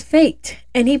is fate,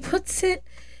 and he puts it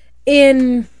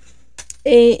in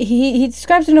he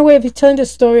describes it in a way of telling the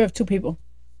story of two people,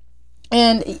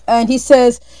 and he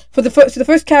says for the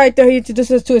first character he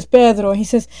introduces to is Pedro. He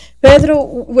says Pedro,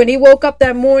 when he woke up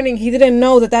that morning, he didn't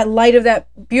know that light of that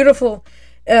beautiful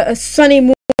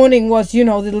sunny morning was,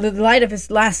 the light of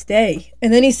his last day.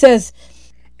 And then he says,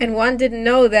 and Juan didn't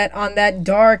know that on that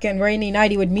dark and rainy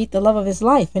night he would meet the love of his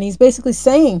life. And he's basically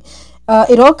saying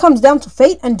it all comes down to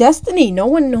fate and destiny. No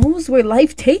one knows where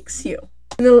life takes you.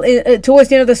 And towards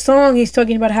the end of the song, he's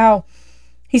talking about how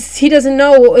he doesn't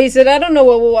know. He said, I don't know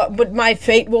what my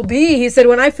fate will be. He said,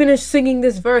 when I finish singing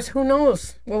this verse, who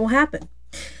knows what will happen?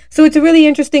 So it's a really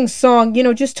interesting song,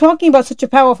 just talking about such a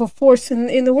powerful force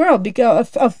in the world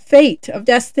because of fate, of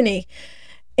destiny,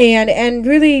 and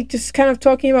really just kind of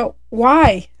talking about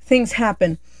why things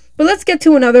happen. But let's get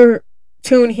to another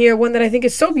tune here, one that I think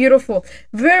is so beautiful.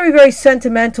 Very, very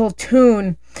sentimental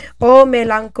tune. Oh,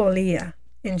 Melancolía.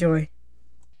 Enjoy.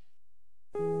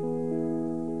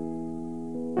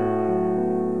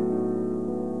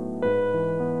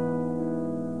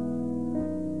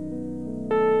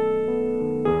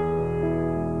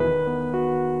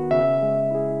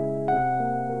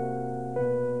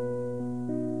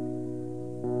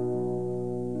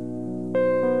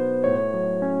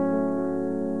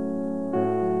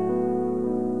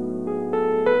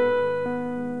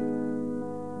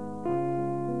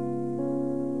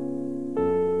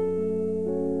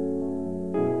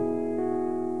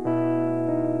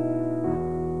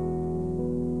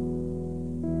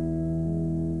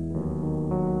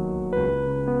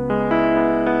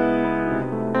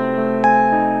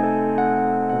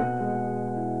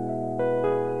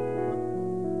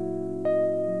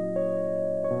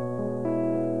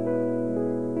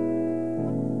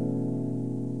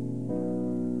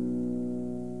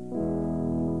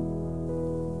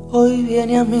 Hoy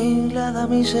viene a mí la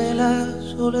damisela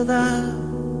soledad,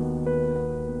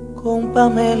 con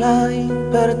Pamela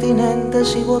impertinente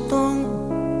y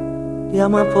botón de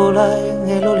amapola en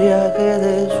el oleaje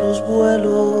de sus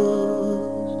vuelos.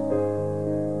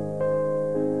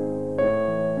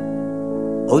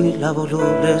 Hoy la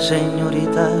voluble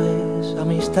señorita es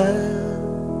amistad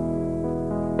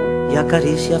y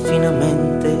acaricia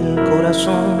finamente el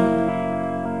corazón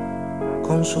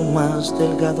con su más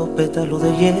delgado pétalo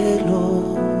de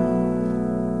hielo.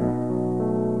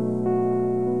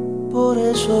 Por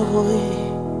eso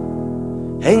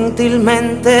hoy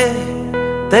gentilmente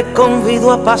te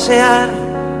convido a pasear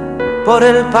por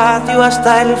el patio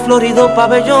hasta el florido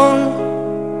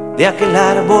pabellón de aquel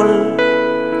árbol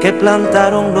que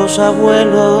plantaron los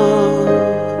abuelos.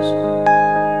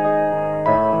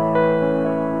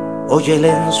 Hoy el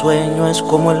ensueño es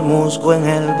como el musgo en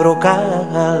el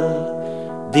brocal,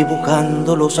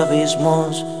 dibujando los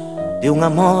abismos de un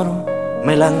amor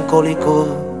melancólico,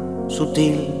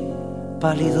 sutil,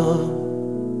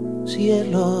 pálido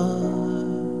cielo.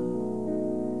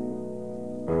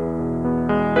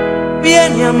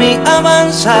 Viene a mí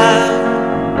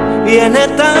avanzar, viene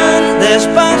tan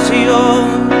despacio,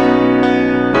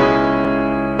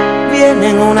 viene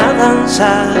en una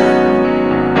danza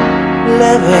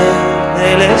leve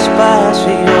del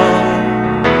espacio.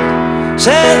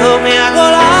 Cedo me hago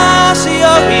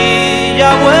lacio y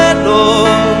ya vuelo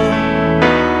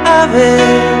a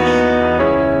ver.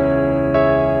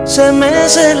 Se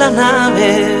mece la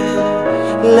nave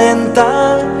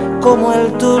lenta como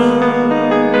el tul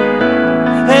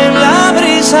en la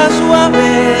brisa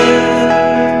suave,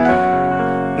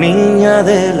 niña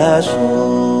del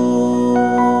azul.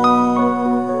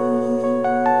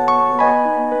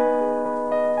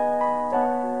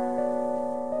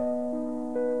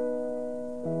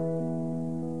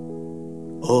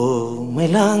 Oh,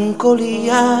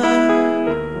 melancolía,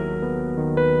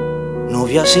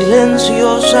 novia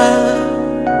silenciosa,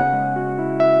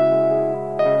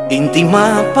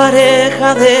 íntima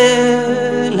pareja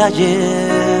del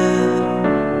ayer.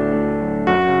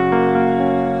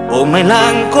 Oh,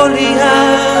 melancolía,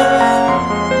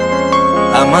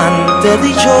 verte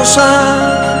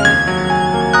dichosa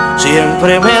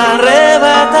siempre me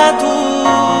arrebata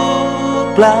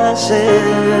tu placer.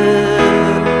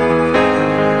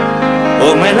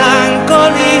 Oh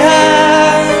melancolía,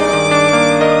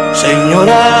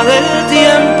 señora del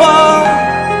tiempo,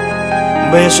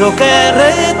 beso que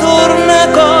retorna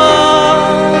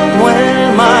como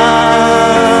el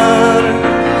mar.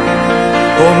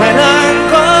 Oh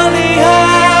melancolía,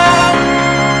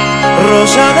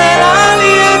 rosa del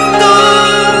aliento,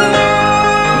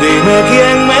 dime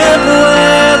quién me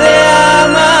puede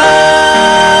amar.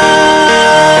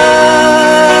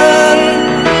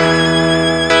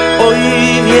 Hoy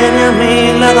viene a mí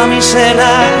la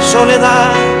damisela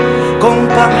soledad, con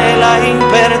Pamela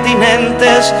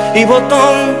impertinentes y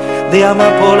botón de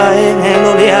amapola en el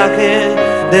oleaje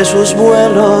de sus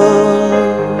vuelos.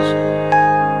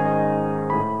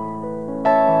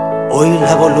 Hoy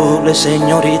la voluble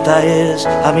señorita es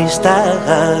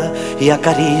amistad y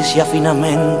acaricia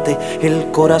finamente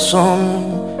el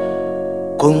corazón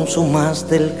con su más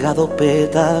delgado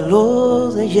pétalo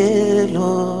de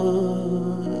hielo.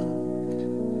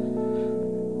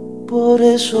 Por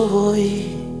eso hoy,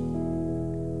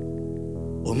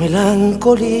 oh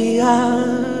melancolía,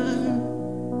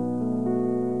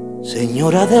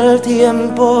 señora del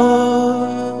tiempo,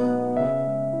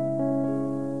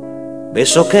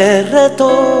 beso que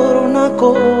retorna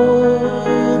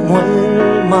como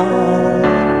el mar.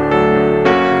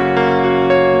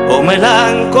 Oh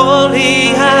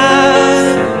melancolía,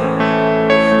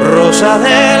 rosa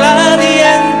del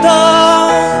aliento,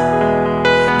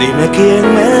 dime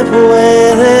quién me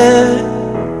puede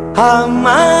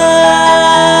amar.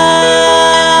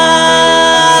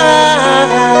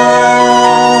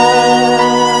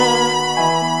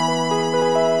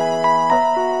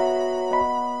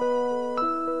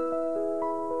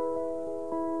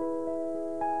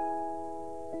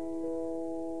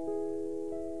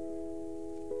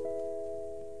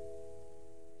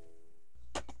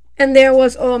 And there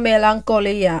was O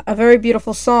Melancolia, a very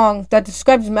beautiful song that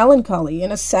describes melancholy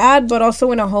in a sad but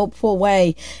also in a hopeful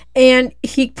way. And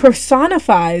he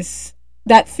personifies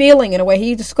that feeling in a way.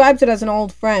 He describes it as an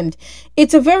old friend.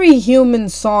 It's a very human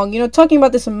song, talking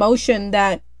about this emotion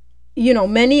that,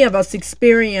 many of us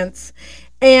experience.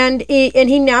 And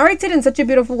he narrates it in such a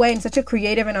beautiful way, in such a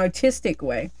creative and artistic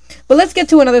way. But let's get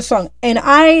to another song. And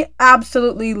I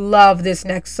absolutely love this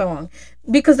next song,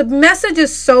 because the message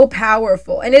is so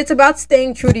powerful, and it's about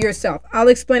staying true to yourself. I'll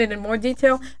explain it in more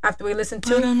detail after we listen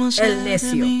to El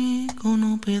Necio.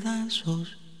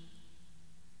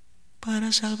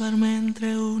 Para salvarme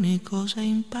entre únicos e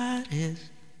impares,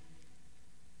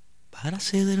 para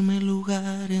cederme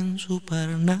lugar en su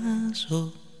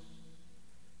Parnaso,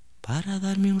 para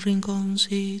darme un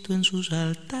rinconcito en sus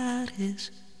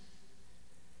altares.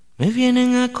 Me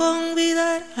vienen a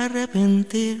convidar a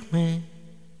arrepentirme,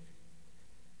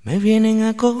 me vienen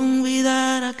a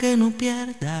convidar a que no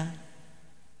pierda,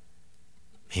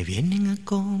 me vienen a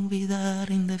convidar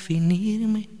a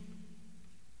indefinirme,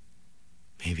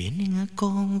 me vienen a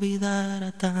convidar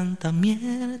a tanta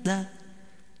mierda.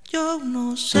 Yo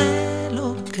no sé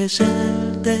lo que es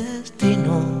el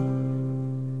destino,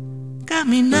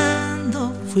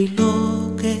 caminando fui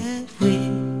lo que fui.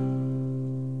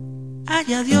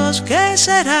 Haya Dios que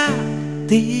será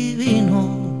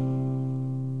divino.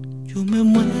 Yo me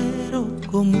muero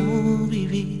como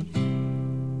viví,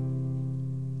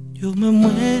 yo me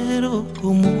muero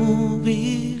como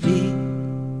viví,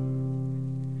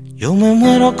 yo me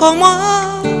muero como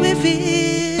viví.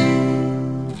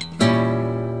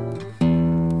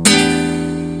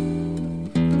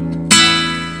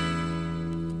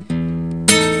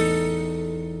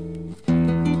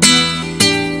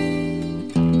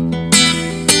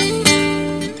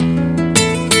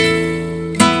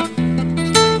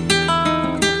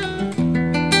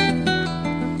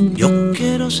 Yo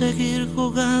quiero seguir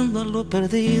jugando a lo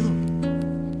perdido,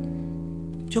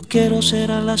 yo quiero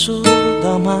ser a la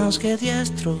zurda más que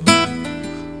diestro,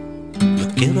 yo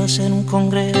quiero hacer un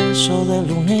congreso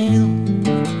del unido,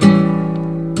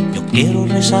 yo quiero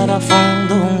rezar a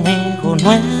fondo un hijo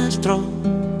nuestro.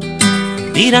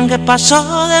 Dirán que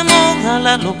pasó de moda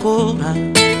la locura,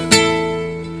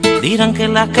 dirán que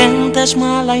la gente es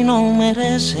mala y no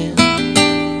merece.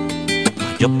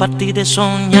 Yo partiré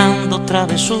soñando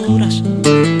travesuras,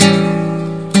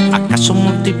 ¿acaso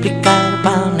multiplicar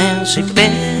panes y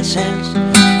peces?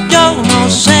 Yo no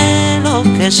sé lo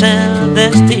que es el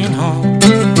destino,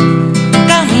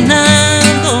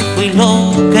 caminando fui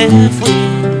lo que fui.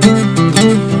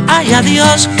 Haya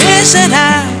Dios que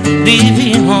será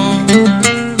divino.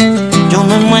 Yo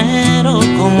me muero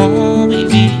como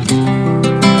viví,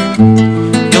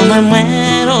 yo me muero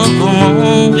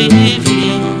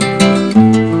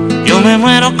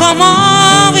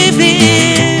cómo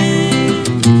vivir.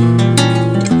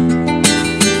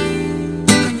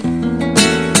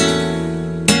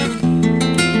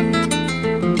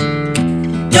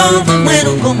 Yo me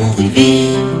muero como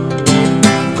vivir,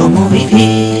 como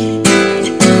vivir.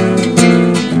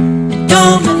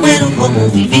 Yo me muero como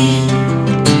vivir,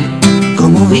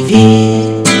 como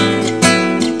vivir.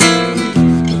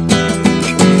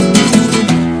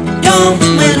 Yo me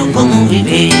muero como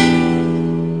vivir.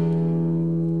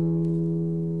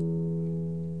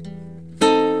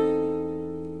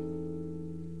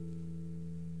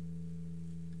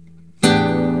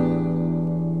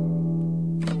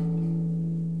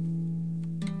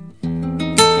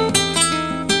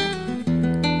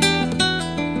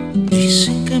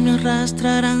 Dicen que me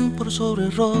arrastrarán por sobre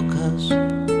rocas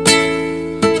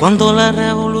cuando la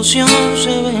revolución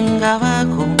se venga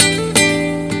abajo,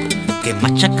 que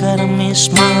machacaran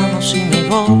mis manos y mi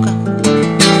boca,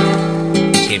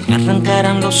 que me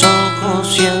arrancaran los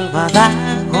ojos y el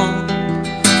badajo.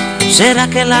 ¿Será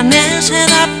que la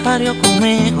necedad parió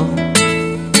conmigo?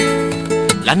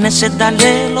 La necedad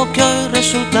de lo que hoy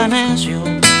resulta necio,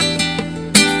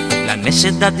 la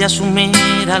necedad de asumir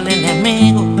al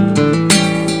enemigo,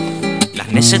 la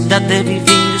necedad de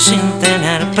vivir sin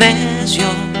tener precio.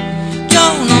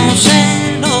 Yo no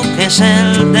sé lo que es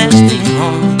el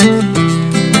destino,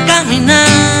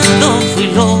 caminando fui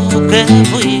lo que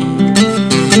fui.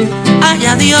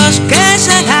 Haya Dios que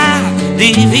será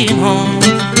divino.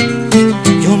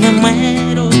 Yo me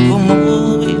muero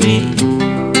como viví,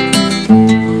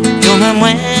 yo me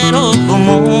muero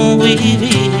como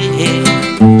viví,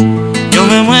 yo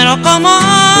me muero como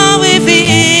viví.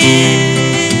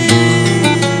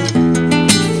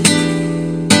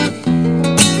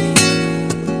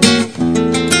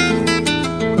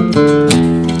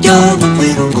 Yo me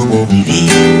muero como viví.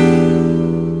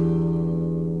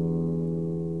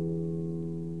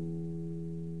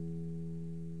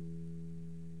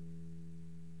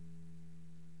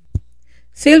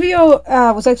 Silvio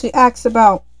was actually asked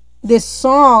about this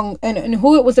song and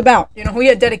who it was about, who he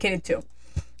had dedicated to.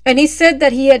 And he said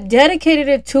that he had dedicated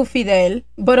it to Fidel,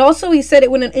 but also he said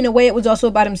it in a way it was also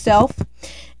about himself.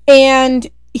 And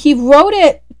he wrote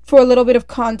it, for a little bit of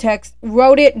context,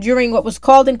 wrote it during what was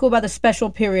called in Cuba the special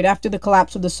period after the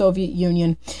collapse of the Soviet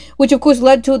Union, which of course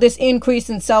led to this increase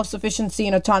in self-sufficiency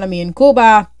and autonomy in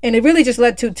Cuba. And it really just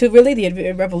led to really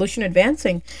the revolution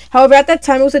advancing. However, at that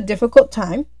time, it was a difficult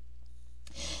time.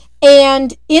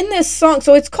 And in this song,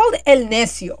 so it's called El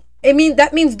Necio.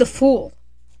 That means the fool.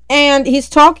 And he's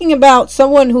talking about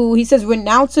someone who, he says,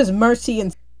 renounces mercy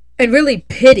and really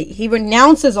pity. He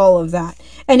renounces all of that.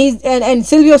 And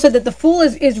Silvio said that the fool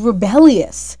is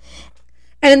rebellious.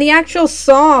 And in the actual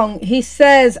song, he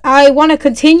says, I want to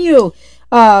continue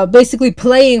basically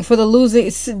playing for the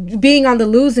losing, being on the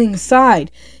losing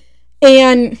side.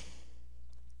 And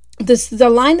the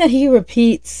line that he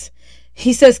repeats,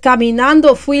 he says,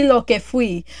 caminando fui lo que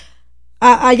fui.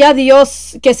 Allá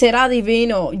Dios que será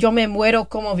divino. Yo me muero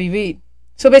como viví.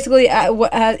 So basically,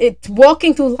 it's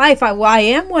walking through life. I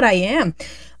am what I am.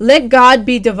 Let God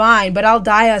be divine, but I'll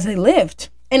die as I lived.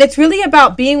 And it's really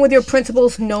about being with your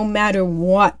principles no matter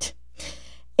what.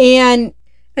 And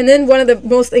then one of the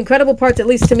most incredible parts, at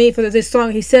least to me, for this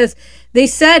song, he says, they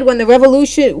said when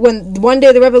one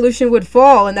day the revolution would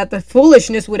fall and that the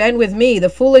foolishness would end with me, the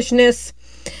foolishness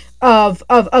of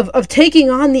taking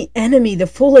on the enemy, the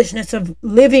foolishness of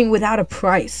living without a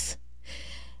price.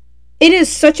 It is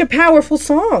such a powerful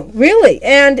song, really.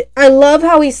 And I love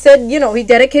how he said, he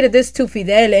dedicated this to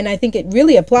Fidel, and I think it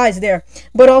really applies there,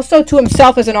 but also to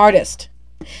himself as an artist.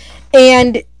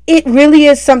 And it really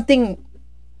is something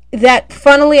that,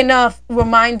 funnily enough,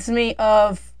 reminds me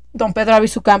of Don Pedro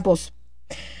Albizu Campos,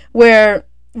 where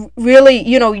really,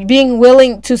 being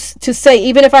willing to say,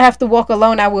 even if I have to walk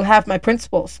alone, I will have my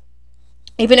principles.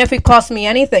 Even if it costs me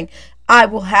anything, I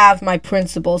will have my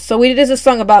principles. So it is a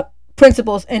song about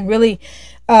principles and really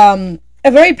a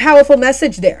very powerful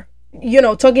message there.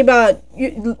 Talking about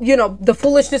the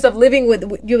foolishness of living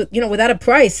without a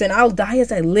price, and I'll die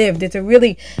as I lived. It's a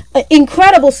really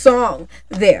incredible song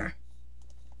there.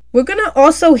 We're gonna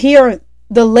also hear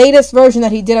the latest version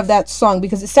that he did of that song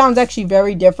because it sounds actually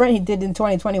very different. He did in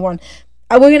 2021.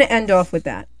 We're gonna end off with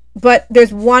that, but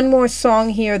there's one more song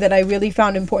here that I really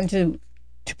found important to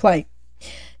play,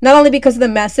 not only because of the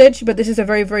message, but this is a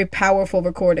very, very powerful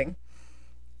recording.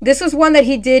 This was one that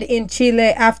he did in Chile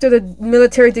after the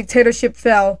military dictatorship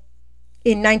fell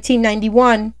in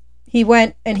 1991. He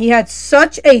went and he had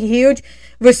such a huge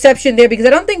reception there because I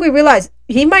don't think we realize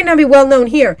he might not be well known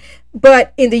here,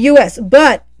 but in the US,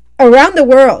 but around the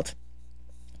world,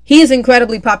 He is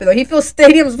incredibly popular. He fills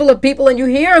stadiums full of people, and you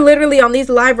hear literally on these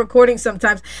live recordings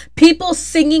sometimes people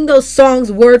singing those songs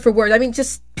word for word. I mean,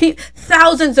 just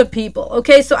thousands of people.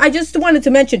 Okay, so I just wanted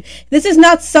to mention this is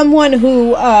not someone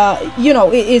who,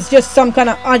 is just some kind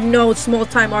of unknown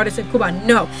small-time artist in Cuba.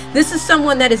 No, this is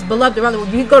someone that is beloved around the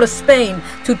world. You go to Spain,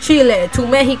 to Chile, to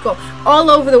Mexico, all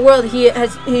over the world.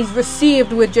 He's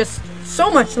received with just so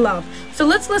much love. So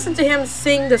let's listen to him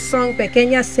sing the song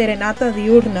Pequeña Serenata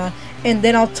Diurna, and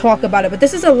then I'll talk about it. But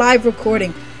this is a live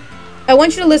recording. I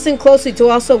want you to listen closely to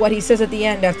also what he says at the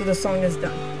end after the song is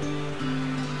done.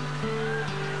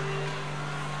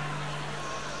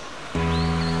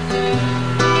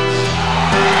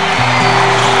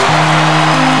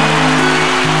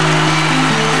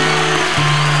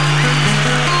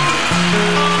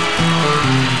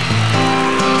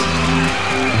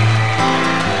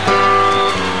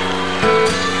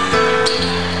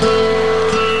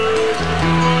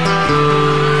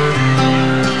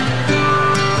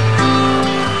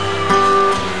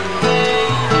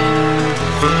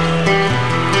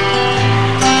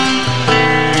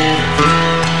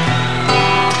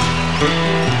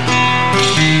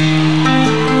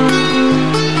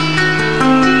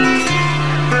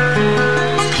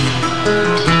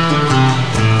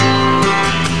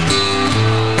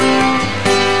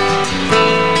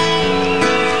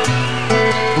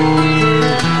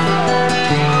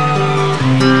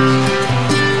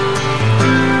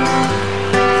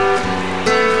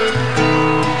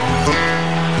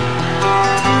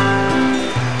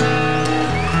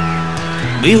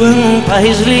 Vivo en un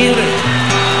país libre,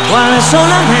 cual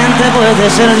solamente puede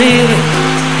ser libre.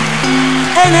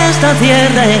 En esta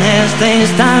tierra, en este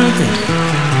instante,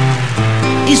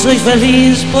 y soy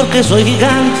feliz porque soy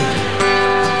gigante.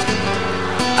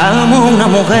 Amo una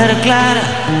mujer clara,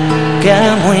 que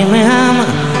amo y me ama,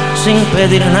 sin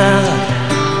pedir nada,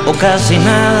 o casi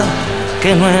nada,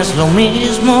 que no es lo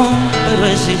mismo, pero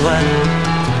es igual.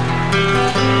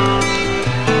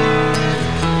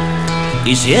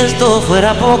 Y si esto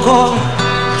fuera poco,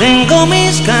 tengo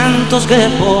mis cantos que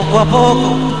poco a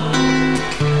poco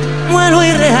muero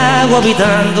y rehago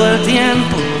habitando el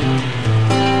tiempo,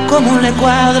 como le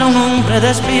cuadra a un hombre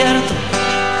despierto.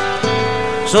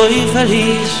 Soy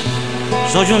feliz,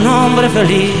 soy un hombre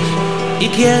feliz, y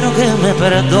quiero que me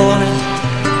perdonen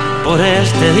por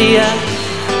este día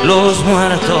los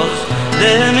muertos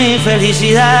de mi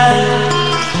felicidad.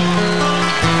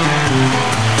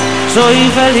 Soy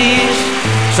feliz,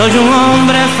 soy un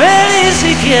hombre feliz,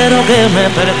 y quiero que me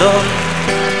perdone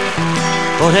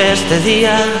por este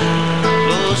día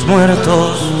los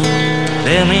muertos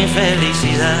de mi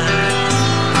felicidad.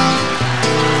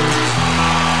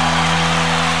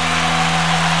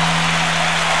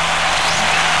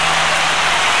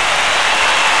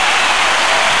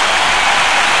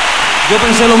 Yo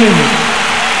pensé lo mismo.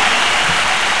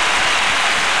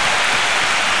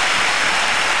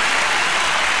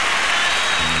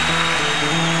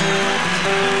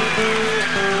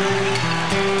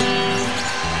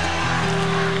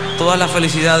 Todas las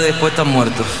felicidades después están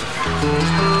muertos.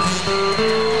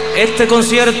 Este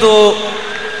concierto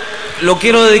lo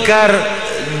quiero dedicar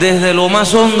desde lo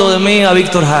más hondo de mí a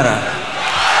Víctor Jara.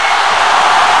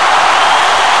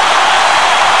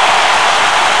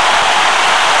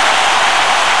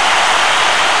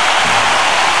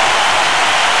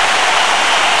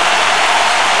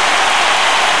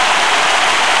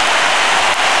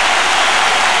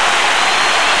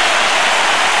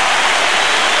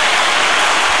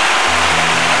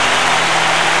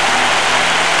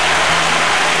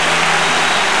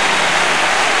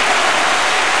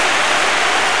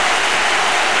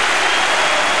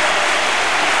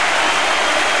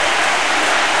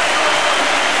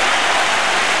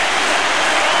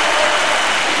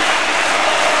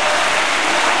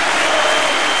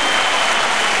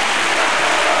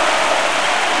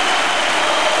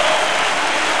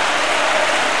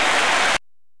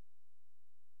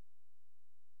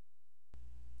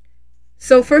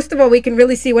 So first of all, we can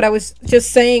really see what I was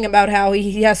just saying about how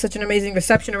he has such an amazing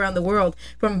reception around the world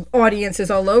from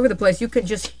audiences all over the place. You can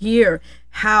just hear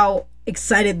how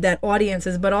excited that audience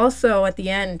is, but also at the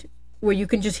end where you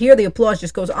can just hear the applause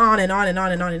just goes on and on and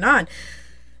on and on and on.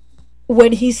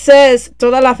 When he says,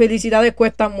 toda la felicidad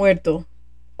cuesta muerto,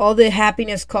 all the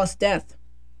happiness costs death.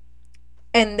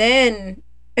 And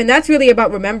that's really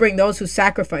about remembering those who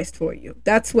sacrificed for you.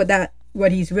 That's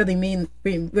what he's really means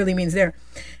there.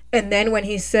 And then when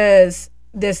he says,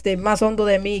 desde más hondo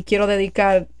de mí, quiero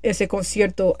dedicar ese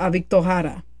concierto a Víctor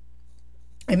Jara.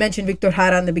 I mentioned Víctor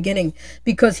Jara in the beginning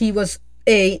because he was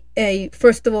a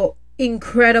first of all,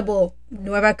 incredible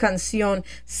nueva canción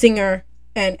singer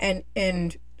and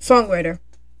songwriter.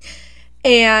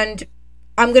 And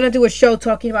I'm going to do a show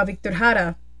talking about Victor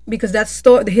Jara because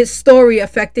his story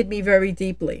affected me very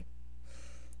deeply.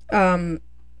 And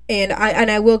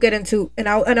I will get into, and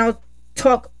I'll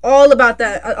talk all about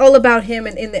that, all about him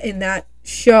in that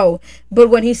show. But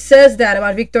when he says that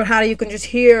about Victor Jara, you can just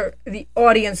hear the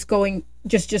audience going,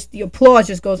 just the applause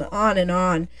just goes on.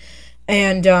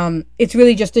 And it's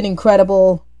really just an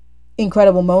incredible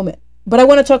moment. But I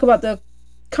want to talk about the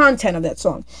content of that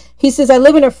song. He says, I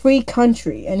live in a free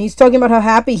country, and he's talking about how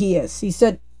happy he is. He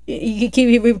said,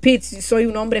 he repeats, soy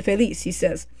un hombre feliz, he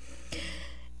says.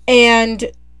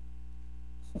 And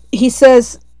he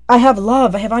says, I have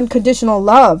love, I have unconditional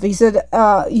love. He said,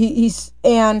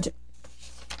 and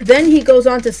then he goes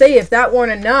on to say, if that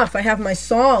weren't enough, I have my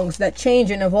songs that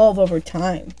change and evolve over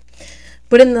time.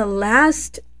 But in the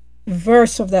last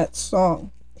verse of that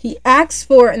song, he asks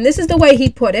for, and this is the way he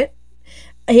put it,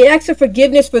 he asks for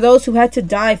forgiveness for those who had to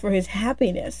die for his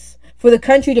happiness, for the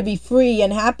country to be free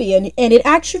and happy. And it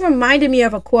actually reminded me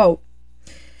of a quote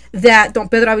that Don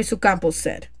Pedro Albizu Campos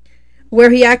said, where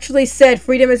he actually said,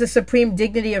 freedom is a supreme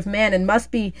dignity of man and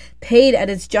must be paid at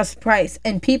its just price.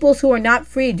 And peoples who are not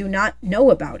free do not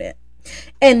know about it.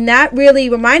 And that really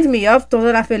reminds me of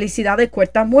toda la felicidad de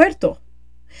cuerta muerto.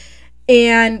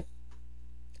 And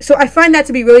so I find that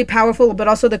to be really powerful, but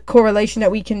also the correlation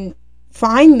that we can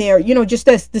find there, you know, just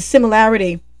as the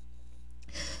similarity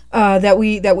that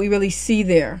we really see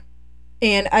there.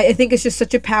 And I think it's just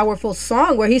such a powerful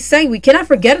song where he's saying we cannot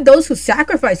forget those who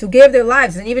sacrificed, who gave their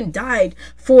lives and even died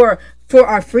for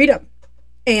our freedom.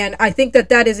 And I think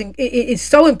that is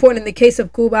so important in the case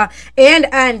of Cuba. And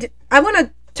I want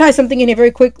to tie something in here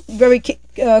very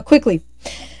quickly.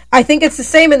 I think it's the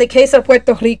same in the case of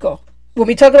Puerto Rico. When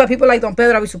we talk about people like Don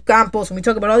Pedro Albizu Campos, when we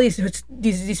talk about all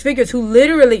these figures who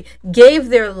literally gave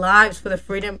their lives for the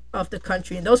freedom of the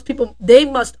country, and those people, they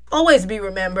must always be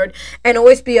remembered and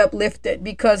always be uplifted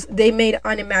because they made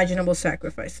unimaginable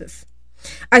sacrifices.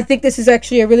 I think this is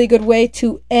actually a really good way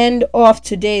to end off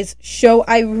today's show.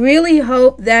 I really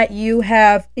hope that you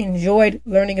have enjoyed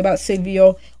learning about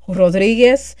Silvio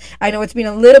Rodriguez. I know it's been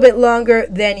a little bit longer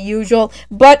than usual,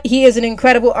 but he is an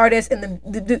incredible artist, and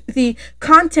the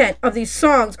content of these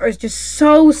songs are just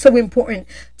so important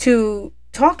to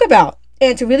talk about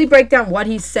and to really break down what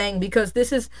he's saying, because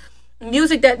this is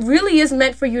music that really is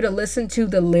meant for you to listen to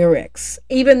the lyrics.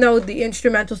 Even though the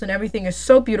instrumentals and everything is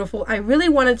so beautiful, I really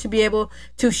wanted to be able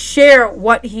to share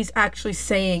what he's actually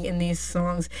saying in these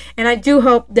songs. And I do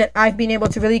hope that I've been able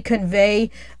to really convey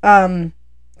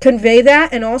that,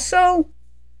 and also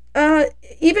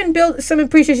even build some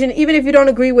appreciation, even if you don't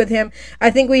agree with him.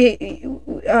 I think he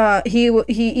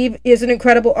is an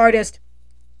incredible artist,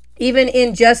 even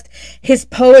in just his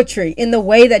poetry, in the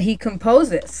way that he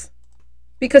composes,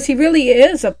 because he really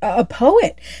is a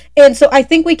poet. And so I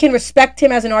think we can respect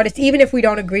him as an artist, even if we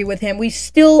don't agree with him. We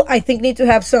still, I think, need to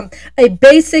have a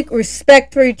basic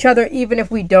respect for each other, even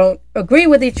if we don't agree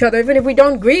with each other, even if we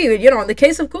don't agree. You know, in the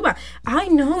case of Cuba, I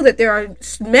know that there are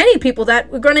many people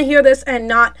that are going to hear this and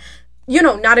not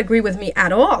agree with me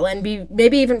at all, and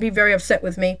maybe even be very upset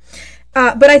with me.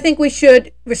 But I think we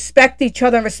should respect each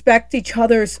other and respect each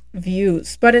other's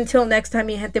views. But until next time,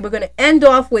 mi gente, we're going to end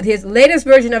off with his latest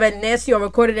version of El Necio,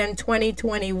 recorded in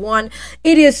 2021.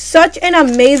 It is such an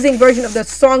amazing version of the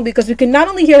song because we can not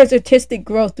only hear his artistic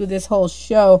growth through this whole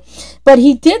show, but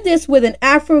he did this with an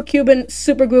Afro-Cuban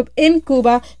supergroup in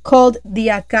Cuba called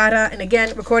Dia Cara, and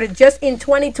again, recorded just in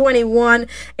 2021.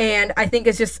 And I think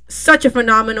it's just such a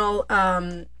phenomenal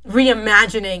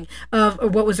reimagining of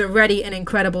what was already an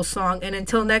incredible song. And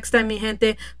until next time, mi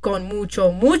gente, con mucho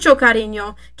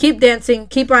cariño, keep dancing,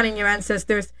 keep honoring your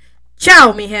ancestors.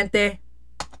 Ciao, mi gente.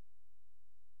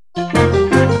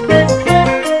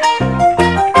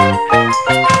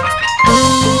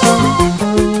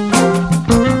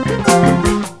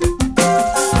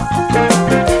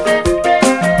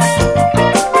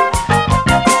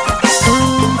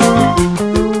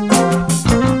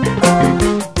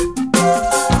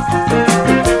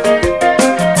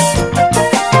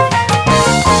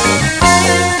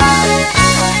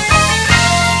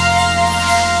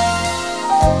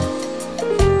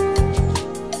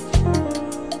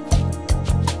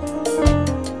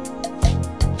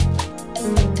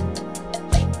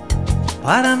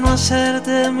 Para no hacer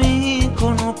de mí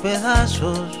ícono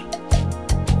pedazos,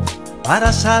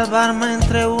 para salvarme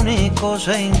entre únicos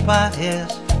e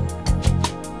impares,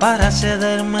 para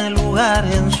cederme lugar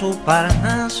en su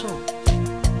Parnaso,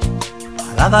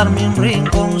 para darme un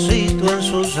rinconcito en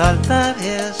sus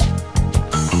altares.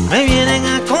 Me vienen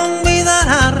a convidar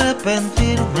a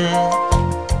arrepentirme,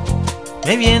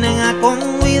 me vienen a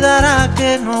convidar a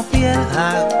que no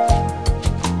pierda.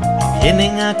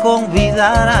 Vienen a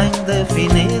convidar a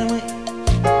indefinirme,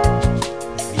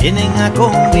 vienen a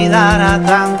convidar a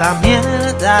tanta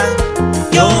mierda.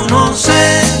 Yo no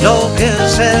sé lo que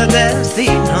es el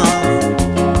destino,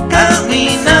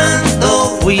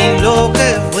 caminando fui lo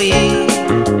que fui.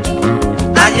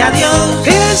 Haya Dios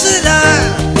que será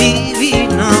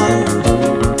divino,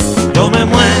 yo me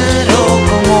muero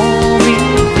como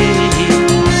viví,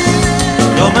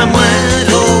 yo me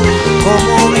muero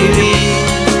como viví.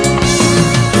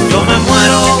 Yo me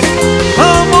muero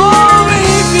como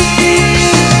viví.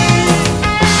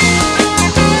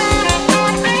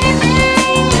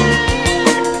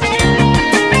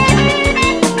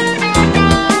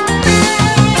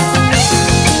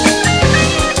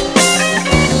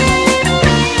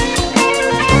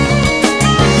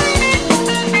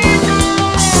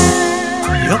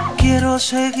 Yo quiero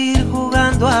seguir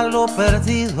jugando a lo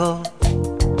perdido.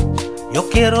 Yo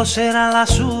quiero ser a la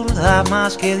zurda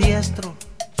más que diestro.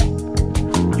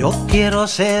 Yo quiero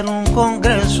ser un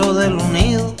congreso del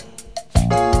unido.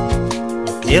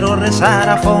 Yo quiero rezar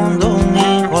a fondo un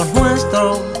hijo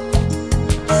nuestro.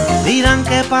 Dirán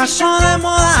que pasó de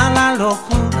moda la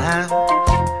locura.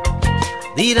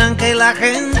 Dirán que la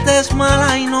gente es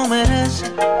mala y no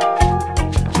merece.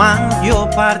 Man, yo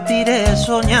partiré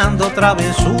soñando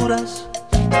travesuras.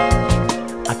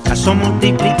 ¿Acaso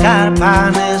multiplicar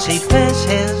panes y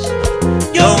peces?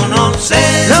 Yo no sé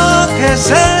lo que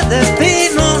es el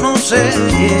destino, no sé.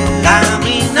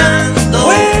 Caminando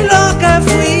fue lo que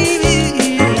fui.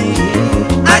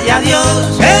 Haya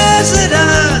Dios que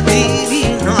será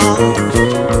divino.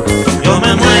 Yo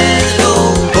me muero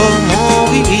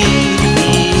como viví.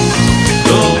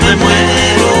 Yo me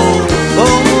muero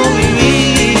como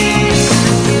viví.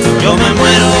 Yo me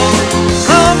muero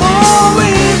como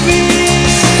viví.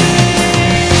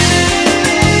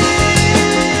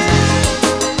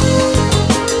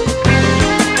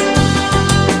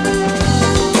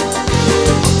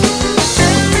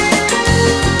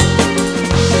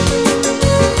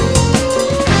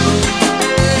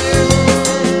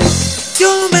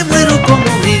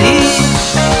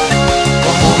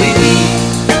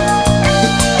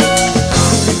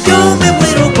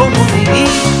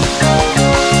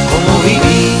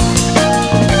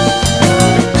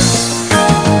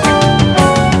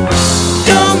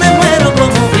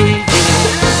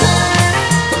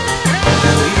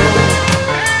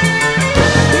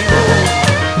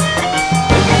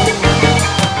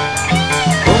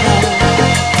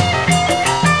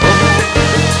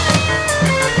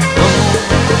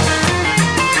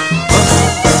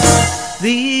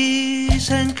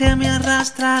 Dicen que me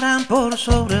arrastrarán por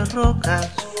sobre rocas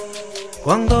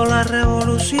cuando la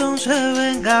revolución se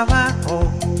venga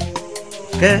abajo,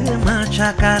 que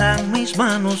machacarán mis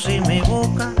manos y mi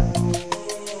boca,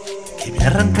 que me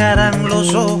arrancarán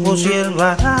los ojos y el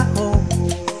badajo.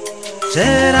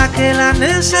 ¿Será que la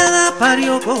necedad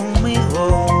parió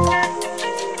conmigo?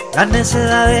 La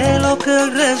necedad de lo que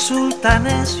resulta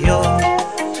necio,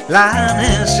 la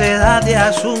necedad de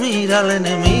asumir al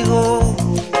enemigo,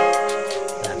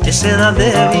 la necedad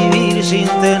de vivir sin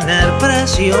tener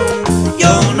precio.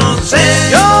 Yo no sé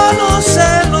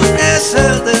lo que es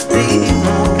el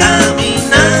destino.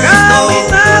 Caminando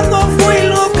fui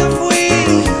lo que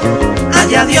fui.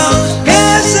 Haya Dios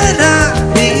que será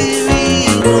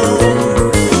divino.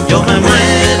 Yo me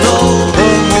muero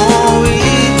como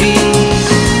viví.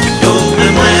 Yo me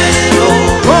muero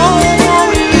como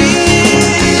viví.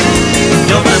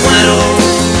 Yo me muero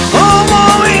como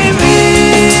viví.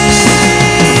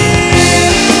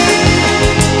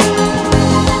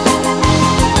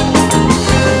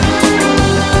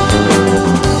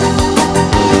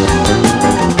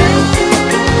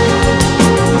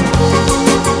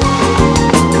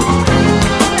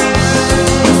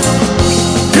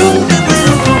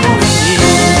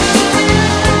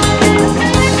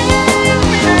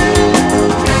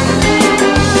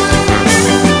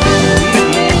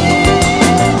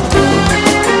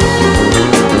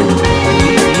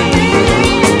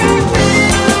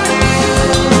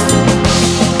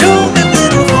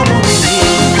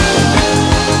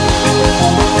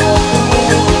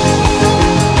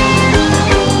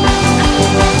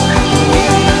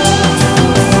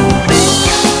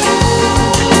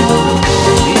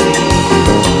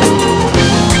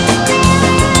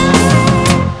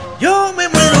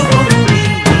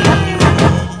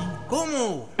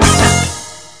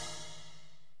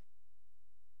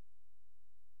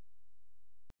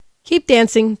 Keep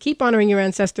dancing, keep honoring your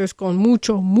ancestors con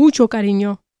mucho, mucho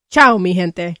cariño. Chao, mi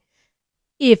gente.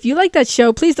 If you like that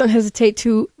show, please don't hesitate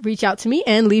to reach out to me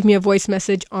and leave me a voice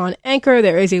message on Anchor.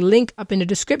 There is a link up in the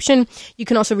description. You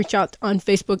can also reach out on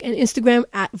Facebook and Instagram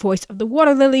at Voice of the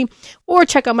Water Lily, or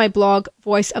check out my blog,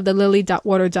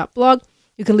 voiceofthelily.water.blog.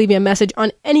 You can leave me a message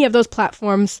on any of those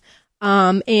platforms.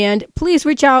 And please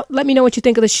reach out. Let me know what you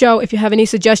think of the show. If you have any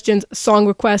suggestions, song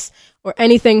requests, or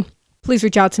anything, please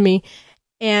reach out to me.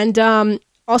 And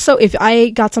also, if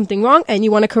I got something wrong and you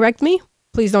want to correct me,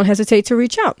 please don't hesitate to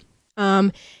reach out.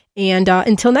 And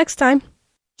until next time,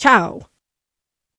 ciao.